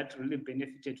businesses that really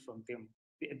benefited from them,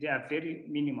 they are very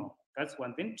minimal. That's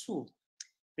one. Then two,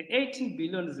 the 18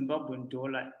 billion Zimbabwean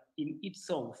dollar in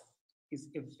itself is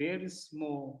a very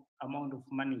small amount of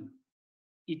money.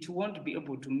 It won't be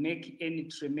able to make any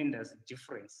tremendous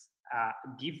difference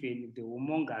given the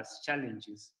humongous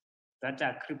challenges that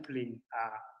are crippling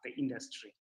the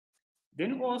industry.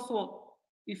 Then also,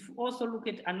 if you also look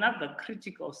at another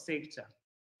critical sector,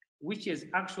 which is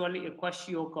actually a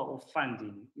kwashiorkor of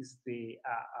funding, is the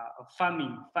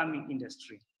farming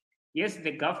industry. Yes,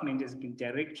 the government has been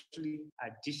directly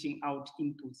dishing out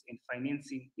inputs and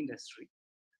financing industry,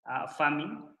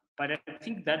 farming, but I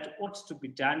think that ought to be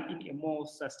done in a more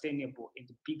sustainable and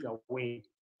bigger way,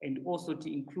 and also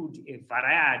to include a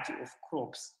variety of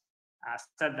crops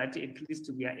so that at least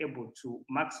we are able to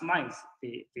maximize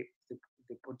the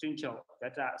potential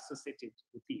that are associated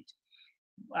with it.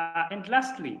 And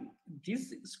lastly,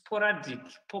 these sporadic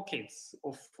pockets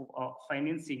of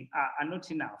financing are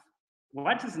not enough.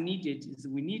 What is needed is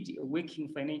we need a working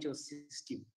financial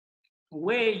system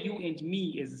where you and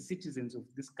me as citizens of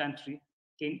this country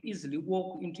can easily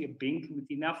walk into a bank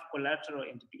with enough collateral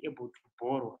and be able to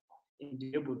borrow and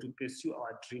be able to pursue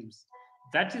our dreams.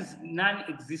 That is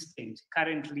non-existent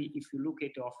currently if you look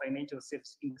at our financial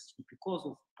service industry because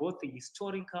of both the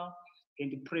historical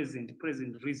and the present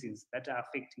reasons that are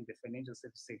affecting the financial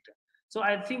service sector. So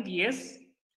I think, yes,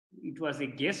 it was a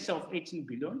gesture of 18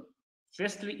 billion.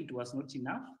 Firstly, it was not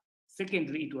enough.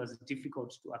 Secondly, it was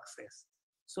difficult to access.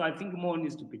 So I think more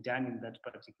needs to be done in that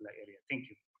particular area. Thank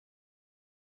you.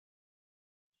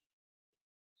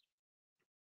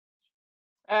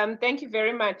 Thank you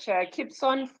very much,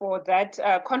 Kipson, for that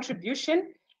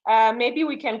contribution. Maybe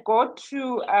we can go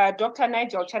to Dr.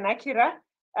 Nigel Chanakira.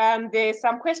 There's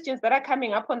some questions that are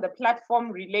coming up on the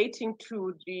platform relating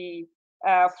to the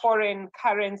foreign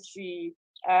currency.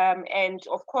 And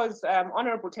of course,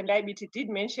 Honorable Tendai Biti did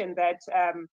mention that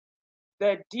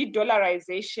the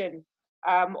de-dollarization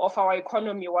of our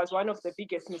economy was one of the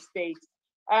biggest mistakes.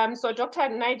 So Dr.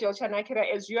 Nigel Chanakira,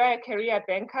 as you are a career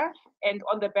banker and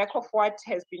on the back of what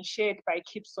has been shared by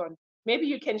Kipson, maybe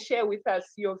you can share with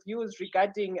us your views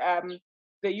regarding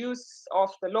the use of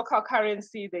the local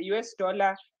currency, the US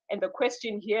dollar, and the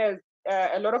question here,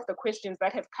 a lot of the questions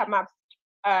that have come up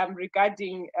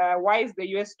regarding why is the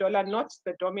US dollar not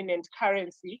the dominant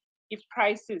currency if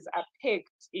prices are pegged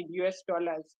in US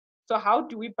dollars? So how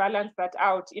do we balance that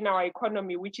out in our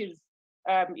economy, which is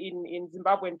in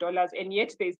Zimbabwean dollars, and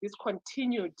yet there's this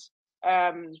continued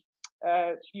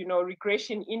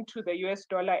regression into the US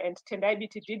dollar? And Tendai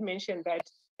Biti did mention that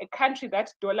a country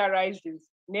that dollarizes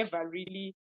never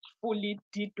really fully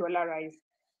de-dollarized.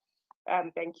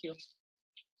 Thank you.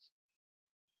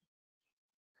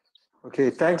 Okay,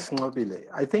 thanks, Ngobile.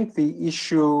 I think the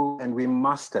issue, and we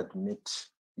must admit,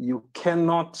 you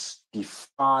cannot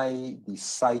defy the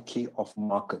psyche of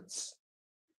markets.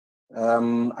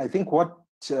 I think what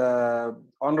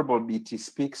Honorable BT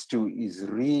speaks to is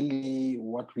really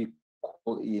what we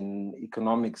call in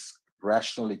economics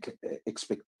rational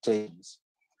expectations.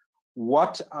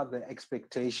 What are the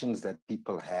expectations that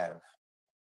people have?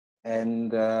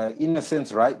 And in a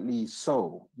sense, rightly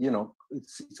so,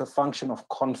 it's a function of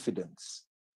confidence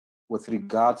with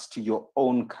regards to your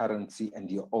own currency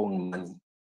and your own money.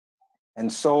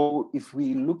 And so if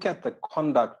we look at the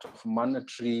conduct of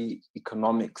monetary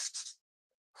economics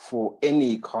for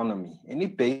any economy, any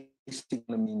basic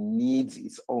economy needs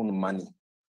its own money,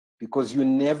 because you're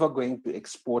never going to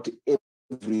export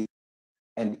every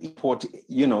and import,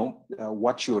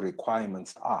 what your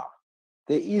requirements are.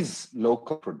 There is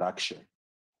local production.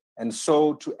 And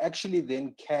so to actually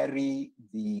then carry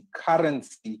the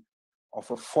currency of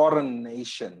a foreign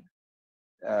nation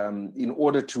in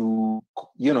order to,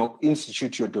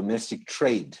 institute your domestic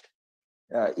trade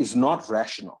is not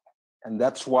rational. And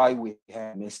that's why we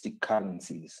have domestic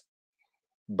currencies.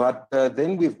 But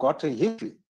then we've got a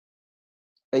history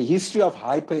of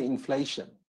hyperinflation,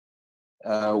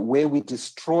 where we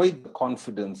destroyed the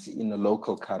confidence in a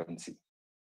local currency.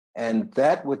 And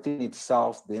that within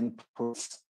itself then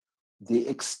puts the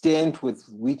extent with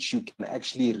which you can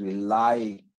actually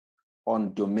rely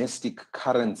on domestic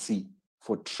currency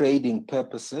for trading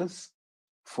purposes,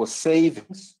 for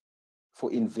savings,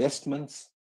 for investments,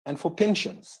 and for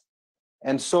pensions.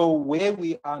 And so where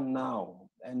we are now,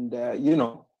 and I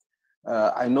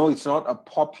know it's not a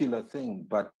popular thing,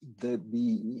 but the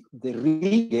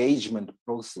re-engagement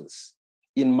process,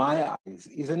 in my eyes,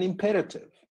 is an imperative.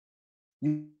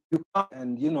 You can't,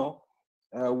 and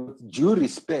with due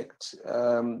respect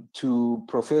to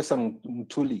Professor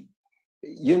Mthuli,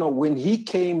 when he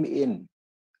came in,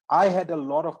 I had a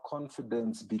lot of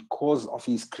confidence because of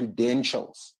his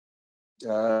credentials.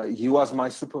 He was my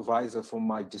supervisor for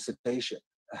my dissertation.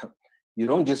 You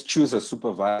don't just choose a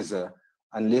supervisor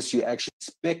unless you actually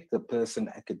respect the person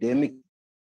academically.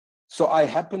 So I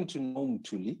happen to know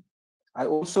Mthuli. I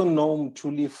also know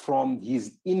Mthuli from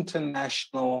his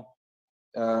international,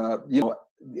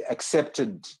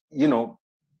 accepted,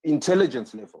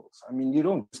 intelligence levels. I mean, you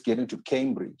don't just get into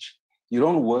Cambridge. You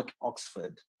don't work at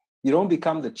Oxford. You don't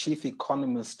become the chief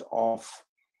economist of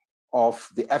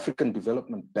the African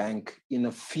Development Bank in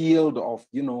a field of,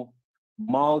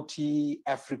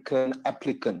 multi-African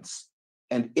applicants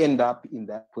and end up in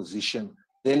that position,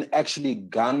 then actually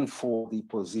gun for the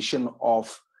position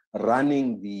of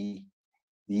running the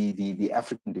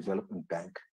African Development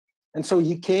Bank. And so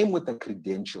he came with the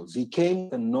credentials, he came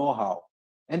with the know-how,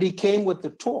 and he came with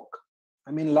the talk.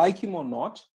 I mean, like him or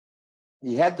not,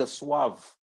 he had the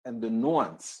suave and the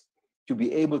nuance to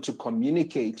be able to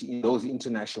communicate in those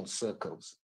international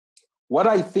circles. What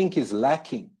I think is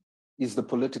lacking is the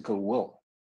political will.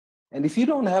 And if you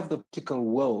don't have the political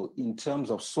will in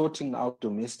terms of sorting out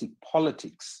domestic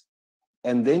politics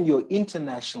and then your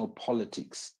international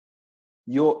politics,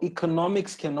 your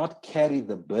economics cannot carry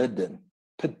the burden,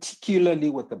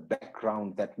 particularly with the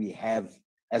background that we have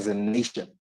as a nation.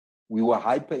 We were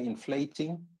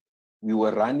hyperinflating. We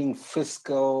were running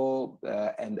fiscal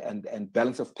and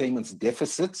balance of payments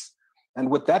deficits. And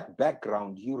with that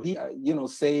background,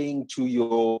 saying to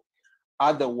your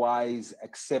otherwise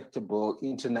acceptable,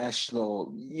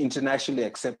 internationally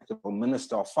acceptable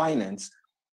Minister of Finance,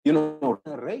 a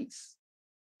race.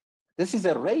 This is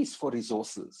a race for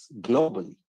resources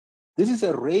globally. This is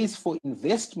a race for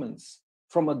investments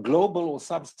from a global or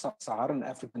sub-Saharan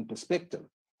African perspective.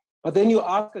 But then you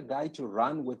ask a guy to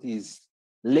run with his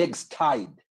legs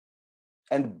tied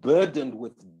and burdened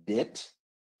with debt,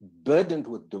 burdened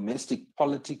with domestic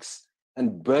politics,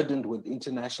 and burdened with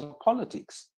international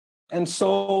politics. And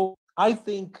so I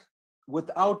think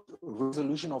without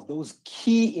resolution of those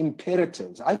key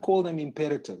imperatives, I call them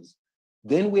imperatives,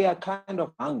 then we are kind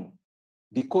of hung,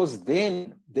 because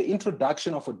then the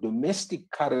introduction of a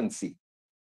domestic currency,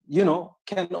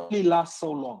 can only last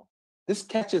so long. This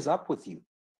catches up with you.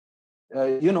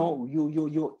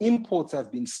 Your imports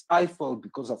have been stifled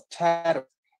because of tariffs.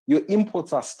 Your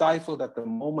imports are stifled at the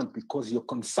moment because your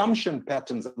consumption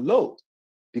patterns are low,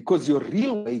 because your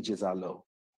real wages are low.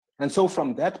 And so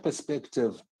from that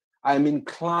perspective, I'm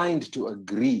inclined to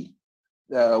agree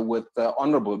with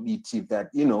Honorable BT that,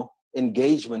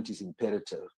 engagement is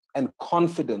imperative and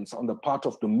confidence on the part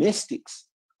of domestics,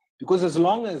 because as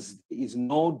long as there is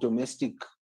no domestic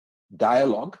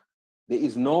dialogue, there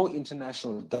is no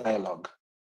international dialogue,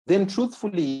 then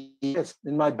truthfully, yes,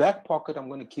 in my back pocket, I'm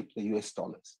going to keep the US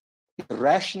dollars.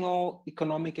 Rational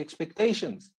economic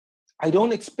expectations. I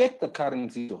don't expect the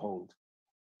currency to hold.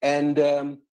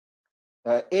 And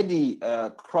Eddie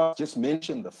Cross just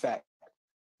mentioned the fact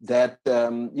that,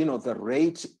 the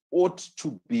rate ought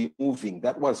to be moving.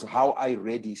 That was how I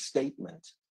read his statement.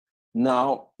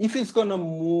 Now, if it's going to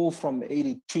move from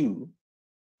 82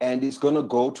 and it's going to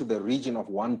go to the region of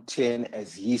 110,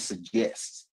 as he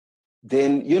suggests,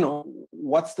 then,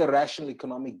 what's the rational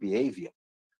economic behavior?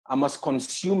 I must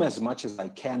consume as much as I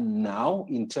can now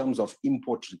in terms of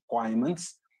import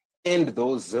requirements spend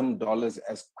those Zim dollars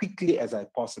as quickly as I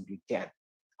possibly can.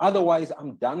 Otherwise,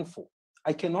 I'm done for.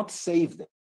 I cannot save them.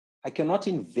 I cannot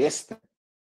invest them.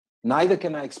 Neither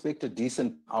can I expect a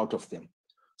decent out of them.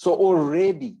 So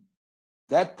already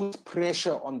that puts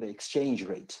pressure on the exchange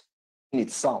rate in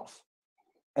itself.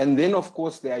 And then, of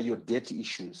course, there are your debt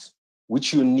issues,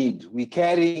 which you need. We're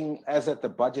carrying, as at the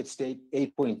budget state,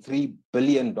 $8.3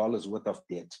 billion worth of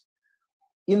debt.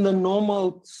 In the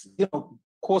normal,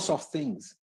 course of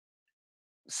things,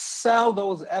 sell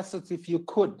those assets if you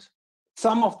could.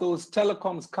 Some of those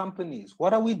telecoms companies,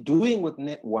 what are we doing with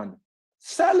Net One?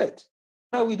 Sell it.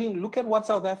 What are we doing? Look at what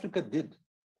South Africa did.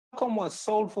 Telecom was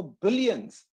sold for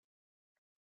billions.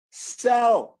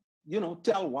 Sell,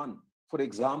 Tel One, for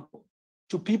example,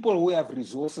 to people who have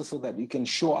resources so that you can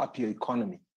show up your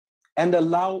economy and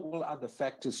allow all other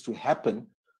factors to happen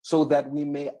so that we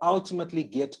may ultimately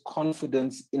get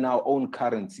confidence in our own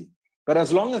currency. But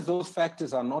as long as those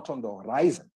factors are not on the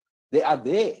horizon, they are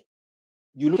there.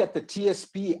 You look at the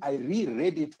TSP, I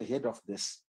reread it ahead of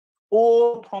this.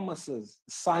 All promises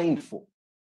signed for,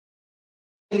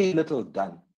 very little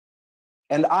done.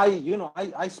 And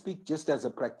I speak just as a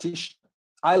practitioner.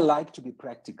 I like to be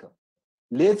practical.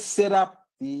 Let's set up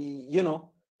the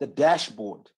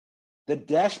dashboard. The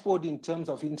dashboard in terms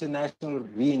of international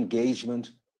re-engagement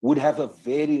would have a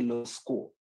very low score,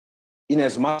 in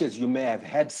as much as you may have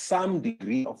had some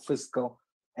degree of fiscal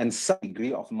and some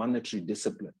degree of monetary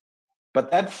discipline. But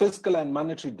that fiscal and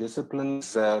monetary discipline,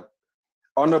 as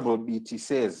Honorable BT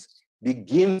says,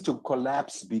 begins to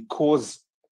collapse because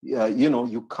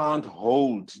you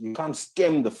can't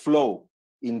stem the flow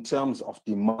in terms of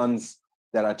demands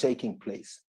that are taking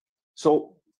place.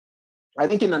 So I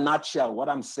think in a nutshell, what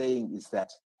I'm saying is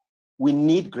that we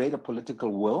need greater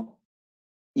political will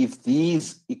if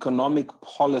these economic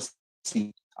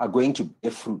policies are going to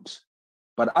bear fruit.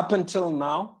 But up until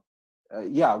now,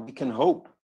 we can hope.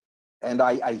 And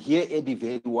I hear Eddie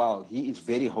very well. He is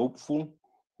very hopeful,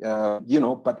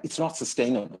 but it's not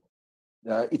sustainable.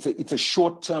 It's a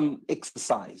short-term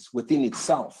exercise within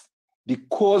itself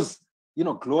because,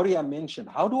 Gloria mentioned,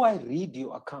 how do I read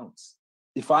your accounts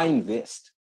if I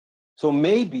invest? So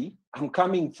maybe I'm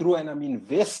coming through and I'm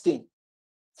investing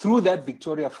through that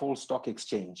Victoria Falls Stock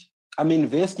Exchange. I'm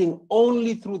investing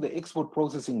only through the export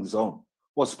processing zone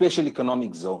or special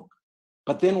economic zone.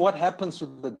 But then what happens to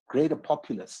the greater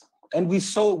populace? And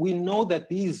we know that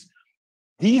these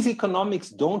economics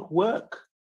don't work.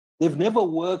 They've never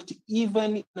worked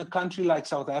even in a country like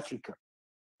South Africa.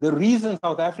 The reason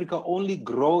South Africa only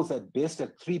grows at best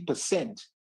at 3%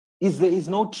 is there is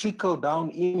no trickle-down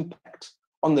impact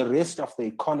on the rest of the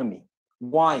economy.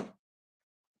 Why?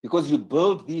 Because you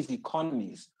build these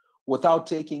economies without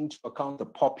taking into account the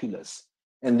populace.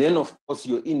 And then, of course,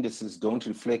 your indices don't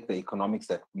reflect the economics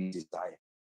that we desire.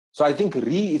 So I think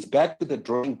is back to the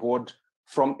drawing board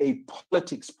from a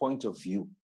politics point of view.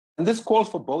 And this calls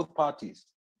for both parties.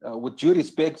 With due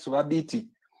respect, Swabiti,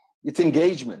 it's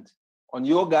engagement. On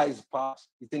your guys' part,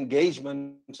 it's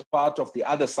engagement part of the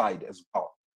other side as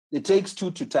well. It takes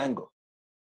two to tango.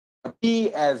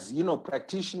 We as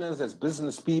practitioners, as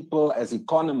business people, as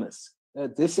economists,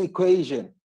 this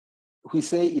equation, we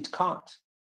say it can't.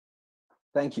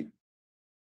 Thank you.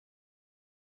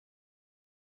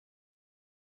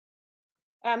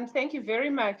 Thank you very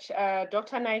much,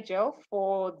 Dr. Nigel,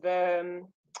 for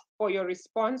your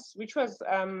response, which was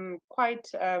quite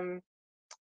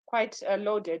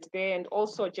loaded there, and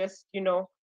also just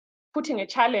putting a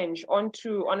challenge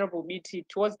onto Honorable BT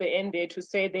towards the end there to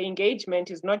say the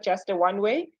engagement is not just a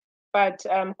one-way, but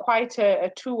quite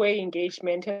a two-way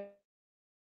engagement.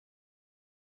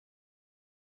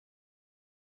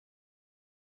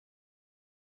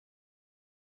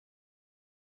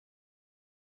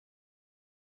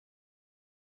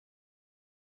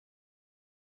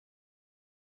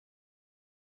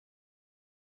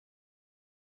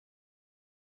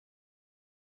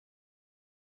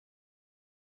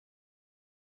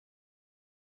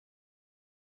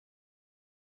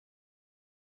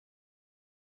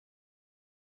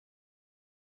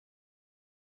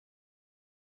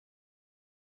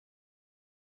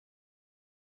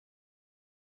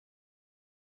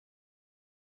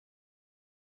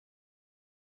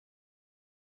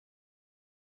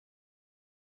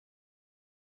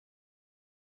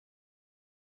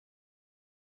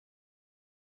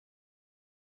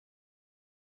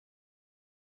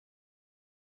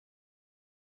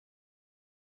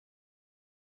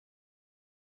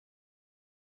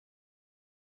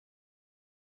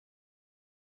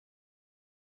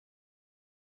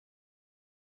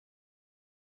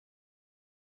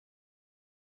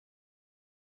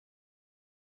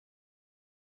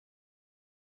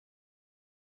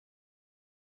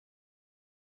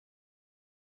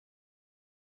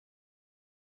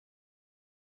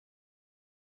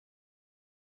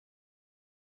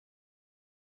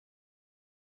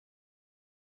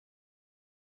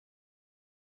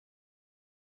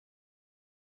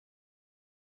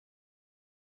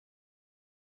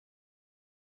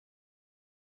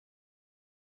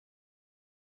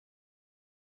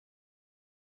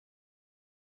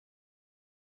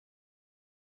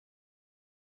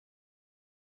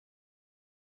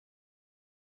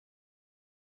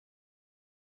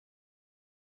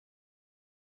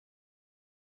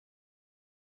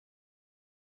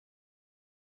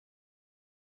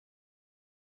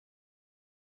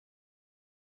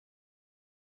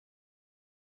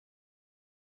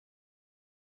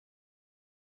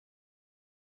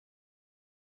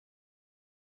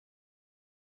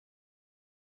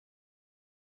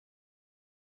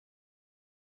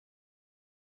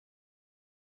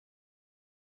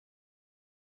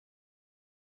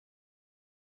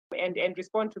 and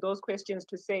respond to those questions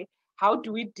to say, how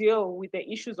do we deal with the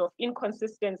issues of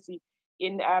inconsistency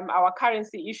in our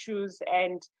currency issues,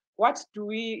 and what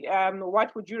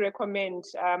would you recommend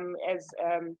as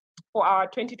for our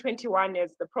 2021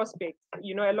 as the prospects?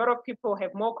 You know, a lot of people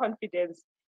have more confidence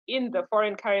in the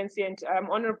foreign currency, and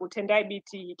Honorable Tendai Biti,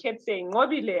 he kept saying,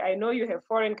 Ngobile, I know you have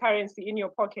foreign currency in your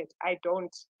pocket. I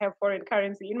don't have foreign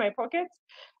currency in my pockets.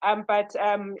 But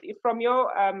from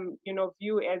your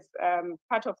view as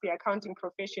part of the accounting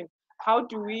profession, how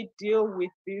do we deal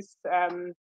with this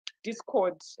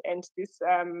discord and this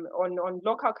on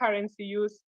local currency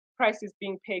use, prices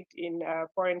being pegged in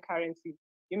foreign currency?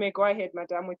 You may go ahead,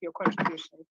 Madam, with your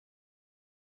contribution.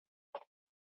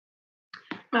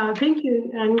 Thank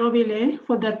you, Ngobile,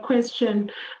 for that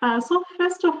question. So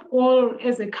first of all,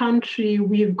 as a country,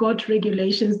 we've got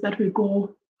regulations that we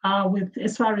go with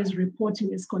as far as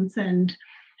reporting is concerned.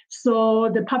 So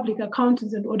the Public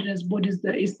Accountants and Auditors Board is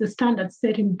the standard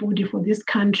setting body for this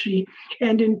country.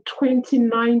 And in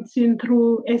 2019,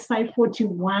 through SI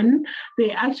 41,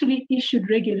 they actually issued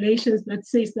regulations that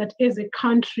says that as a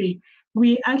country,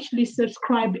 we actually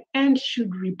subscribe and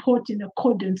should report in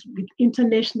accordance with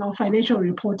international financial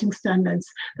reporting standards.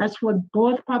 That's for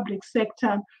both public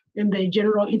sector and the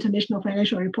general international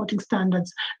financial reporting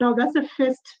standards. Now, that's the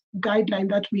first guideline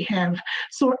that we have.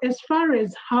 So as far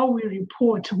as how we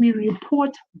report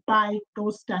by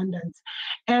those standards.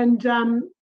 And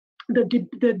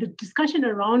the discussion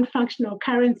around functional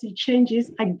currency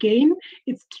changes, again,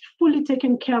 it's fully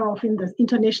taken care of in the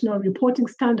international reporting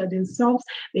standard itself.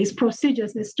 There's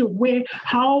procedures as to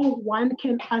how one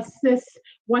can assess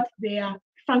what their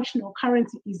functional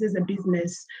currency is as a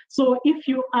business. So if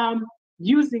you are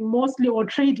using mostly or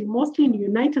trading mostly in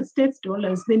United States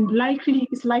dollars, then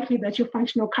it's likely that your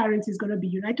functional currency is going to be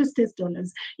United States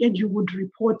dollars, and you would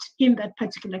report in that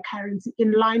particular currency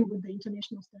in line with the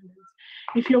international standards.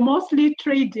 If you're mostly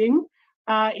trading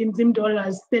in Zim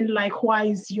dollars, then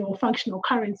likewise your functional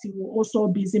currency will also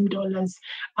be Zim dollars.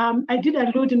 I did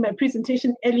allude in my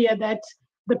presentation earlier that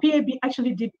the PAB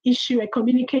actually did issue a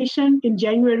communication in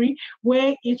January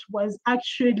where it was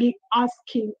actually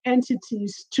asking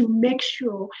entities to make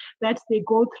sure that they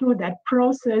go through that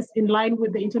process in line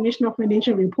with the international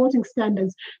financial reporting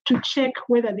standards to check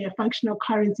whether their functional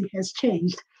currency has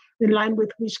changed in line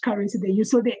with which currency they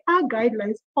use. So there are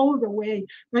guidelines all the way.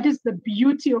 That is the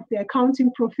beauty of the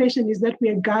accounting profession, is that we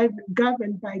are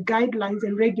governed by guidelines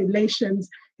and regulations,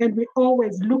 and we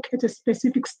always look at a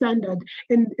specific standard.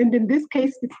 And in this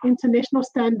case, it's international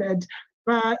standard,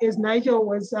 as Nigel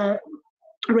was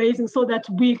raising, so that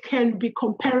we can be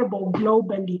comparable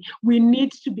globally. We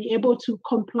need to be able to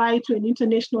comply to an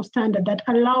international standard that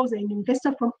allows an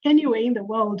investor from anywhere in the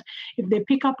world, if they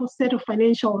pick up a set of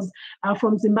financials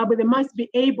from Zimbabwe, they must be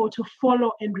able to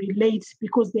follow and relate,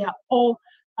 because they are all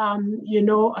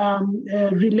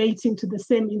relating to the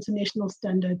same international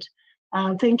standard.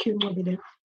 Thank you, Ngobile.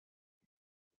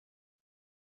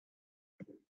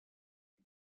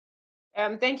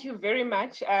 Thank you very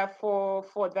much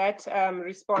for that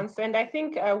response. And I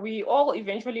think we all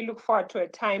eventually look forward to a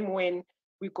time when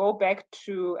we go back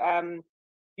to,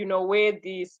 where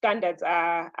the standards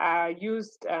are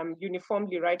used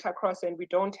uniformly right across, and we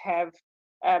don't have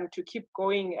to keep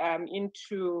going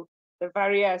into the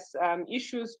various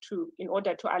issues in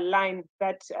order to align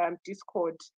that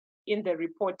discord in the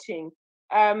reporting.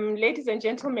 Ladies and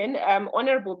gentlemen,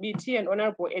 Honorable BT and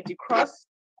Honorable Eddie Cross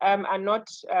are not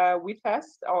with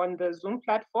us on the Zoom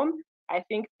platform. I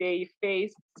think they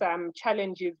face some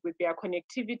challenges with their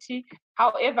connectivity.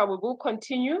 However, we will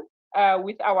continue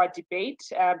with our debate.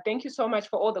 Thank you so much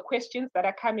for all the questions that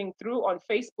are coming through on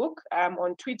Facebook,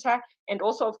 on Twitter, and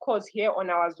also, of course, here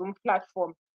on our Zoom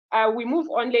platform. We move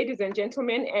on, ladies and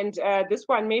gentlemen, and this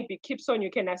one maybe Kipson, you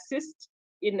can assist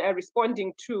in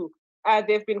responding to.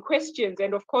 There have been questions,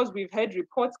 and of course, we've had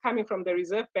reports coming from the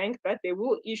Reserve Bank that they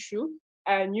will issue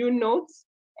new notes,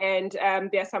 and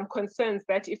there are some concerns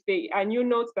that if there are new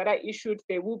notes that are issued,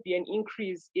 there will be an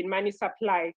increase in money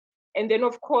supply. And then,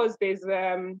 of course, there's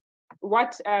the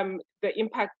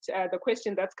impact, the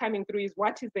question that's coming through is,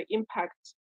 what is the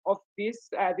impact of this?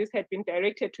 This had been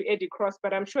directed to Eddie Cross,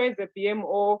 but I'm sure as a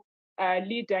BMO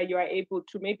leader, you are able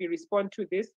to maybe respond to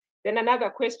this. Then another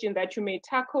question that you may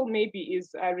tackle maybe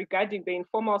is regarding the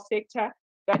informal sector,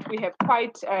 that we have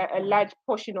quite a large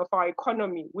portion of our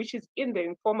economy, which is in the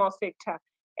informal sector.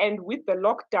 And with the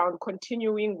lockdown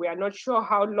continuing, we are not sure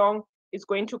how long it's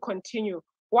going to continue.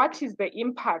 What is the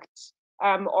impact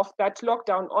of that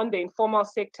lockdown on the informal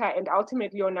sector and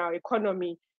ultimately on our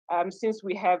economy, since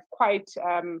we have quite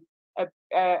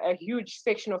a huge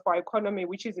section of our economy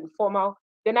which is informal?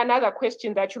 Then another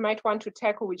question that you might want to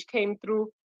tackle, which came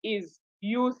through, is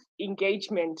youth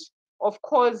engagement. Of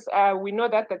course, we know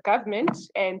that the government,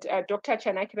 and Dr.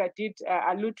 Chanakira did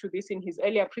allude to this in his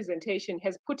earlier presentation,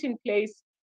 has put in place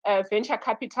venture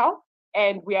capital,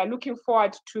 and we are looking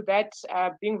forward to that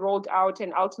being rolled out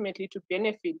and ultimately to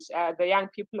benefit the young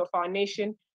people of our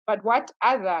nation. But what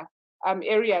other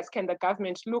areas can the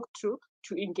government look to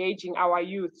engaging our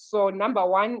youth? So number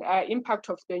one, impact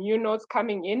of the new notes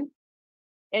coming in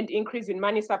and increase in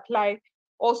money supply,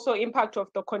 also impact of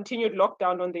the continued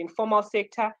lockdown on the informal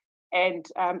sector, and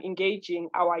engaging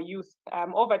our youth.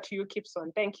 Over to you,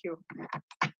 Kipson. Thank you.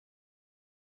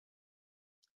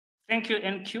 Thank you,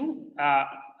 NQ.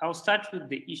 I'll start with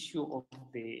the issue of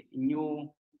the new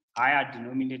higher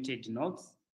denominated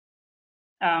notes.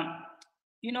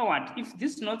 You know what, if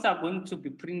these notes are going to be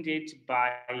printed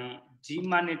by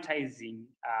demonetizing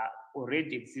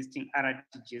already existing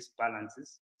RTGS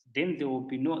balances, then there will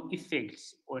be no effect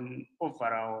on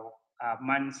overall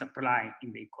money supply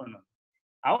in the economy.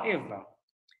 However,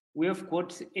 we have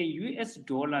got a US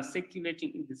dollar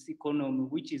circulating in this economy,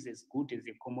 which is as good as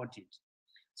a commodity.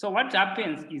 So what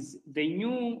happens is the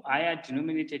new higher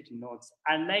denominated notes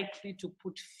are likely to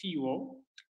put fuel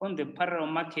on the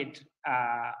parallel market,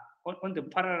 on the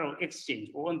parallel exchange,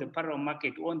 or on the parallel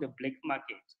market, or on the black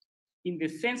market, in the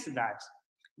sense that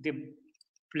the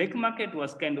black market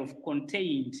was kind of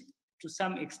contained to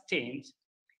some extent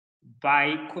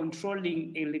by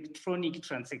controlling electronic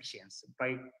transactions,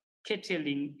 by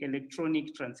curtailing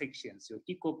electronic transactions, your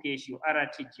EcoCash, your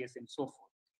RTGS, and so forth.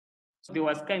 So there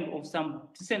was kind of some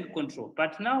decent control.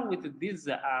 But now with these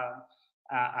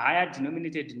higher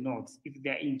denominated notes, if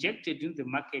they're injected in the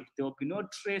market, there will be no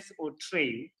trace or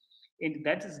trail, and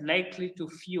that is likely to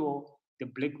fuel the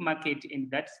black market, and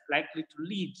that's likely to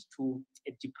lead to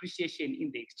a depreciation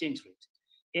in the exchange rate.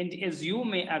 And as you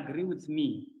may agree with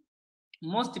me,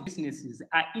 most businesses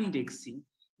are indexing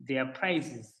their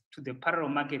prices to the parallel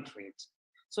market rate.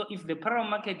 So if the parallel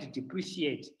market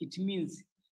depreciates, it means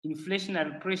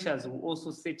inflationary pressures will also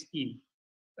set in,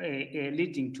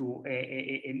 leading to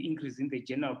an increase in the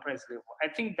general price level. I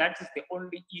think that is the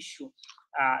only issue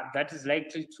that is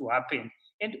likely to happen.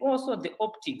 And also the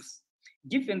optics,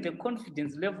 given the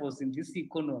confidence levels in this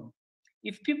economy,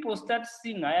 if people start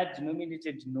seeing higher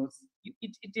denominated notes,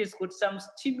 it has got some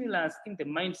stimulus in the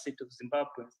mindset of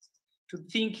Zimbabweans to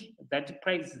think that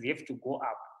prices have to go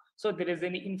up. So there is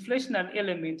an inflationary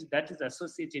element that is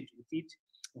associated with it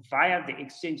via the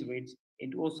exchange rate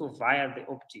and also via the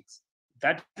optics.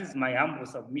 That is my humble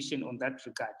submission on that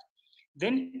regard.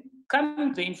 Then coming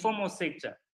to the informal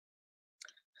sector,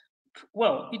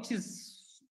 well, it is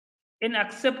an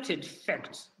accepted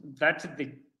fact that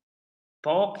the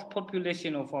bulk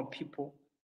population of our people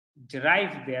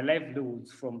derive their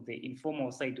livelihoods from the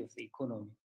informal side of the economy.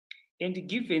 And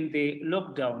given the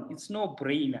lockdown, it's no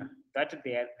brainer that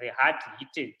they are hard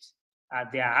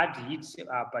hit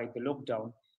by the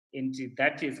lockdown, and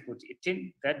that is good.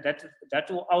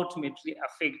 That will ultimately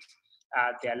affect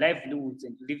their livelihoods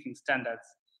and living standards,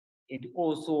 and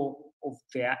also of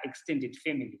their extended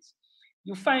families.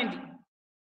 You find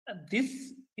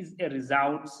this is a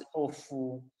result of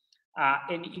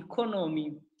an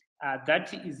economy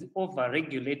that is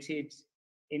over-regulated,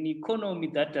 an economy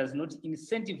that does not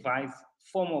incentivize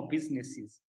formal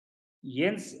businesses.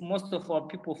 Hence, most of our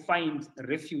people find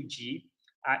refuge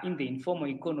in the informal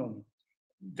economy.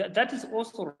 That is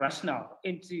also rational,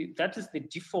 and that is the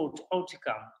default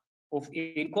outcome of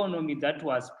an economy that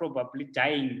was probably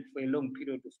dying for a long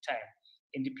period of time,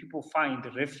 and the people find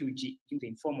refuge in the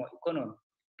informal economy.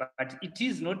 But it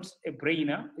is not a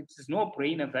brainer. It is no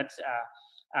brainer that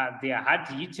they are hard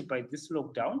hit by this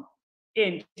lockdown.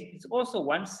 And it's also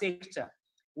one sector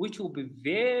which will be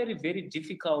very, very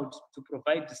difficult to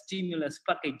provide the stimulus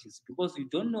packages, because you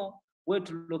don't know where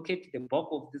to locate the bulk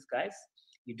of these guys.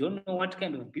 You don't know what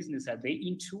kind of business are they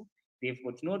into. They've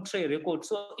got no trade record.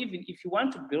 So even if you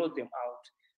want to bail them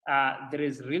out, there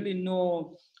is really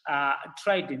no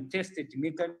tried and tested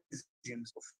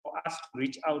mechanisms for us to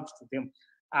reach out to them,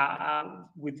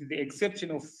 with the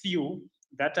exception of few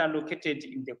that are located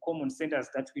in the common centers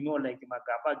that we know, like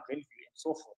Magaba, Glenview, and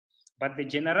so forth. But the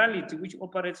generality, which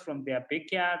operates from their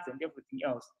backyards and everything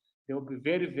else, they will be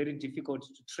very, very difficult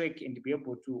to track and be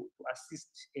able to assist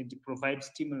and to provide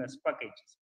stimulus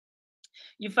packages.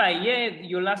 If I hear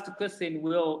your last question,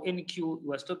 well, NQ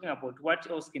was talking about what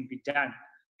else can be done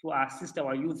to assist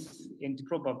our youth and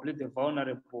probably the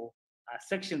vulnerable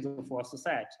sections of our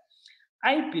society.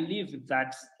 I believe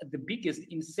that the biggest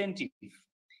incentive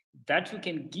that we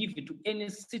can give to any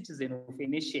citizen of a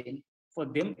nation for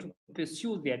them to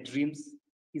pursue their dreams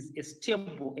is a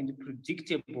stable and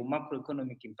predictable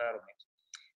macroeconomic environment.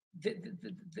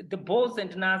 The balls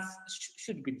and nuts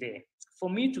should be there for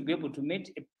me to be able to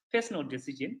make a personal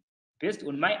decision based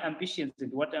on my ambitions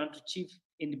and what I want to achieve,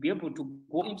 and be able to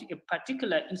go into a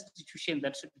particular institution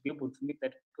that should be able to make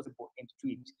that possible and do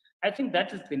it. I think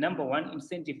that is the number one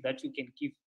incentive that you can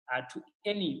give to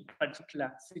any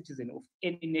particular citizen of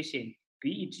any nation,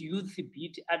 be it youth, be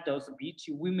it adults, be it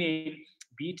women,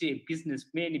 be it a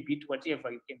businessman, be it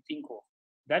whatever you can think of.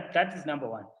 That is number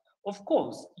one. Of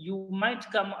course, you might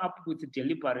come up with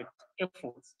deliberate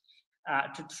efforts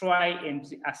to try and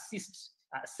assist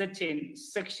certain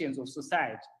sections of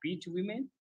society, be it women,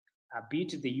 be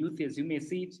it the youth, as you may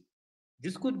see it.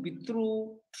 This could be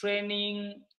through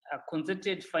training,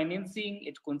 concerted financing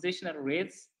at concessional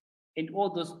rates, and all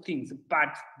those things.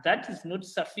 But that is not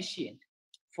sufficient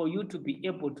for you to be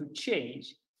able to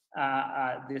change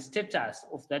the status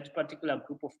of that particular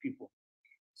group of people.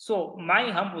 So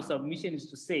my humble submission is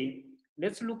to say,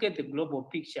 let's look at the global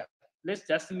picture. Let's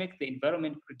just make the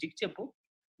environment predictable.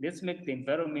 Let's make the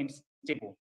environment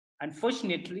stable.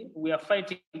 Unfortunately, we are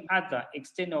fighting other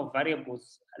external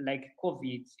variables like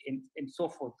COVID and so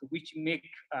forth, which make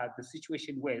the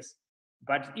situation worse.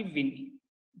 But even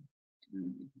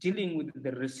dealing with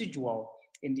the residual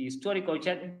and the historical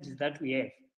challenges that we have,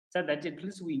 so that at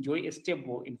least we enjoy a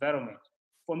stable environment.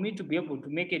 For me to be able to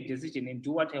make a decision and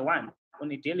do what I want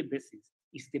on a daily basis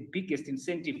is the biggest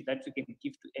incentive that we can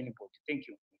give to anybody. Thank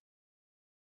you.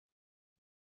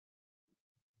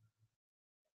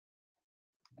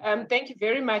 Thank you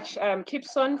very much,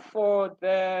 Kipson, for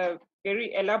the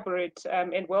very elaborate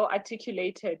and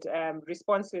well-articulated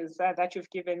responses that you've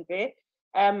given there.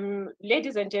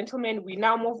 Ladies and gentlemen, we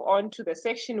now move on to the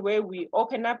section where we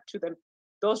open up to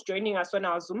those joining us on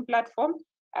our Zoom platform.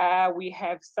 We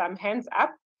have some hands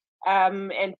up.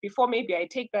 And before maybe I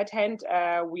take that hand,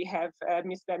 we have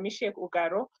Mr. Mishek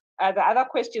Ugaro. The other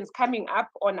questions coming up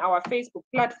on our Facebook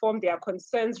platform, there are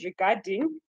concerns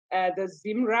regarding the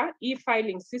ZIMRA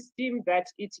e-filing system, that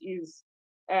it is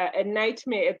a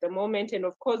nightmare at the moment. And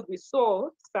of course, we saw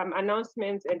some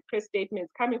announcements and press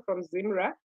statements coming from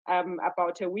ZIMRA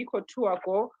about a week or two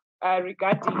ago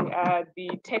regarding the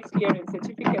tax clearance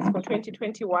certificates for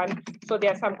 2021. So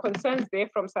there are some concerns there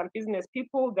from some business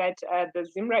people that the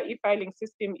ZIMRA e-filing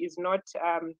system is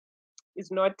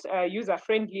not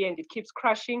user-friendly and it keeps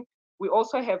crashing. We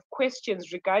also have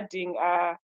questions regarding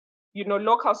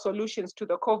local solutions to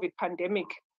the COVID pandemic.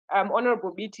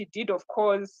 Honorable BT did, of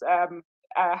course,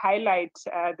 highlight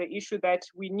the issue that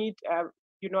we need,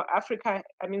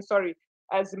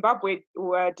 Zimbabwe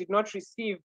did not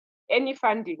receive any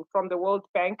funding from the World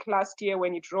Bank last year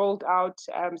when it rolled out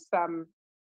some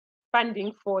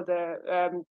funding for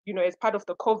the, as part of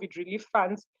the COVID relief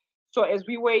funds. So as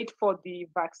we wait for the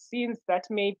vaccines that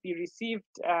may be received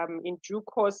in due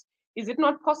course, is it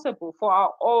not possible for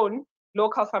our own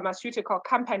local pharmaceutical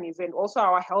companies and also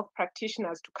our health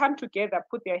practitioners to come together,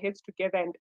 put their heads together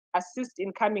and assist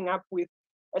in coming up with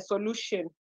a solution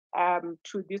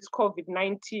to this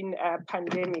COVID-19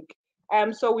 pandemic?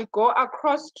 So we go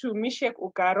across to Mishek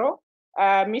Ugaro.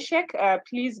 Mishek,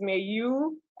 please may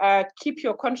you keep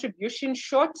your contribution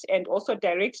short and also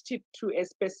direct it to a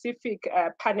specific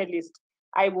panelist.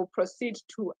 I will proceed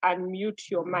to unmute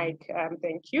your mic.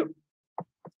 Thank you.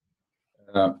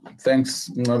 Thanks,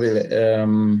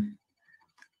 Nobile.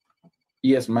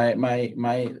 Yes,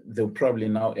 they'll probably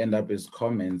now end up as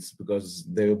comments because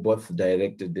they were both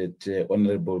directed at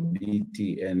Honorable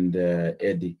BT and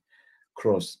Eddie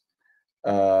Cross.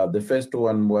 The first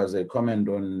one was a comment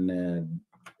on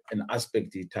an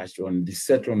aspect he touched on, the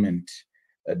settlement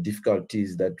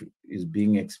difficulties that is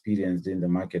being experienced in the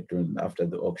market after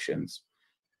the auctions.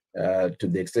 To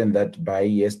the extent that by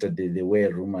yesterday there were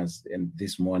rumors, and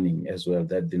this morning as well,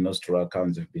 that the Nostro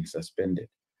accounts have been suspended.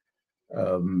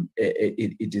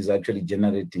 It is actually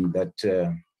generating that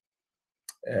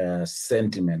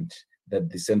sentiment that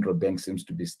the central bank seems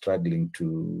to be struggling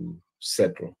to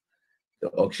settle the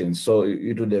auction. So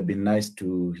it would have been nice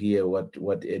to hear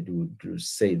what Ed would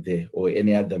say there, or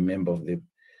any other member of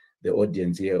the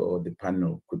audience here or the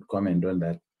panel could comment on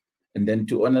that. And then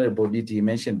to Honorable BT, he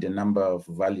mentioned a number of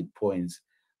valid points,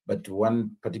 but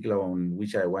one particular one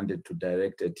which I wanted to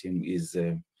direct at him is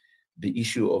the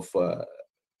issue of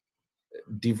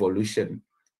devolution,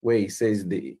 where he says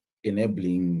the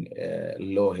enabling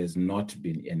law has not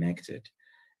been enacted.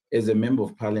 As a member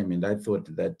of parliament, I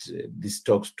thought that this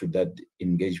talks to that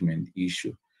engagement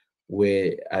issue,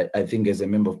 where I think as a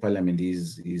member of parliament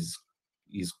is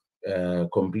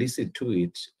complicit to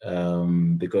it,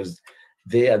 because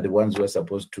they are the ones who are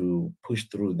supposed to push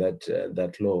through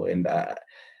that law. And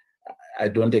I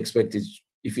don't expect it.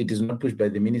 If it is not pushed by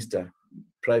the minister,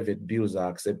 private bills are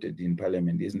accepted in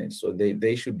parliament, isn't it? So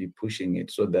they should be pushing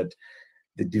it so that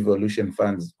the devolution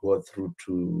funds go through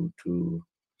to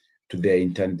their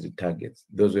intended targets.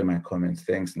 Those were my comments.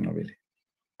 Thanks, Nobile.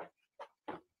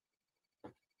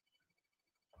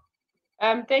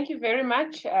 Thank you very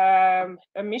much,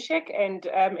 Mishek. And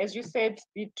as you said,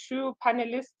 the two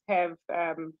panelists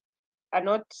are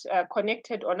not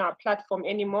connected on our platform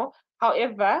anymore.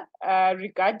 However,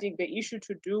 regarding the issue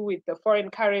to do with the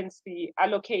foreign currency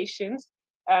allocations,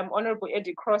 Honorable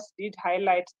Eddie Cross did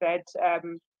highlight that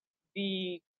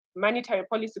the Monetary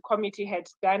Policy Committee had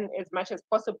done as much as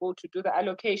possible to do the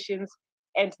allocations,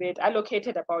 and they had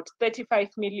allocated about 35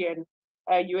 million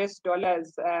US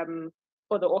dollars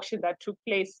for the auction that took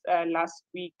place last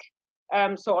week.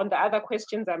 So on the other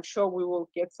questions, I'm sure we will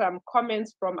get some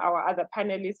comments from our other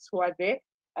panelists who are there.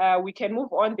 We can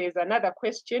move on. There's another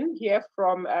question here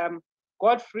from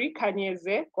Godfrey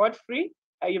Kanyeze. Godfrey,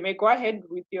 you may go ahead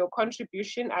with your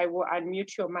contribution. I will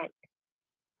unmute your mic.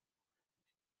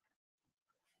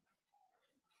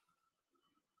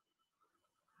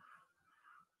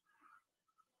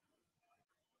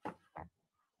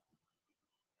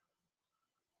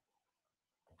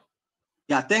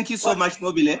 Yeah, thank you so much,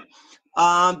 Nobile.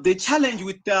 The challenge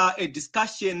with a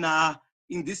discussion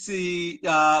in this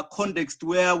context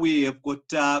where we have got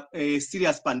a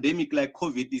serious pandemic like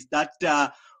COVID is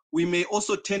that we may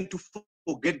also tend to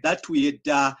forget that we had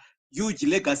huge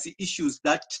legacy issues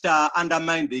that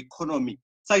undermine the economy.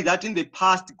 So that in the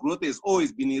past, growth has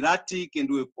always been erratic and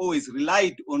we've always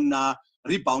relied on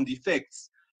rebound effects.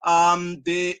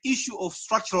 The issue of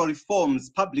structural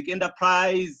reforms, public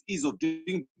enterprise, ease of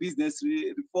doing business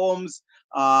reforms,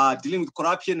 dealing with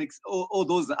corruption, all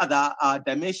those other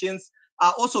dimensions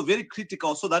are also very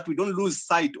critical so that we don't lose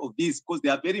sight of these because they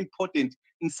are very important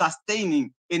in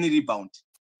sustaining any rebound.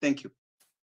 Thank you.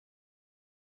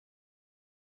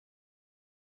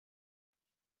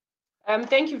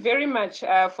 Thank you very much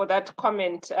for that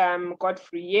comment,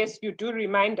 Godfrey. Yes, you do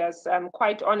remind us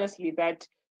quite honestly that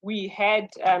we had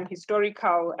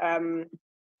historical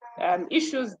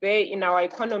issues there in our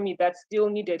economy that still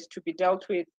needed to be dealt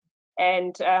with.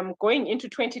 And going into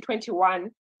 2021,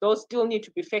 those still need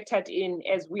to be factored in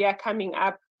as we are coming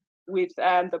up with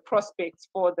the prospects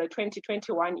for the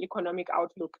 2021 economic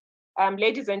outlook.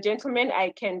 Ladies and gentlemen,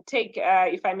 I can take,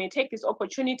 if I may take this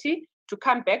opportunity to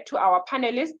come back to our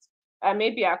panelists,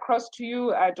 maybe across to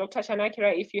you, Dr.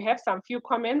 Chanakira, if you have some few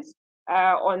comments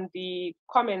on the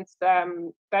comments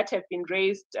that have been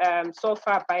raised so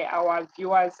far by our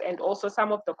viewers and also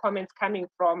some of the comments coming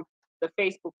from the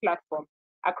Facebook platform.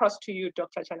 Across to you,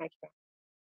 Dr. Chanakira.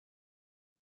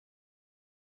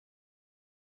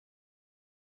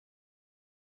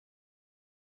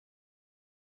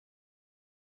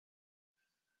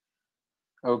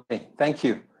 Okay, thank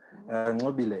you,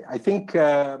 Nobile. I think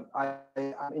I'm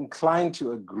inclined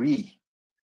to agree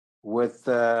with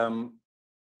the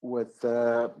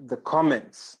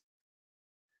comments.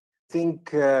 I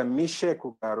think Mishek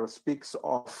Ugaro speaks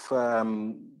of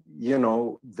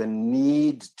the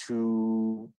need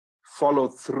to follow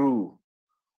through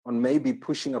on maybe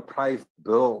pushing a private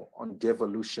bill on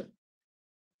devolution.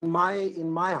 In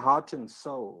my heart and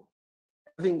soul,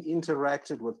 having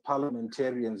interacted with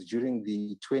parliamentarians during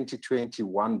the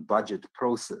 2021 budget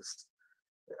process,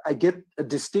 I get a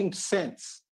distinct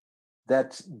sense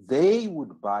that they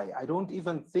would buy. I don't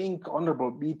even think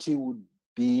Honorable BT would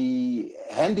be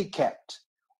handicapped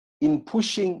in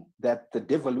pushing that the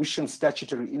devolution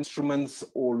statutory instruments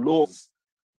or laws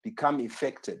become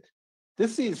effected.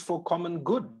 This is for common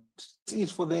good. This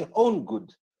is for their own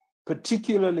good,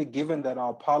 particularly given that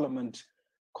our parliament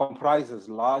comprises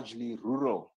largely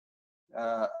rural,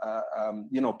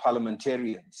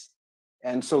 parliamentarians.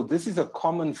 And so this is a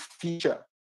common feature,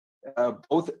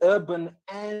 both urban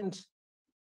and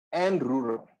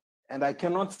rural. And I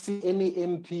cannot see any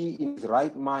MP in his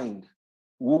right mind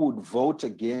who would vote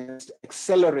against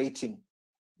accelerating,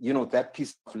 that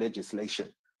piece of legislation.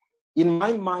 In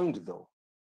my mind, though,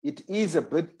 it is a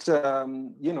bit,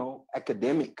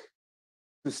 academic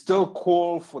to still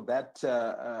call for that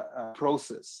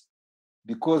process,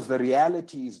 because the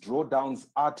reality is drawdowns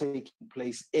are taking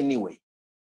place anyway.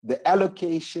 The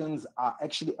allocations are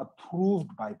actually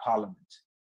approved by Parliament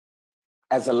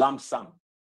as a lump sum.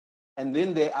 And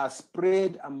then they are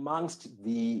spread amongst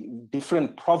the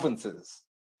different provinces.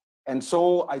 And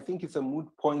so I think it's a moot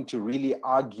point to really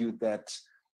argue that,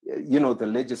 the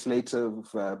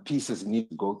legislative pieces need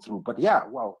to go through. But yeah,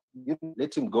 well, you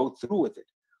let him go through with it.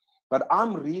 But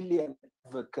I'm really an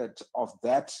advocate of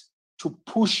that to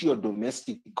push your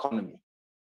domestic economy.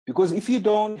 Because if you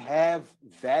don't have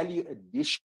value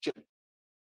addition,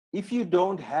 if you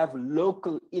don't have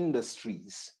local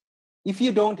industries, if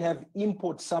you don't have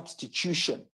import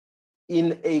substitution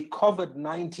in a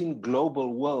COVID-19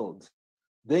 global world,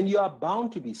 then you are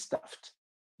bound to be stuffed,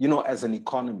 as an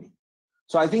economy.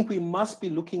 So I think we must be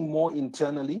looking more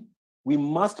internally. We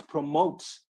must promote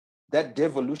that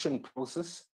devolution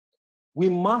process. We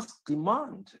must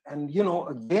demand. And,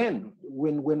 again,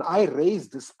 when I raise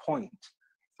this point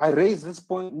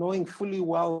knowing fully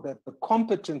well that the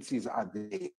competencies are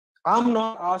there. I'm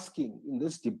not asking in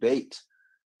this debate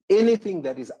anything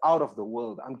that is out of the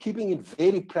world. I'm keeping it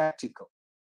very practical.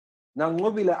 Now,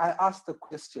 Nqobile, I asked the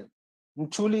question.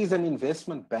 Mthuli is an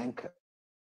investment banker.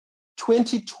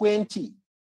 2020,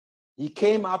 he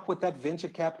came up with that venture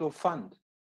capital fund.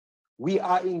 We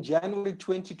are in January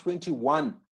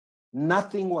 2021.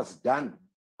 Nothing was done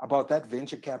about that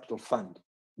venture capital fund.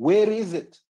 Where is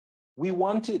it? We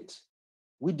want it.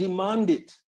 We demand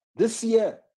it this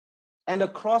year and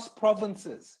across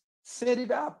provinces. Set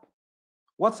it up.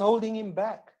 What's holding him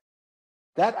back?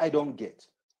 That I don't get.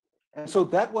 And so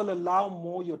that will allow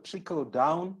more your trickle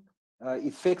down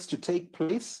effects to take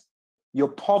place, your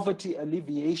poverty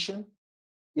alleviation.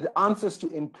 It answers to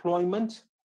employment.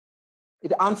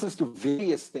 It answers to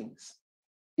various things.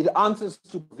 It answers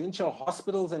to provincial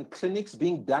hospitals and clinics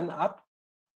being done up.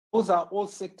 Those are all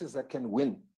sectors that can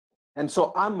win. And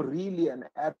so I'm really an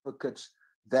advocate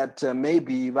that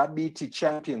maybe Vabiti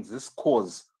champions this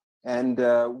cause and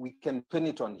we can pin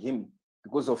it on him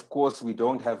because, of course, we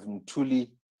don't have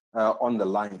Mthuli on the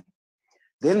line.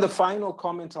 Then the final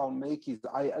comment I'll make is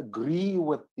I agree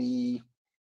with the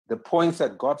points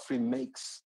that Godfrey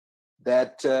makes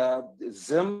that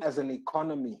Zim as an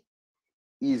economy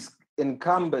is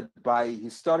encumbered by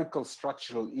historical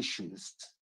structural issues.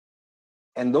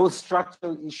 And those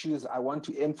structural issues, I want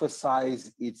to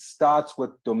emphasize, it starts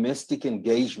with domestic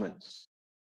engagement,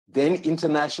 then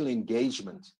international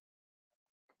engagement.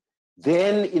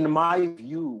 Then, in my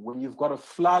view, when you've got a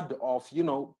flood of,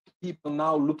 people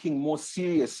now looking more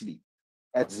seriously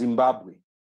at Zimbabwe,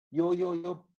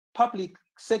 your public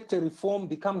sector reform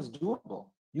becomes doable.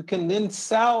 You can then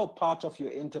sell part of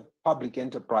your public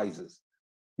enterprises.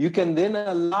 You can then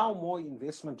allow more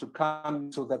investment to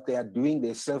come so that they are doing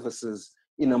their services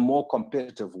in a more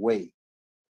competitive way.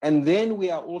 And then we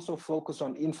are also focused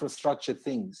on infrastructure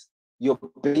things, your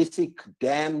basic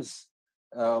dams,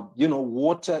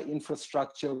 water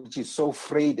infrastructure, which is so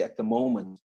frayed at the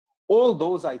moment. All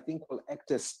those, I think, will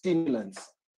act as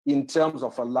stimulants in terms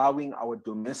of allowing our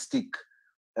domestic,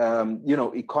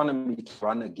 economy to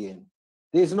run again.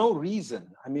 There's no reason.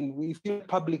 I mean, we feel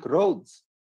public roads.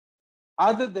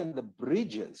 Other than the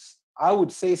bridges, I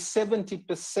would say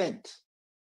 70%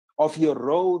 of your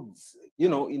roads,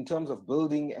 in terms of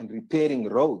building and repairing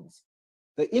roads,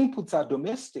 the inputs are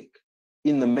domestic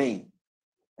in the main.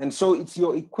 And so it's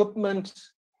your equipment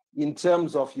in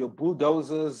terms of your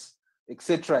bulldozers, et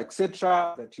cetera,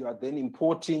 that you are then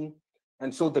importing.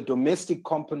 And so the domestic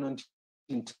component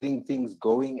in things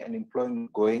going and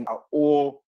employment going are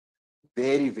all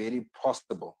very, very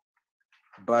possible.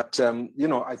 But,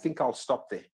 I think I'll stop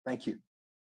there. Thank you.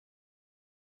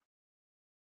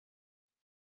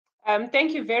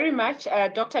 Thank you very much,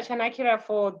 Dr. Chanakira,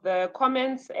 for the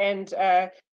comments, and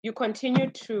you continue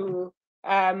to,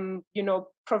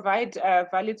 provide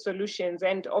valid solutions.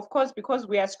 And of course, because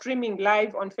we are streaming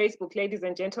live on Facebook, ladies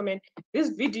and gentlemen, this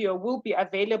video will be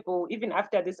available even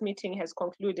after this meeting has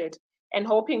concluded, and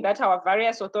hoping that our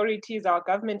various authorities, our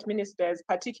government ministers,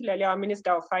 particularly our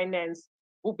Minister of Finance,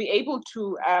 will be able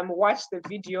to watch the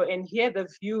video and hear the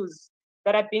views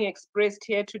that are being expressed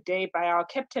here today by our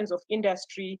captains of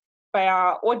industry, by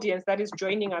our audience that is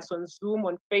joining us on Zoom,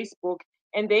 on Facebook,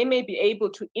 and they may be able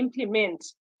to implement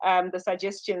the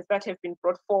suggestions that have been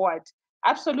brought forward.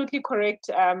 Absolutely correct,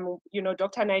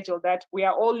 Dr. Nigel, that we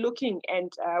are all looking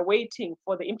and waiting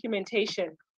for the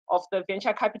implementation of the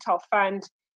Venture Capital Fund.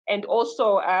 And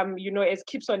also, as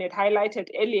Kipson had highlighted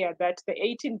earlier, that the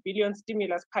 18 billion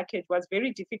stimulus package was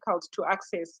very difficult to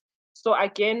access. So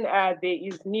again, there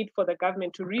is need for the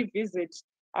government to revisit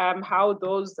how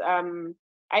those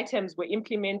items were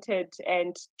implemented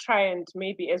and try and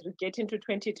maybe as we get into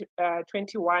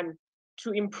 2021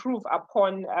 to improve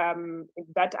upon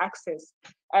that access.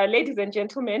 Ladies and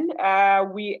gentlemen,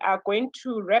 we are going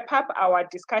to wrap up our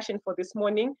discussion for this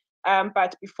morning.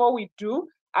 But before we do,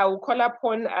 I will call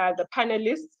upon the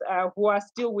panelists who are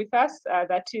still with us,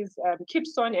 that is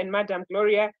Kipson and Madam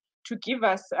Gloria, to give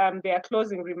us their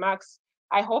closing remarks.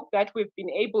 I hope that we've been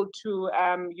able to,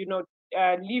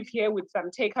 leave here with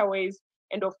some takeaways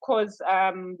And of course,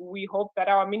 we hope that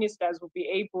our ministers will be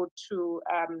able to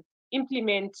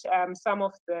implement some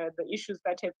of the issues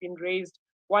that have been raised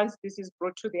once this is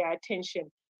brought to their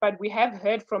attention. But we have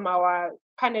heard from our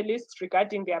panelists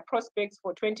regarding their prospects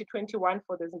for 2021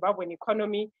 for the Zimbabwean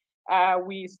economy.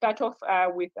 We start off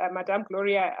with Madame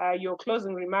Gloria, your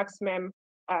closing remarks, ma'am,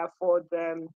 for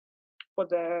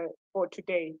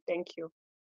today. Thank you.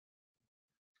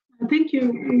 Thank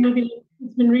you, Nobile.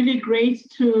 It's been really great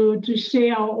to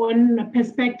share our own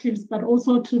perspectives, but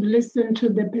also to listen to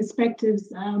the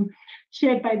perspectives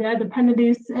shared by the other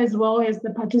panelists as well as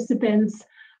the participants.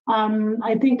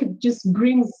 I think it just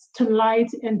brings to light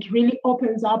and really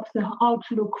opens up the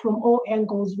outlook from all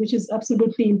angles, which is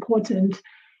absolutely important.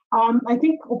 I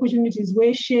think opportunities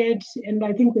were shared, and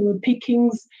I think there were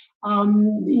pickings,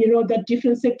 that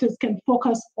different sectors can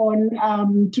focus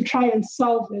on to try and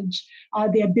salvage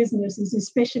their businesses,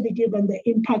 especially given the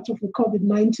impact of the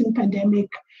COVID-19 pandemic.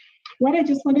 What I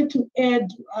just wanted to add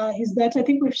is that I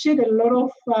think we've shared a lot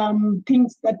of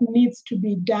things that needs to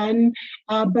be done,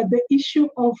 but the issue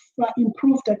of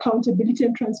improved accountability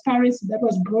and transparency that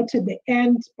was brought at the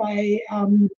end by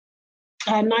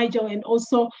Nigel and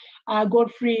also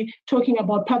Godfrey talking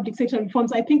about public sector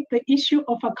reforms. I think the issue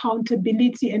of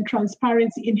accountability and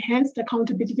transparency, enhanced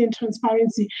accountability and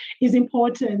transparency is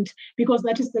important because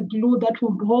that is the glue that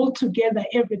will hold together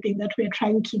everything that we're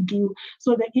trying to do.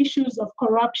 So the issues of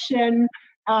corruption,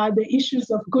 the issues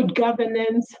of good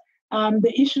governance,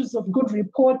 the issues of good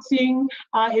reporting.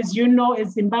 As you know,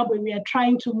 as Zimbabwe, we are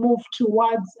trying to move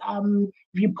towards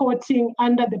reporting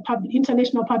under the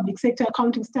international public sector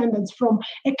accounting standards from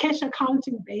a cash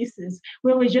accounting basis,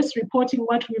 where we're just reporting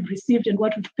what we've received and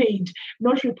what we've paid,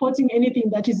 not reporting anything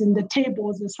that is in the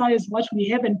tables as far as what we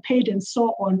haven't paid and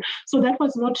so on. So that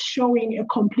was not showing a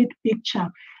complete picture.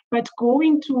 But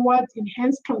going towards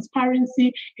enhanced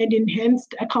transparency and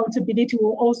enhanced accountability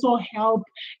will also help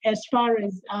as far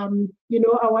as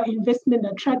our investment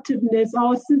attractiveness,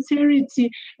 our sincerity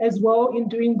as well in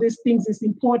doing these things is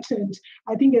important.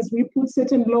 I think as we put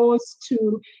certain laws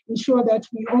to ensure that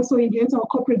we also enhance our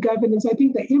corporate governance, I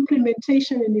think the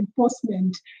implementation and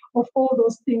enforcement of all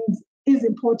those things is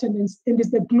important and is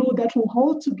the glue that will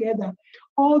hold together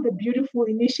all the beautiful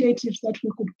initiatives that we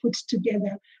could put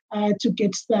together to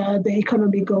get the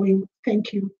economy going.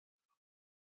 Thank you.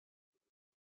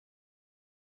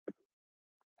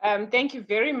 Thank you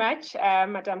very much,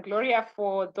 Madam Gloria,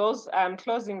 for those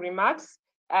closing remarks.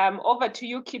 Over to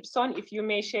you, Kipson, if you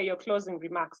may share your closing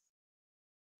remarks.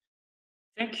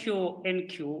 Thank you,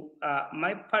 NQ.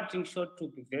 My parting shot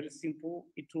will be very simple.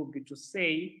 It will be to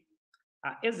say,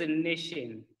 as a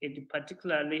nation, and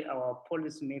particularly our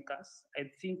policymakers, I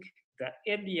think the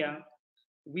earlier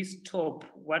we stop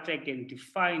what I can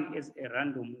define as a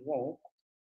random walk,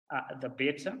 the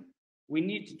better. We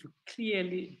need to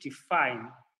clearly define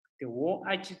the war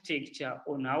architecture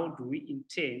on how do we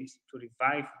intend to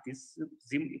revive this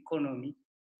Zim economy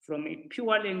from a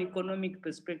purely an economic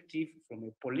perspective, from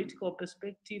a political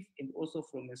perspective, and also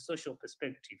from a social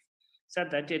perspective, so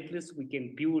that at least we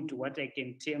can build what I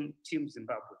can term Team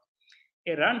Zimbabwe.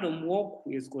 A random walk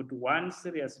has got one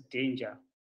serious danger.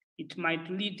 It might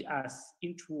lead us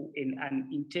into an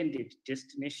unintended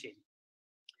destination.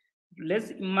 Let's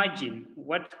imagine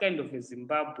what kind of a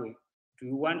Zimbabwe do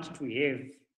we want to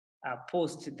have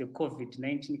post the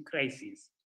COVID-19 crisis.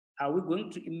 Are we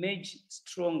going to emerge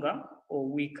stronger or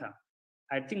weaker?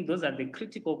 I think those are the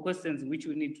critical questions which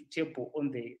we need to table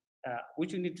on the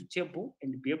which we need to table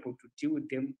and be able to deal with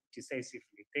them decisively.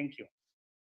 Thank you.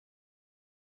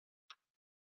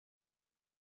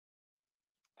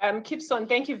 Kipson,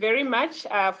 thank you very much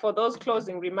for those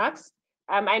closing remarks.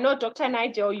 I know, Dr.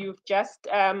 Nigel, you've just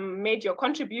made your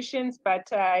contributions, but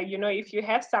if you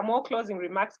have some more closing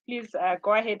remarks, please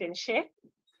go ahead and share.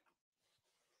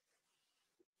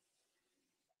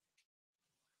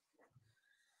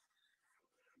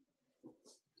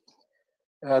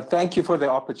 Thank you for the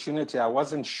opportunity. I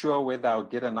wasn't sure whether I'll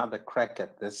get another crack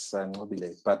at this,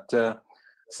 Nobile, but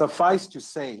suffice to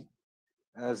say,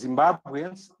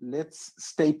 Zimbabweans, let's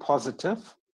stay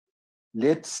positive,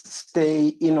 let's stay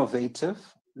innovative,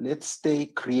 let's stay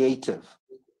creative.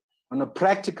 On a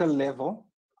practical level,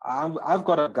 I've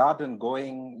got a garden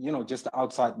going, just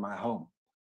outside my home.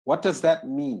 What does that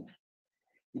mean?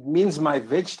 It means my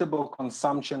vegetable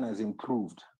consumption has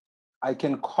improved. I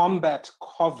can combat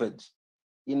COVID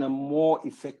in a more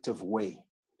effective way.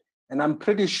 And I'm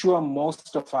pretty sure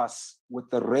most of us, with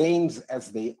the reins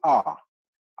as they are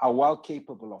well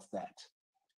capable of that.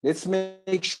 Let's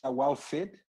make sure we're well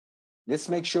fed. Let's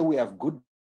make sure we have good.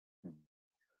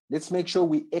 Let's make sure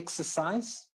we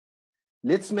exercise.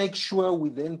 Let's make sure we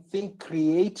then think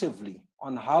creatively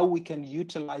on how we can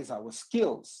utilize our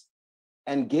skills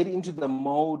and get into the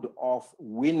mode of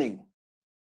winning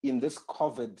in this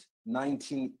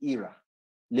COVID-19 era.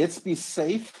 Let's be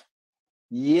safe,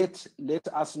 yet let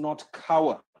us not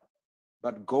cower,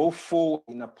 but go forward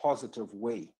in a positive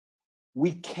way.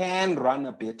 We can run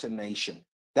a better nation.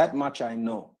 That much I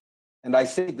know. And I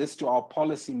say this to our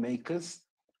policymakers.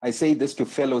 I say this to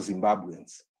fellow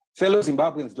Zimbabweans. Fellow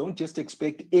Zimbabweans, don't just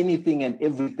expect anything and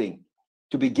everything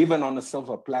to be given on a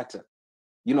silver platter,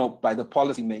 by the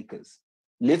policymakers.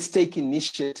 Let's take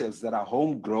initiatives that are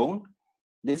homegrown.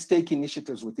 Let's take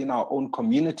initiatives within our own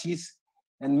communities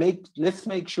and let's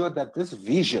make sure that this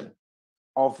vision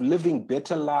of living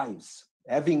better lives,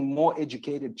 having more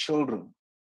educated children,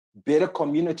 better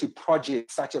community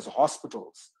projects such as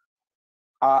hospitals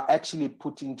are actually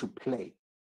put into play.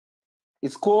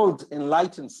 It's called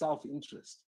enlightened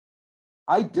self-interest.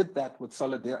 I did that with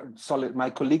my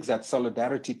colleagues at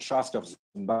Solidarity Trust of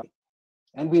Zimbabwe.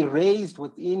 And we raised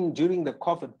during the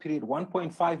COVID period,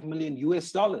 $1.5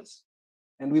 million.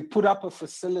 And we put up a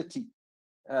facility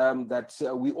that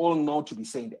we all know to be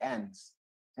St. Anne's.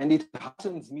 And it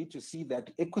heartens me to see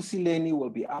that Ekuseni will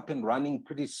be up and running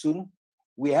pretty soon.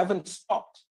 We haven't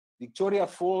stopped. Victoria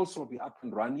Falls will be up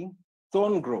and running.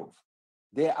 Thorngrove.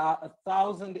 There are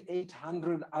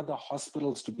 1,800 other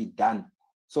hospitals to be done.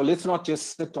 So let's not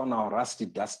just sit on our rusty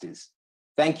dusties.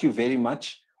 Thank you very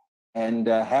much and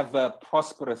have a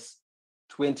prosperous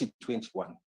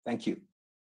 2021. Thank you.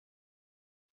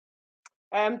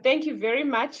 Thank you very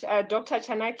much, Dr.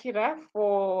 Chanakira,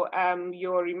 for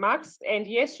your remarks. And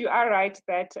yes, you are right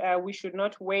that we should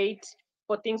not wait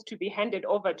for things to be handed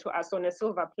over to us on a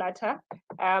silver platter.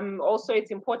 Also,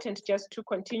 it's important just to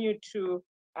continue to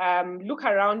look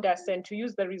around us and to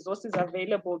use the resources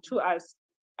available to us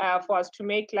for us to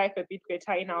make life a bit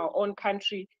better in our own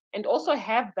country, and also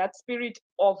have that spirit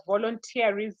of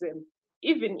volunteerism,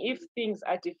 even if things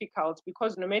are difficult,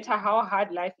 because no matter how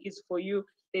hard life is for you,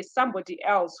 there's somebody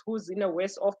else who's in a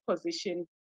worse off position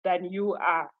than you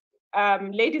are.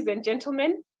 Ladies and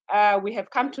gentlemen, we have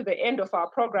come to the end of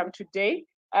our program today.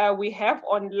 We have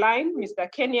online Mr.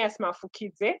 Kenias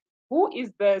Mafukidze, who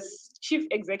is the Chief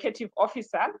Executive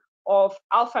Officer of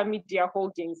Alpha Media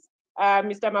Holdings.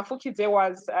 Mr. Mafukidze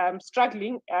was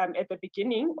struggling at the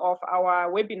beginning of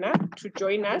our webinar to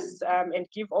join us and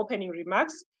give opening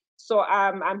remarks. So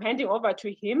I'm handing over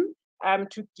to him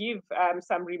to give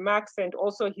some remarks and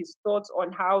also his thoughts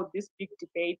on how this big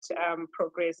debate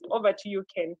progressed. Over to you,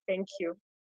 Ken. Thank you.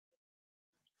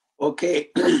 Okay.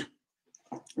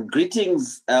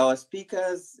 Greetings, our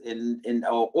speakers and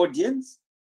our audience.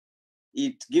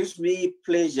 It gives me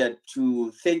pleasure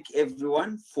to thank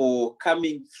everyone for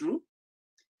coming through.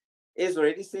 As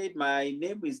already said, my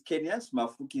name is Kenias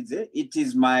Mafukidze. It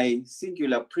is my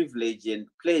singular privilege and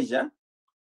pleasure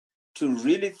to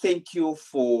really thank you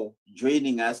for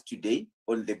joining us today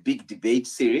on the Big Debate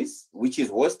series, which is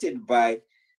hosted by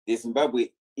the Zimbabwe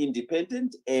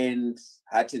Independent and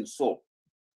Heart and Soul.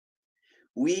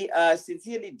 We are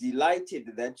sincerely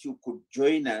delighted that you could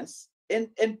join us and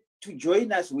to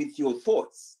join us with your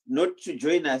thoughts, not to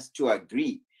join us to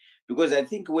agree. Because I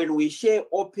think when we share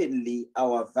openly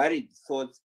our varied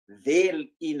thoughts, therein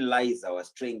lies our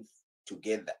strength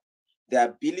together. The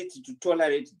ability to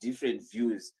tolerate different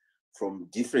views from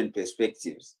different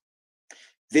perspectives.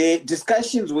 The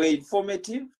discussions were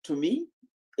informative to me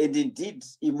and indeed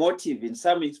emotive in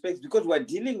some respects because we're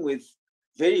dealing with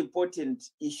very important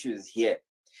issues here.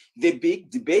 The Big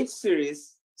Debate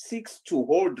series seeks to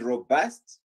hold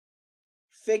robust,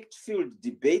 fact-filled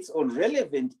debates on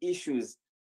relevant issues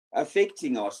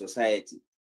affecting our society.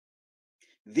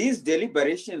 These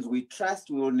deliberations, we trust,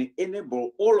 will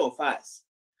enable all of us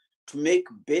to make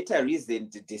better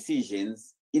reasoned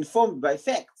decisions informed by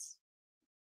facts.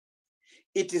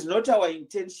 It is not our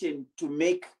intention to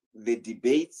make the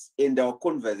debates and our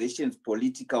conversations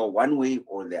political one way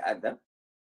or the other,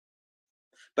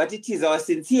 but it is our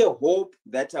sincere hope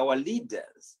that our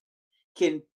leaders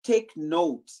can take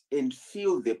note and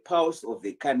feel the pulse of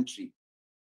the country,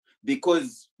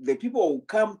 because the people who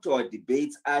come to our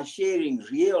debates are sharing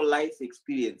real life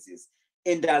experiences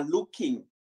and are looking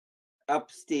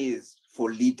upstairs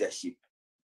for leadership.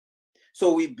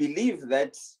 So we believe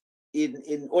that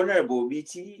in Honorable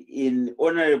BT, in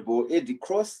Honorable Eddie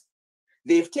Cross,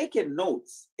 they've taken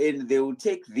notes and they will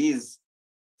take these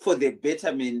for the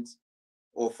betterment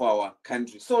of our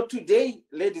country. So today,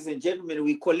 ladies and gentlemen,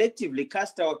 we collectively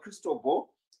cast our crystal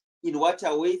ball in what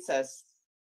awaits us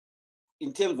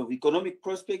in terms of economic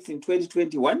prospects in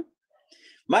 2021.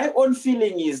 My own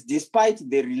feeling is, despite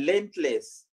the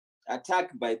relentless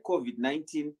attacked by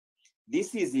COVID-19,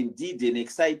 this is indeed an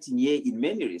exciting year in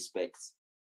many respects.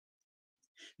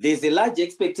 There's a large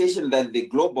expectation that the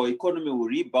global economy will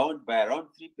rebound by around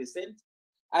 3%,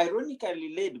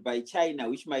 ironically led by China,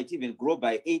 which might even grow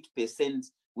by 8%,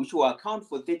 which will account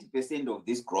for 30% of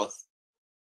this growth.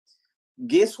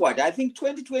 Guess what? I think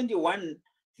 2021,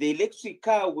 the electric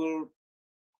car will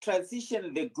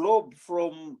transition the globe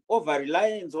from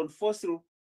over-reliance on fossil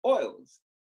oils.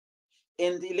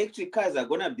 And electric cars are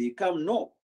going to become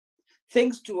no.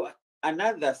 Thanks to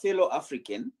another fellow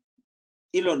African,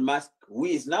 Elon Musk, who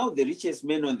is now the richest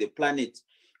man on the planet,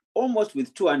 almost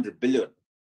with 200 billion.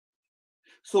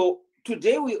 So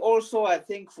today we also are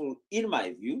thankful, in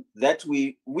my view, that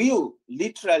we will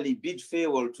literally bid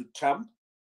farewell to Trump.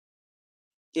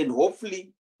 And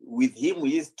hopefully with him,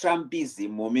 with his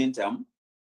Trumpism momentum,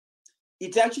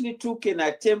 it actually took an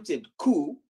attempted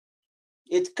coup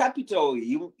at Capitol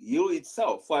Hill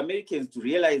itself for Americans to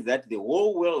realize that the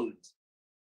whole world,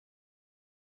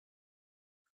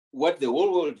 what the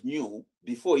whole world knew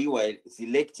before he was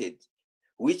elected,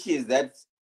 which is that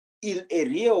in a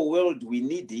real world, we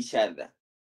need each other.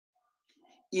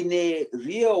 In a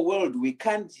real world, we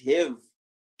can't have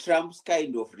Trump's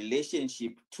kind of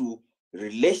relationship to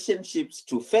relationships,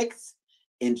 to facts,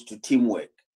 and to teamwork.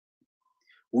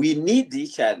 We need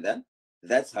each other.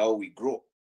 That's how we grow.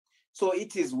 So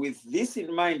it is with this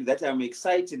in mind that I'm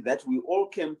excited that we all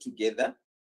came together.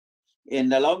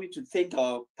 And allow me to thank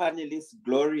our panelists,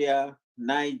 Gloria,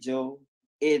 Nigel,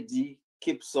 Eddie,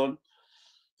 Kipson,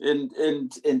 and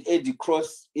Eddie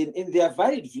Cross in their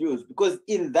varied views, because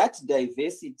in that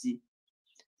diversity,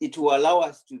 it will allow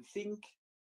us to think,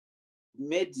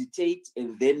 meditate,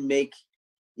 and then make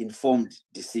informed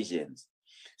decisions.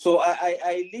 So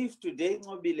I leave today,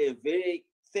 Mobile, very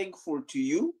thankful to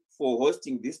you for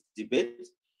hosting this debate,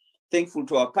 thankful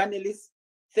to our panelists,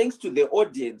 thanks to the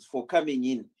audience for coming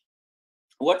in.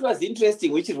 What was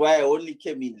interesting, which is why I only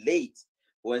came in late,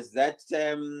 was that,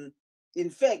 in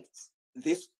fact,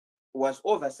 this was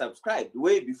oversubscribed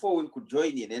way before we could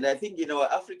join in. And I think in our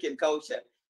African culture,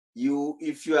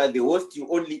 if you are the host, you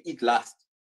only eat last.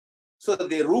 So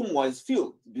the room was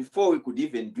filled before we could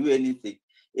even do anything.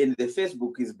 And the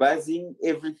Facebook is buzzing,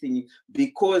 everything,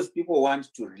 because people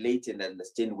want to relate and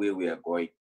understand where we are going.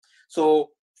 So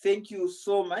thank you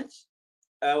so much.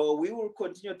 We will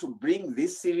continue to bring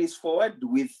this series forward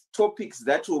with topics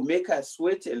that will make us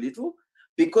sweat a little,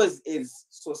 because as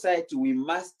society, we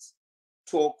must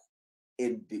talk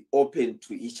and be open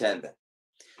to each other.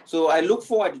 So I look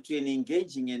forward to an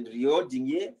engaging and rewarding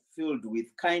year filled with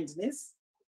kindness.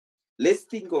 Let's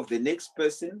think of the next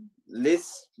person.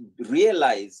 Let's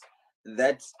realize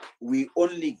that we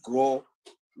only grow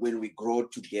when we grow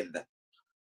together.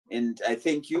 And I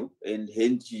thank you and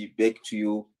hand you back to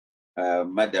you,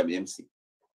 Madam MC.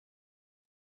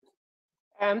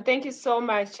 Thank you so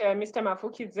much, Mr.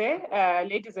 Mafukidze.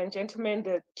 Ladies and gentlemen,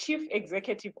 the Chief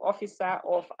Executive Officer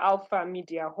of Alpha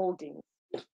Media Holdings.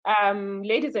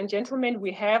 Ladies and gentlemen,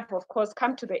 we have, of course,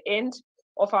 come to the end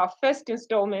of our first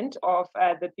installment of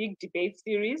the Big Debate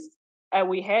Series.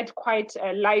 We had quite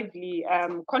lively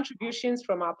contributions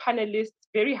from our panelists.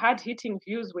 Very hard-hitting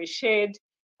views were shared.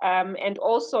 And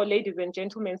also, ladies and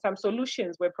gentlemen, some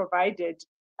solutions were provided.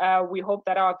 We hope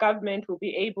that our government will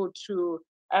be able to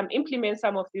implement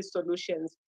some of these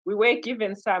solutions. We were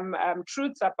given some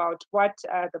truths about what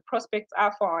the prospects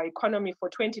are for our economy for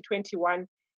 2021.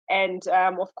 And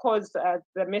of course,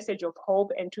 the message of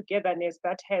hope and togetherness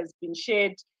that has been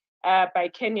shared by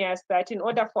Kenyans, that in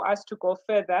order for us to go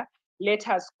further, let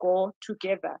us go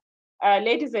together.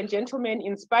 Ladies and gentlemen,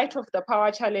 in spite of the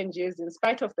power challenges, in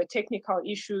spite of the technical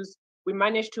issues, we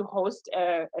managed to host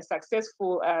a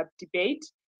successful debate.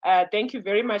 Thank you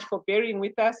very much for bearing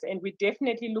with us, and we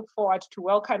definitely look forward to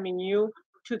welcoming you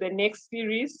to the next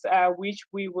series, which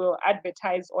we will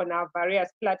advertise on our various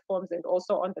platforms and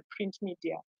also on the print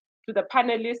media. To the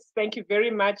panelists, thank you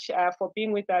very much for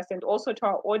being with us, and also to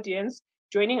our audience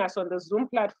joining us on the Zoom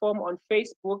platform, on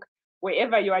Facebook,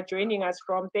 wherever you are joining us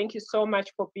from. Thank you so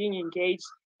much for being engaged,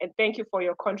 and thank you for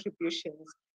your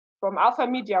contributions. From Alpha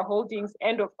Media Holdings,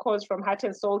 and of course from Heart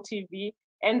and Soul TV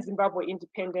and Zimbabwe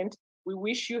Independent, we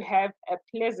wish you have a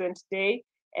pleasant day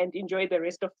and enjoy the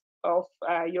rest of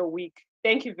your week.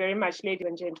 Thank you very much, ladies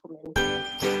and gentlemen.